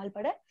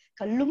பட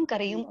கல்லும்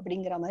கரையும்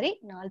அப்படிங்கிற மாதிரி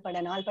நாள்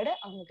பட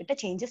அவங்க கிட்ட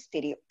சேஞ்சஸ்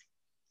தெரியும்.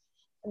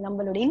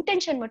 நம்மளோட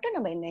இன்டென்ஷன் மட்டும்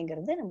நம்ம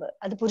என்னங்கிறது நம்ம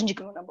அது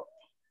புரிஞ்சுக்கணும். நம்ம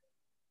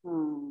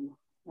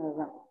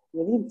அதுதான்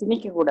எதையும்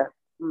திணிக்க கூடாது.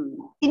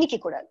 திணிக்க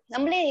கூடாது.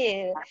 நம்மளே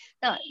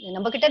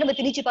நம்ம கிட்ட நம்ம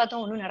திணிச்சு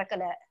பார்த்தோம், ஒண்ணும்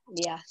நடக்கல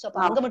இல்லையா? சோ அப்ப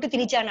அங்க மட்டும்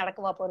திணிச்சா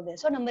நடக்கவா போறது?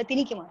 சோ நம்ம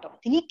திணிக்க மாட்டோம்.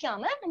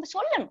 திணிக்காம நம்ம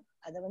சொல்லணும்.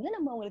 அதை வந்து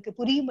நம்ம அவங்களுக்கு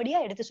புரியும்படியா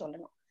எடுத்து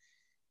சொல்லணும்.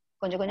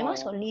 கொஞ்சம் கொஞ்சமா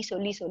சொல்லி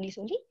சொல்லி சொல்லி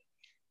சொல்லி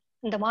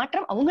இந்த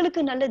மாற்றம்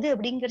அவங்களுக்கு நல்லது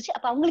அப்படிங்கிறச்சு.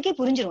 அப்ப அவங்களுக்கே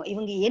புரிஞ்சிடும்,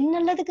 இவங்க என்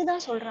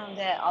நல்லதுக்குதான்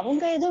சொல்றாங்க,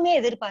 அவங்க எதுவுமே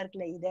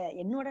எதிர்பார்க்கல, இத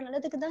என்னோட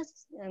நல்லதுக்குதான்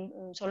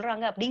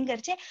சொல்றாங்க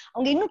அப்படிங்கிறச்சே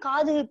அவங்க இன்னும்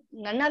காது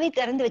நன்னாவே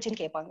திறந்து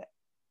வச்சுன்னு கேட்பாங்க.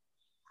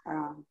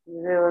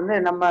 இது வந்து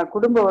நம்ம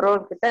குடும்ப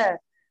உறவுகிட்ட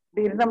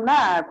இப்படி இருந்தோம்னா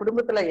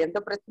குடும்பத்துல எந்த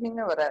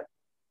பிரச்சனையுமே வராது.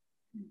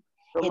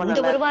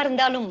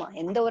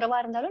 எந்த உறவா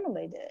இருந்தாலும்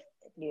நம்ம இது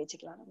இப்படி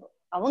வச்சுக்கலாம். நம்ம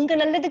அவங்க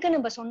நல்லதுக்கு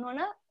நம்ம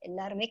சொன்னோம்னா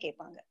எல்லாருமே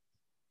கேட்பாங்க.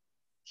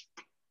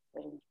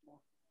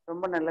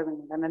 ரொம்ப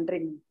நல்லதுங்க,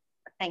 நன்றிங்க.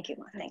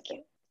 தேங்க்யூமா, தேங்க்யூ.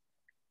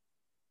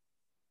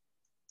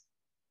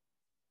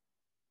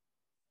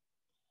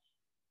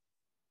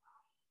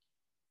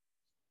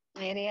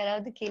 வேற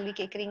யாராவது கேள்வி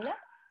கேக்குறீங்களா?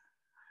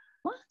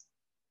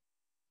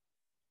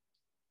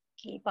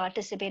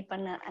 பார்ட்டிசிபேட்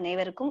பண்ண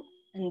அனைவருக்கும்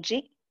நன்றி.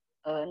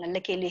 நல்ல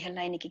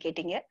கேள்விகள்லாம் இன்னைக்கு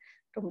கேட்டீங்க.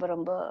 ரொம்ப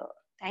ரொம்ப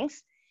தேங்க்ஸ்.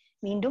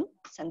 மீண்டும்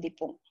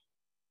சந்திப்போம்.